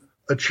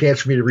a chance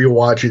for me to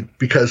rewatch it,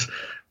 because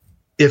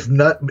if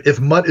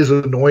Mutt is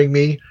annoying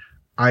me,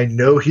 I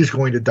know he's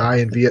going to die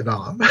in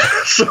Vietnam,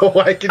 so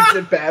I can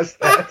get past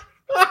that.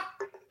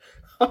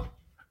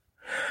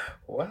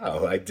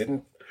 Wow, I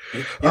didn't.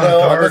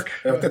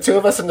 The two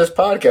of us in this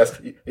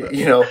podcast,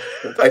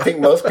 I think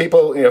most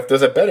people, if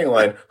there's a betting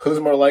line, who's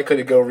more likely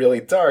to go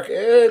really dark?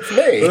 It's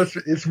me.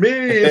 It's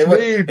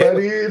me,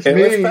 buddy. It's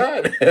me.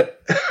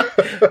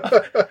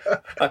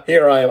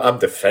 Here I am. I'm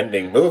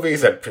defending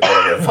movies and putting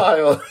in a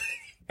file.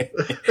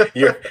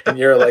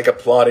 You're like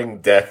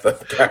applauding death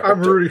of character.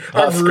 I'm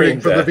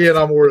rooting for the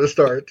Vietnam War to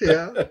start.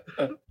 Yeah.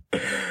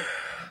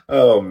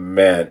 Oh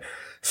man.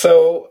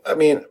 So I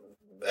mean,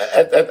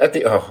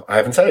 I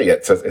haven't said it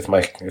yet. So it's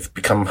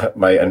become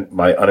my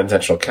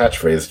unintentional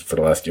catchphrase for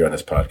the last year on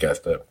this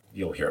podcast.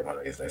 You'll hear it one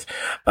of these days.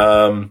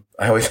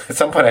 At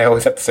some point I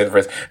always have to say the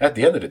phrase, at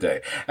the end of the day.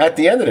 At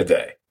the end of the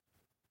day.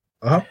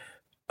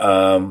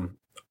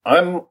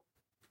 I'm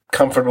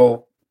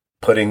comfortable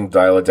putting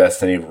Dial of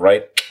Destiny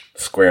right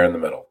square in the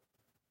middle.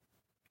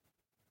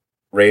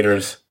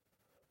 Raiders,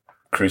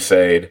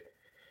 Crusade.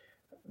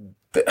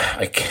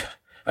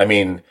 I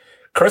mean,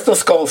 Crystal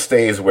Skull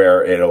stays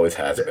where it always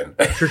has been.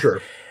 For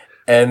sure.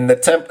 And the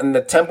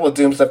Temple of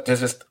Doom stuff,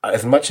 there's just,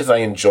 as much as I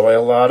enjoy a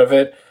lot of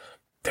it,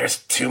 there's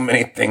too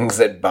many things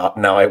that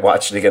now I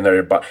watch it again.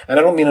 And I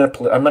don't mean,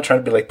 I'm not trying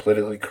to be like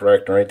politically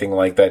correct or anything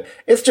like that.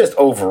 It's just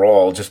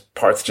overall, just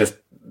parts just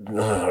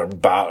are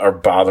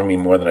bothering me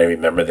more than I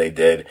remember they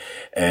did.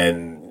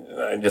 And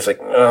I'm just like,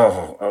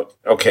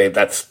 okay,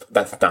 that's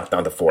knocked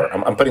down to 4.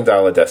 I'm putting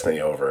Dial of Destiny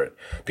over it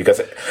because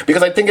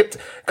I think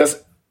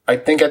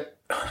I'm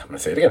going to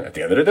say it again, at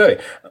the end of the day,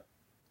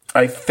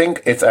 I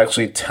think it's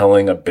actually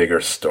telling a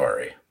bigger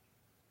story.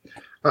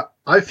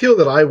 I feel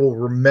that I will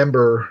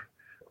remember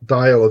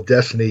Dial of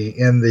Destiny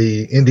in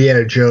the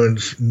Indiana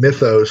Jones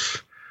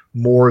mythos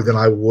more than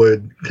I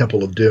would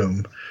Temple of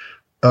Doom.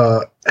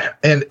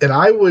 And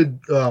I would,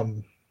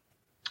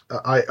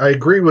 I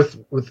agree with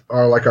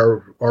our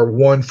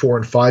 1, 4,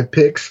 and 5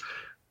 picks.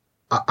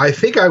 I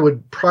think I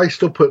would probably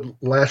still put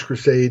Last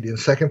Crusade in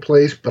second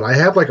place, but I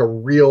have like a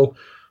real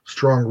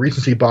strong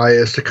recency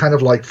bias to kind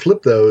of like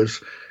flip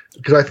those,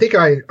 because I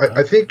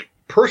think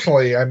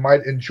personally I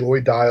might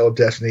enjoy Dial of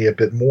Destiny a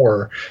bit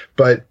more,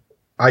 but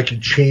I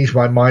could change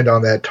my mind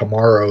on that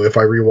tomorrow if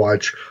I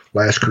rewatch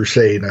Last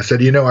Crusade. And I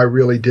said, I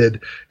really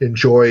did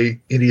enjoy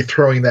Indy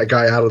throwing that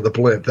guy out of the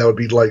blimp. That would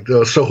be like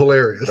so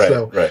hilarious.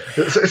 Right.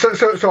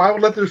 So I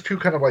would let those two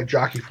kind of like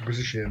jockey for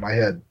position in my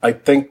head. I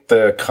think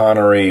the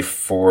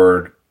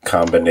Connery-Ford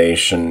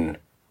combination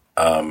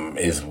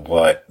is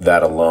what,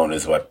 that alone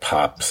is what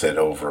pops it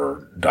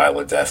over Dial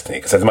of Destiny.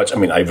 Because as much,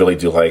 I really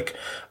do like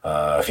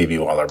Phoebe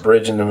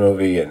Waller-Bridge in the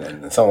movie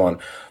and so on.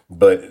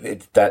 But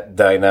it's that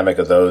dynamic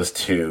of those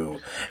two.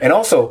 And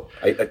also,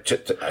 I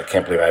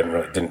can't believe I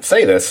didn't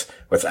say this.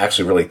 What's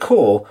actually really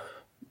cool,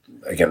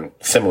 again,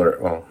 similar,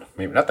 well,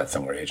 maybe not that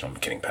similar age. I'm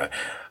kidding, Pat.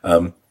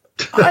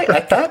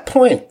 At that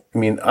point,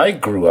 I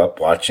grew up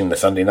watching the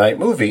Sunday night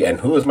movie, and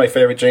who was my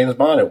favorite James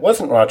Bond? It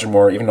wasn't Roger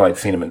Moore, even though I'd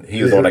seen him.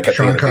 He was the one I kept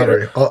seeing in the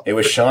theater. It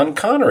was Sean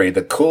Connery,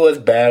 the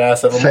coolest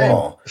badass of them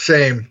all.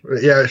 Same.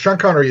 Yeah, Sean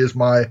Connery is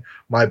my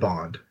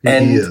Bond. He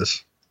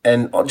is.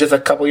 And just a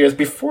couple years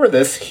before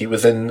this, he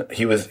won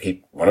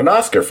an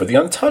Oscar for The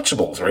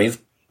Untouchables, where he's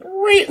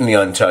great in The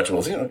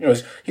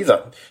Untouchables. He's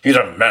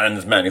a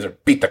man's man. He's a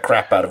beat the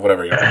crap out of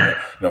whatever.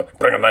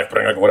 Bring a knife,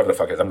 whatever the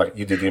fuck it is. I'm like,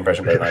 you did the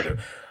impression better than I do.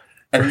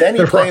 And then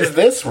he plays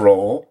this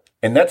role,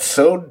 and that's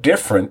so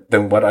different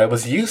than what I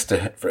was used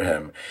to for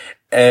him.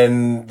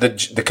 And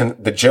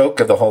the joke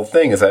of the whole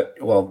thing is that,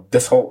 well,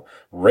 this whole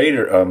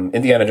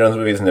Indiana Jones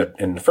movies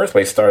in the first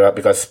place started out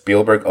because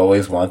Spielberg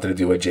always wanted to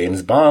do a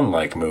James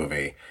Bond-like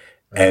movie.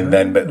 And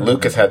but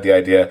Lucas had the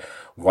idea,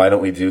 why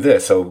don't we do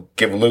this? So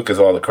give Lucas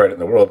all the credit in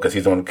the world, because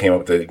he's the one who came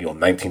up with the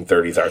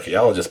 1930s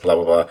archaeologist, blah,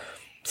 blah, blah.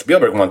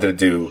 Spielberg wanted to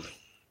do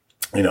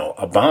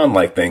a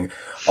Bond-like thing.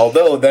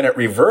 Although then it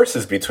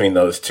reverses between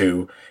those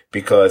two,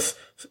 because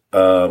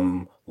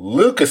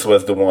Lucas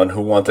was the one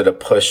who wanted to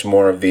push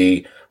more of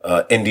the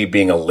Indy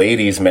being a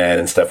ladies' man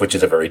and stuff, which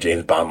is a very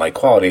James Bond-like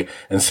quality.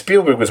 And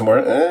Spielberg was more,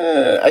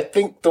 I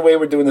think the way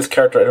we're doing this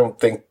character, I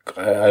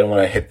don't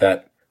want to hit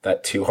that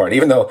too hard.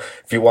 Even though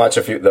if you watch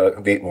a few,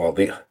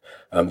 the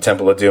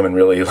Temple of Doom and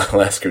really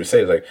Last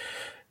Crusade, like,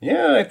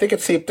 Yeah, I think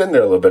it seeped in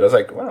there a little bit. I was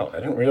like, wow, I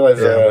didn't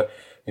realize,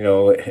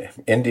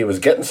 Indy was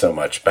getting so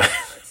much back,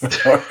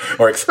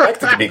 or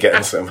expected to be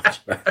getting so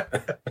much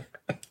back.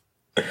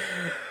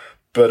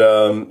 But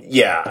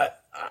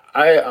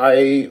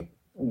I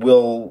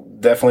will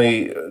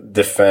definitely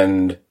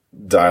defend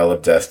Dial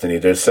of Destiny.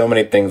 There's so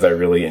many things I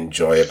really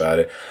enjoy about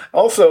it.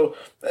 Also,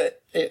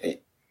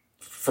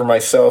 for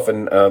myself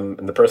and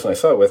the person I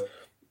saw it with,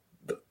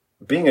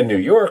 being a New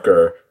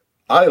Yorker,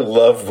 I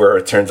love where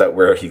it turns out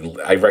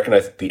I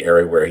recognize the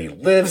area where he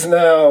lives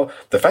now.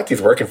 The fact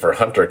he's working for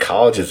Hunter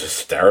College is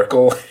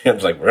hysterical.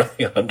 It's like,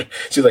 really, Hunter?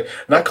 She's like,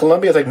 not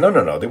Columbia? I was like,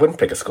 no. They wouldn't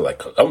pick a school like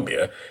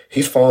Columbia.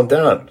 He's fallen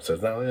down. So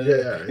now,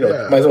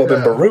 might as well have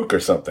been Baruch or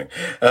something.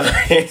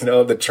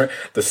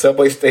 The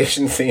subway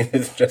station scene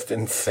is just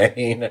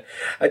insane.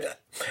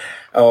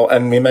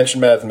 And we mentioned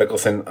Mads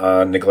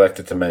Mikkelsen,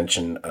 neglected to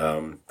mention,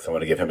 so I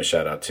want to give him a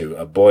shout out too.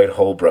 Boyd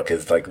Holbrook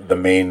is like the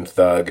main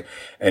thug,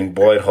 and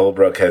Boyd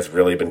Holbrook has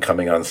really been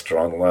coming on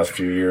strong the last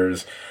few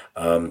years.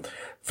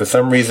 For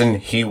some reason,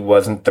 he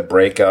wasn't the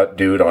breakout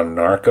dude on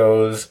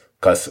Narcos,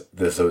 because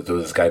there was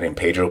this guy named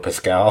Pedro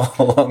Pascal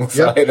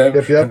alongside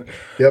him.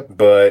 Yep.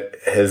 But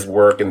his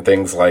work in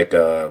things like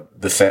the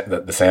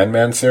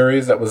Sandman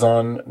series that was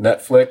on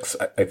Netflix,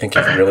 I think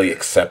he's really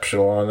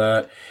exceptional on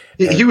that.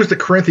 He was the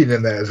Corinthian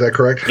in that, is that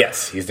correct?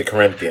 Yes, he's the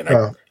Corinthian.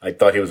 I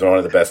thought he was one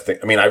of the best things.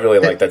 I mean, I really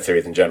like that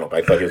series in general, but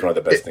I thought he was one of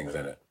the best things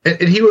in it.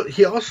 And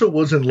he also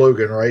was in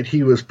Logan, right?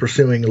 He was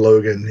pursuing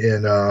Logan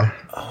in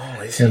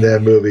that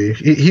movie.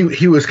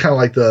 He was kind of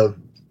like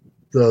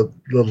the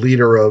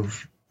leader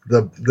of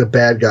the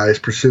bad guys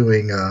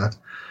pursuing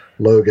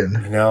Logan.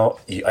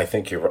 I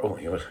think you're right. Oh,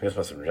 he was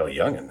supposed to be really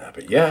young in that,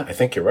 but yeah, I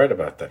think you're right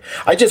about that.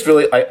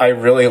 I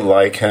really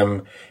like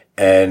him,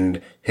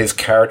 and his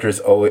character's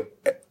always,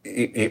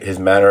 his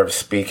manner of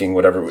speaking,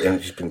 whatever, and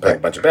he's been playing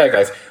a bunch of bad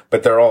guys,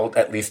 but they're all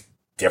at least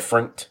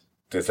different.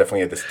 There's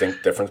definitely a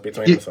distinct difference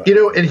between them.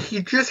 And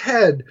he just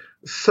had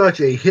such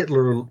a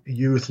Hitler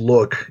Youth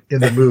look in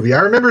the movie.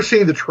 I remember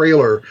seeing the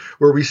trailer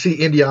where we see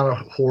Indiana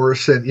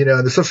Horse and,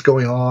 and the stuff's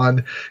going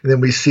on. And then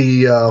we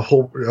see,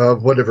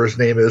 whatever his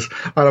name is,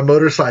 on a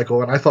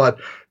motorcycle. And I thought,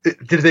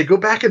 did they go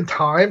back in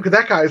time? Because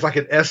that guy is like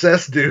an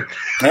SS dude.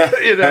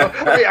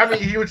 I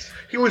mean,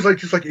 he was like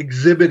just like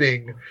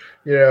exhibiting,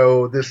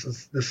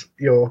 this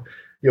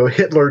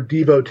Hitler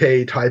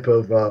devotee type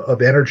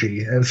of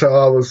energy. And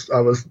so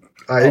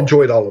I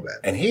enjoyed all of that.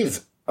 And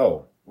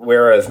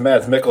whereas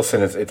Mads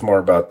Mikkelsen it's more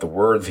about the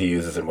words he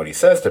uses and what he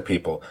says to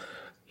people.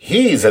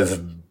 He's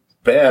as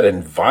bad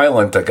and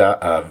violent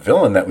a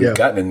villain that we've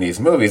gotten in these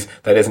movies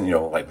that isn't,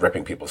 like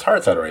ripping people's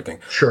hearts out or anything.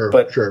 Sure.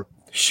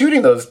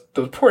 Shooting those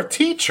poor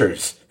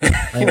teachers.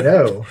 I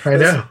know.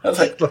 I was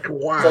like,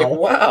 wow.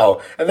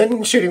 Wow. And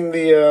then shooting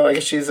the, I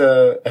guess she's is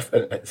it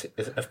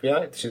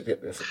FBI?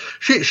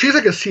 She's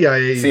like a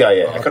CIA.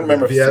 CIA. I couldn't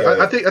remember if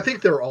CIA. I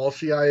think they're all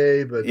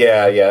CIA, but.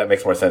 Yeah, it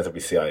makes more sense to be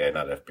CIA,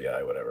 not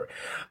FBI, whatever.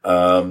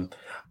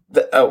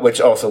 Which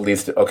also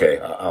leads to,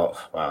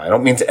 I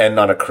don't mean to end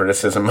on a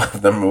criticism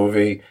of the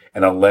movie,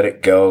 and I'll let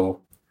it go.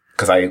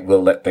 Because I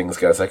will let things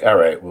go. It's like, all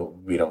right, well,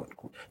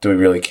 do we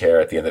really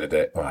care at the end of the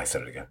day? Oh, I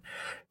said it again.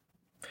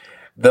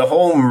 The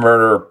whole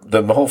murder,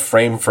 the whole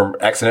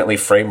accidentally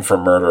framed for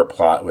murder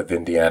plot with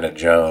Indiana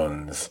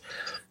Jones,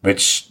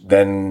 which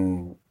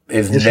then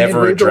is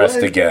never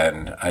addressed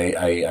again.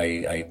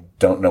 I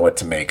don't know what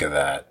to make of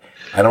that.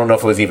 I don't know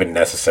if it was even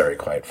necessary,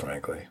 quite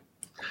frankly.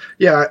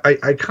 Yeah,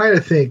 I kind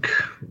of think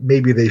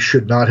maybe they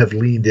should not have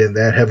leaned in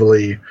that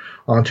heavily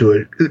onto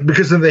it,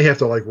 because then they have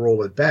to like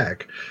roll it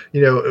back.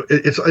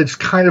 It's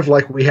kind of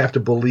like we have to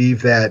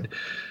believe that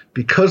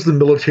because the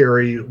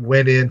military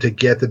went in to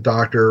get the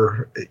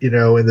doctor, in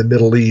the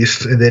Middle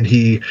East, and then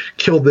he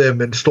killed them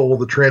and stole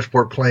the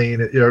transport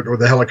plane, or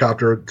the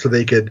helicopter, so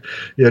they could,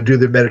 do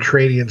the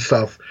Mediterranean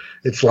stuff.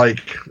 It's like,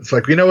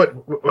 you know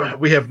what?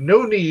 We have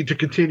no need to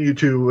continue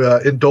to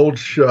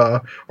indulge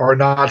our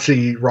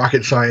Nazi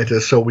rocket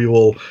scientists, so we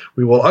will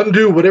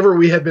undo whatever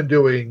we had been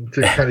doing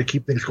to kind of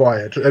keep things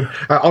quiet. And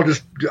I'll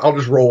just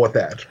roll with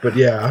that. But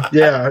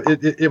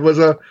it was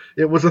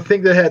a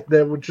thing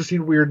that would just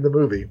seem weird in the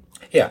movie.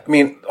 Yeah, I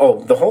mean,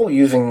 the whole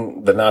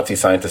using the Nazi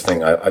scientist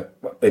thing,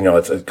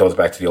 it goes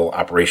back to the old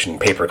Operation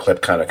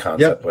Paperclip kind of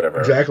concept, whatever.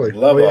 Exactly.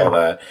 Love all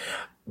that.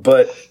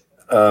 But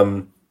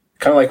kind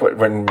of like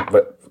when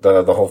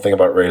the whole thing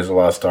about Raiders of the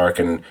Lost Ark,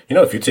 and,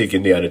 if you take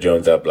Indiana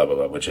Jones out, blah, blah,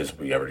 blah, which is,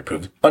 we already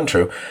proved,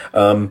 untrue.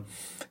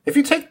 If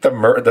you take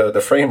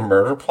the frame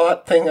murder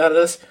plot thing out of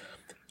this,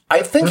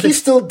 I think he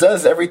still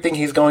does everything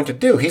he's going to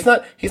do. He's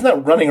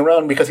not running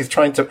around because he's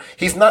trying to,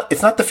 it's not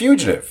The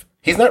Fugitive.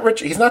 He's not Rich.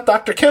 He's not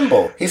Dr.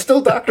 Kimball. He's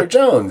still Dr.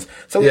 Jones.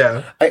 So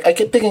I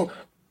keep thinking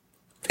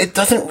it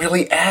doesn't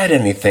really add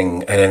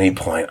anything at any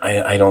point.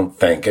 I don't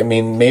think. I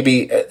mean,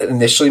 maybe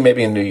initially,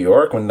 maybe in New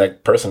York when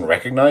that person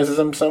recognizes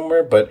him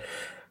somewhere, but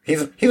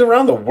he's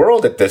around the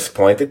world at this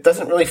point. It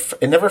doesn't really.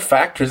 It never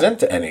factors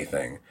into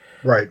anything.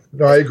 Right.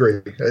 No, I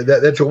agree.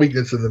 That's a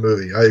weakness in the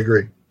movie. I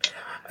agree.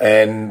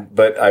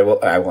 But I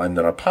will end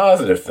on a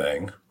positive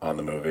thing on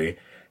the movie.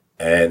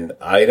 And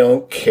I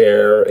don't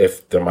care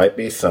if there might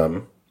be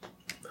some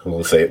who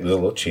will say it was a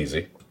little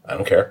cheesy. I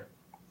don't care.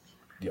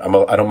 I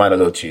don't mind a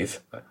little cheese,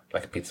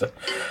 like a pizza.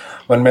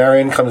 When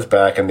Marion comes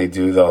back and they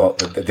do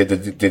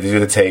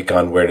the take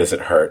on where does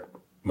it hurt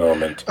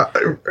moment.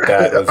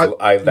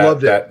 I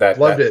loved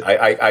it.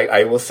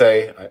 I will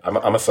say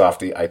I'm a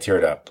softie. I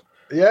teared up.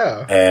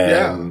 Yeah,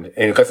 and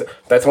because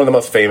that's one of the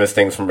most famous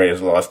things from Raiders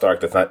of the Lost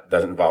Ark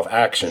doesn't involve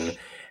action.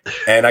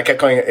 And I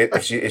kept going.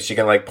 Is she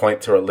can like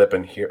point to her lip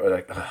and hear?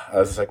 Like I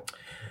was like,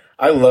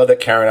 I love that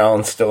Karen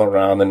Allen's still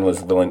around and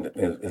was doing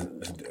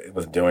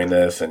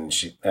this, and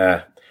she.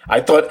 I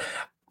thought,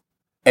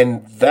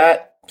 and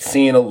that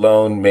scene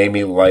alone made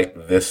me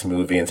like this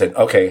movie and said,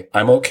 okay,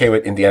 I'm okay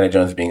with Indiana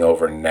Jones being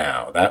over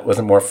now. That was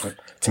to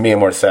me a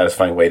more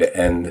satisfying way to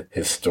end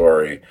his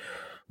story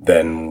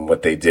than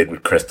what they did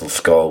with Crystal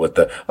Skull with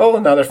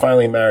now they're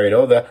finally married.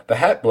 Oh, the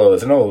hat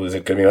blows. And is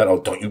it going to be,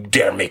 don't you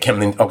dare make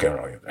him.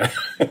 Okay.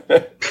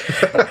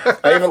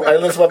 I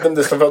just love them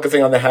just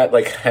focusing on the hat,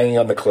 like hanging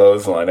on the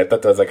clothesline. I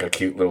thought that was like a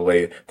cute little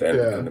way to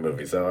end the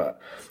movie. So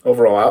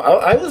overall,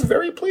 I was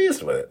very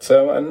pleased with it.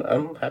 So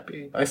I'm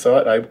happy I saw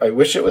it. I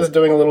wish it was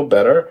doing a little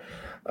better.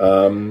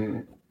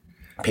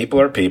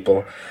 People are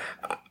people.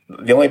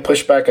 The only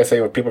pushback I say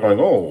when people are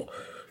going,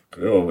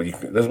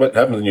 this is what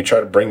happens when you try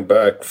to bring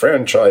back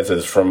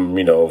franchises from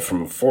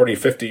 40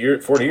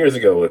 years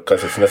ago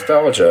because it's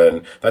nostalgia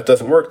and that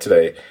doesn't work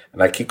today.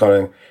 And I keep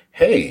going,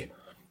 hey,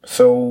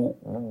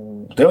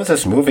 so there was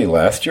this movie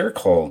last year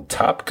called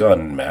Top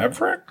Gun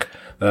Maverick.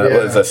 That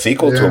was a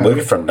sequel to a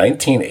movie from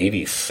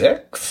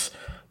 1986.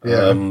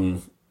 Yeah.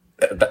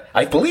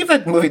 I believe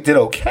that movie did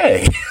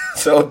okay.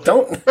 So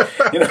don't,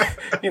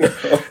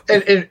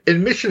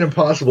 And Mission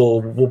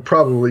Impossible will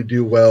probably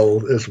do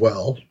well as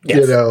well.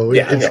 Yes.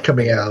 It's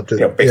coming out.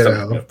 Based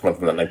on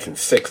from the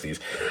 1960s.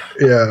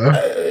 Yeah.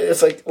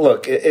 It's like,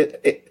 look,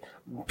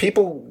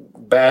 people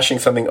bashing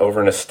something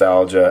over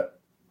nostalgia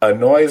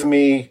annoys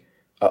me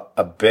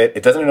a bit.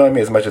 It doesn't annoy me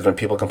as much as when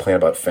people complain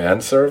about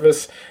fan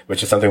service,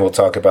 which is something we'll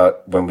talk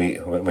about when we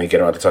get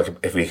around to talk,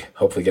 if we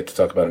hopefully get to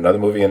talk about another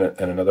movie in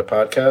another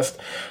podcast.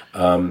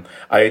 I'm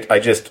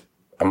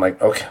like,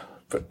 okay,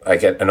 but I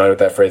get annoyed with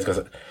that phrase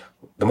because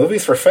the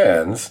movie's for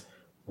fans.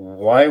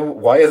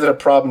 Why is it a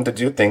problem to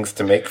do things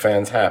to make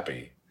fans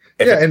happy?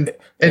 And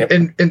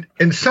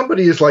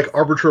somebody is like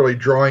arbitrarily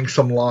drawing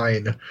some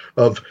line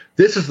of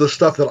this is the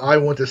stuff that I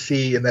want to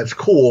see and that's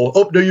cool.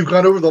 Oh no, you've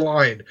gone over the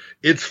line.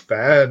 It's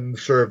fan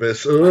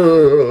service.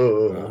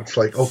 It's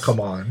like, oh come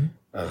on.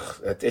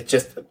 It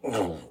just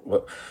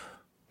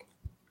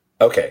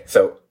okay.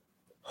 So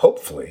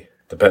hopefully,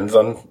 depends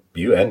on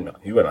you and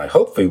I.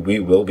 Hopefully, we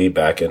will be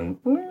back in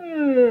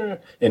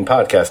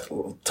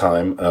podcast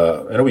time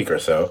in a week or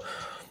so.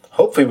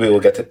 Hopefully, we will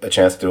get a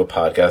chance to do a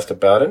podcast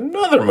about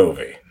another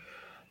movie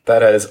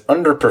that has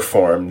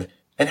underperformed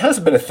and has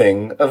been a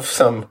thing of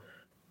some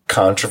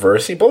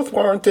controversy, both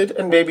warranted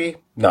and maybe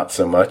not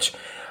so much.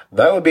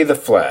 That would be The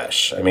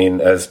Flash. I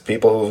mean, as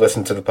people who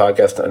listen to the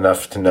podcast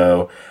enough to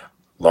know,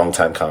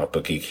 longtime comic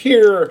book geek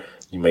here,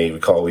 you may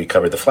recall we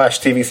covered the Flash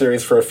TV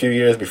series for a few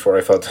years before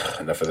I felt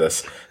enough of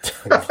this.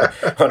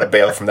 I want to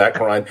bail from that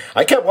grind.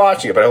 I kept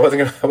watching it, but I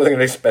wasn't going to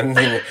be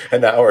spending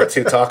an hour or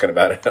two talking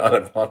about it on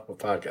a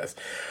podcast.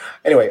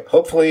 Anyway,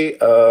 hopefully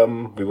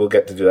we will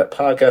get to do that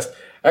podcast.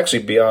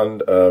 Actually,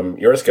 beyond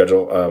your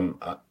schedule,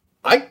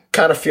 I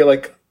kind of feel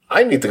like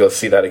I need to go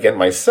see that again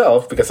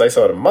myself because I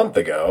saw it a month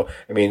ago.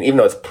 I mean, even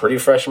though it's pretty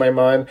fresh in my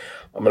mind,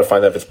 I'm going to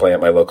find out if it's playing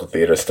at my local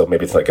theater still.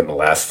 Maybe it's like in the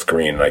last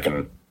screen and I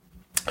can,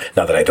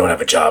 now that I don't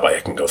have a job, I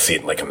can go see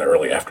it like in the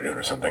early afternoon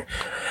or something.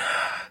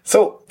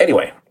 So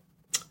anyway,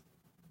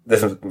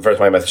 this is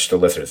first my message to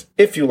listeners.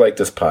 If you like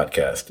this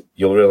podcast,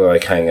 you'll really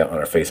like hanging out on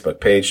our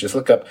Facebook page. Just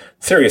look up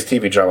Serious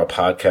TV Drama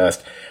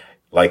Podcast.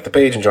 Like the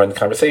page and join the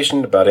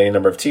conversation about any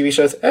number of TV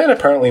shows and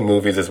apparently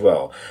movies as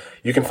well.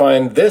 You can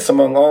find this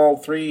among all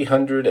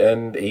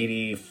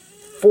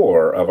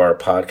 384 of our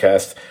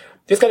podcasts.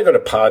 Just got to go to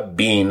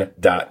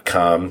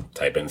podbean.com,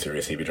 type in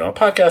Serious TV Drama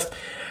Podcast.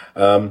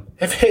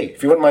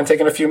 If you wouldn't mind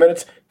taking a few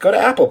minutes, go to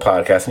Apple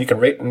Podcasts and you can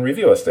rate and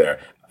review us there.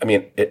 I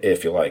mean,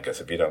 if you like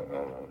us. If you don't,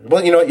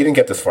 well, you know what? You didn't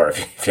get this far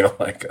if you don't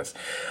like us.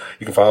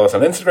 You can follow us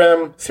on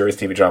Instagram. Serious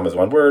TV Drama is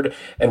one word.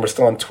 And we're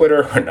still on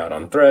Twitter. We're not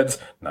on Threads.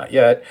 Not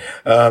yet.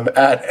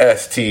 At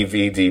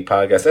STVD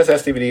Podcast. That's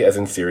STVD as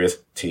in Serious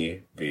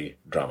TV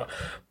Drama.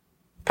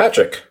 Pat,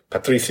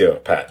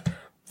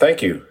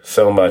 thank you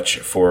so much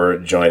for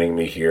joining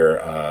me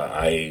here.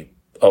 I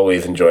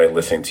always enjoy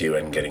listening to you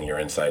and getting your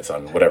insights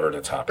on whatever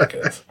the topic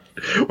is.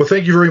 Well,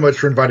 thank you very much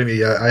for inviting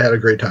me. I had a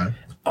great time.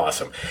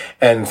 Awesome.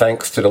 And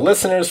thanks to the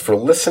listeners for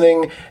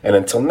listening. And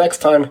until next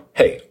time,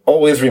 hey,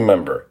 always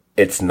remember,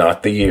 it's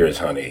not the years,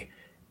 honey.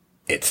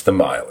 It's the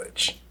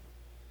mileage.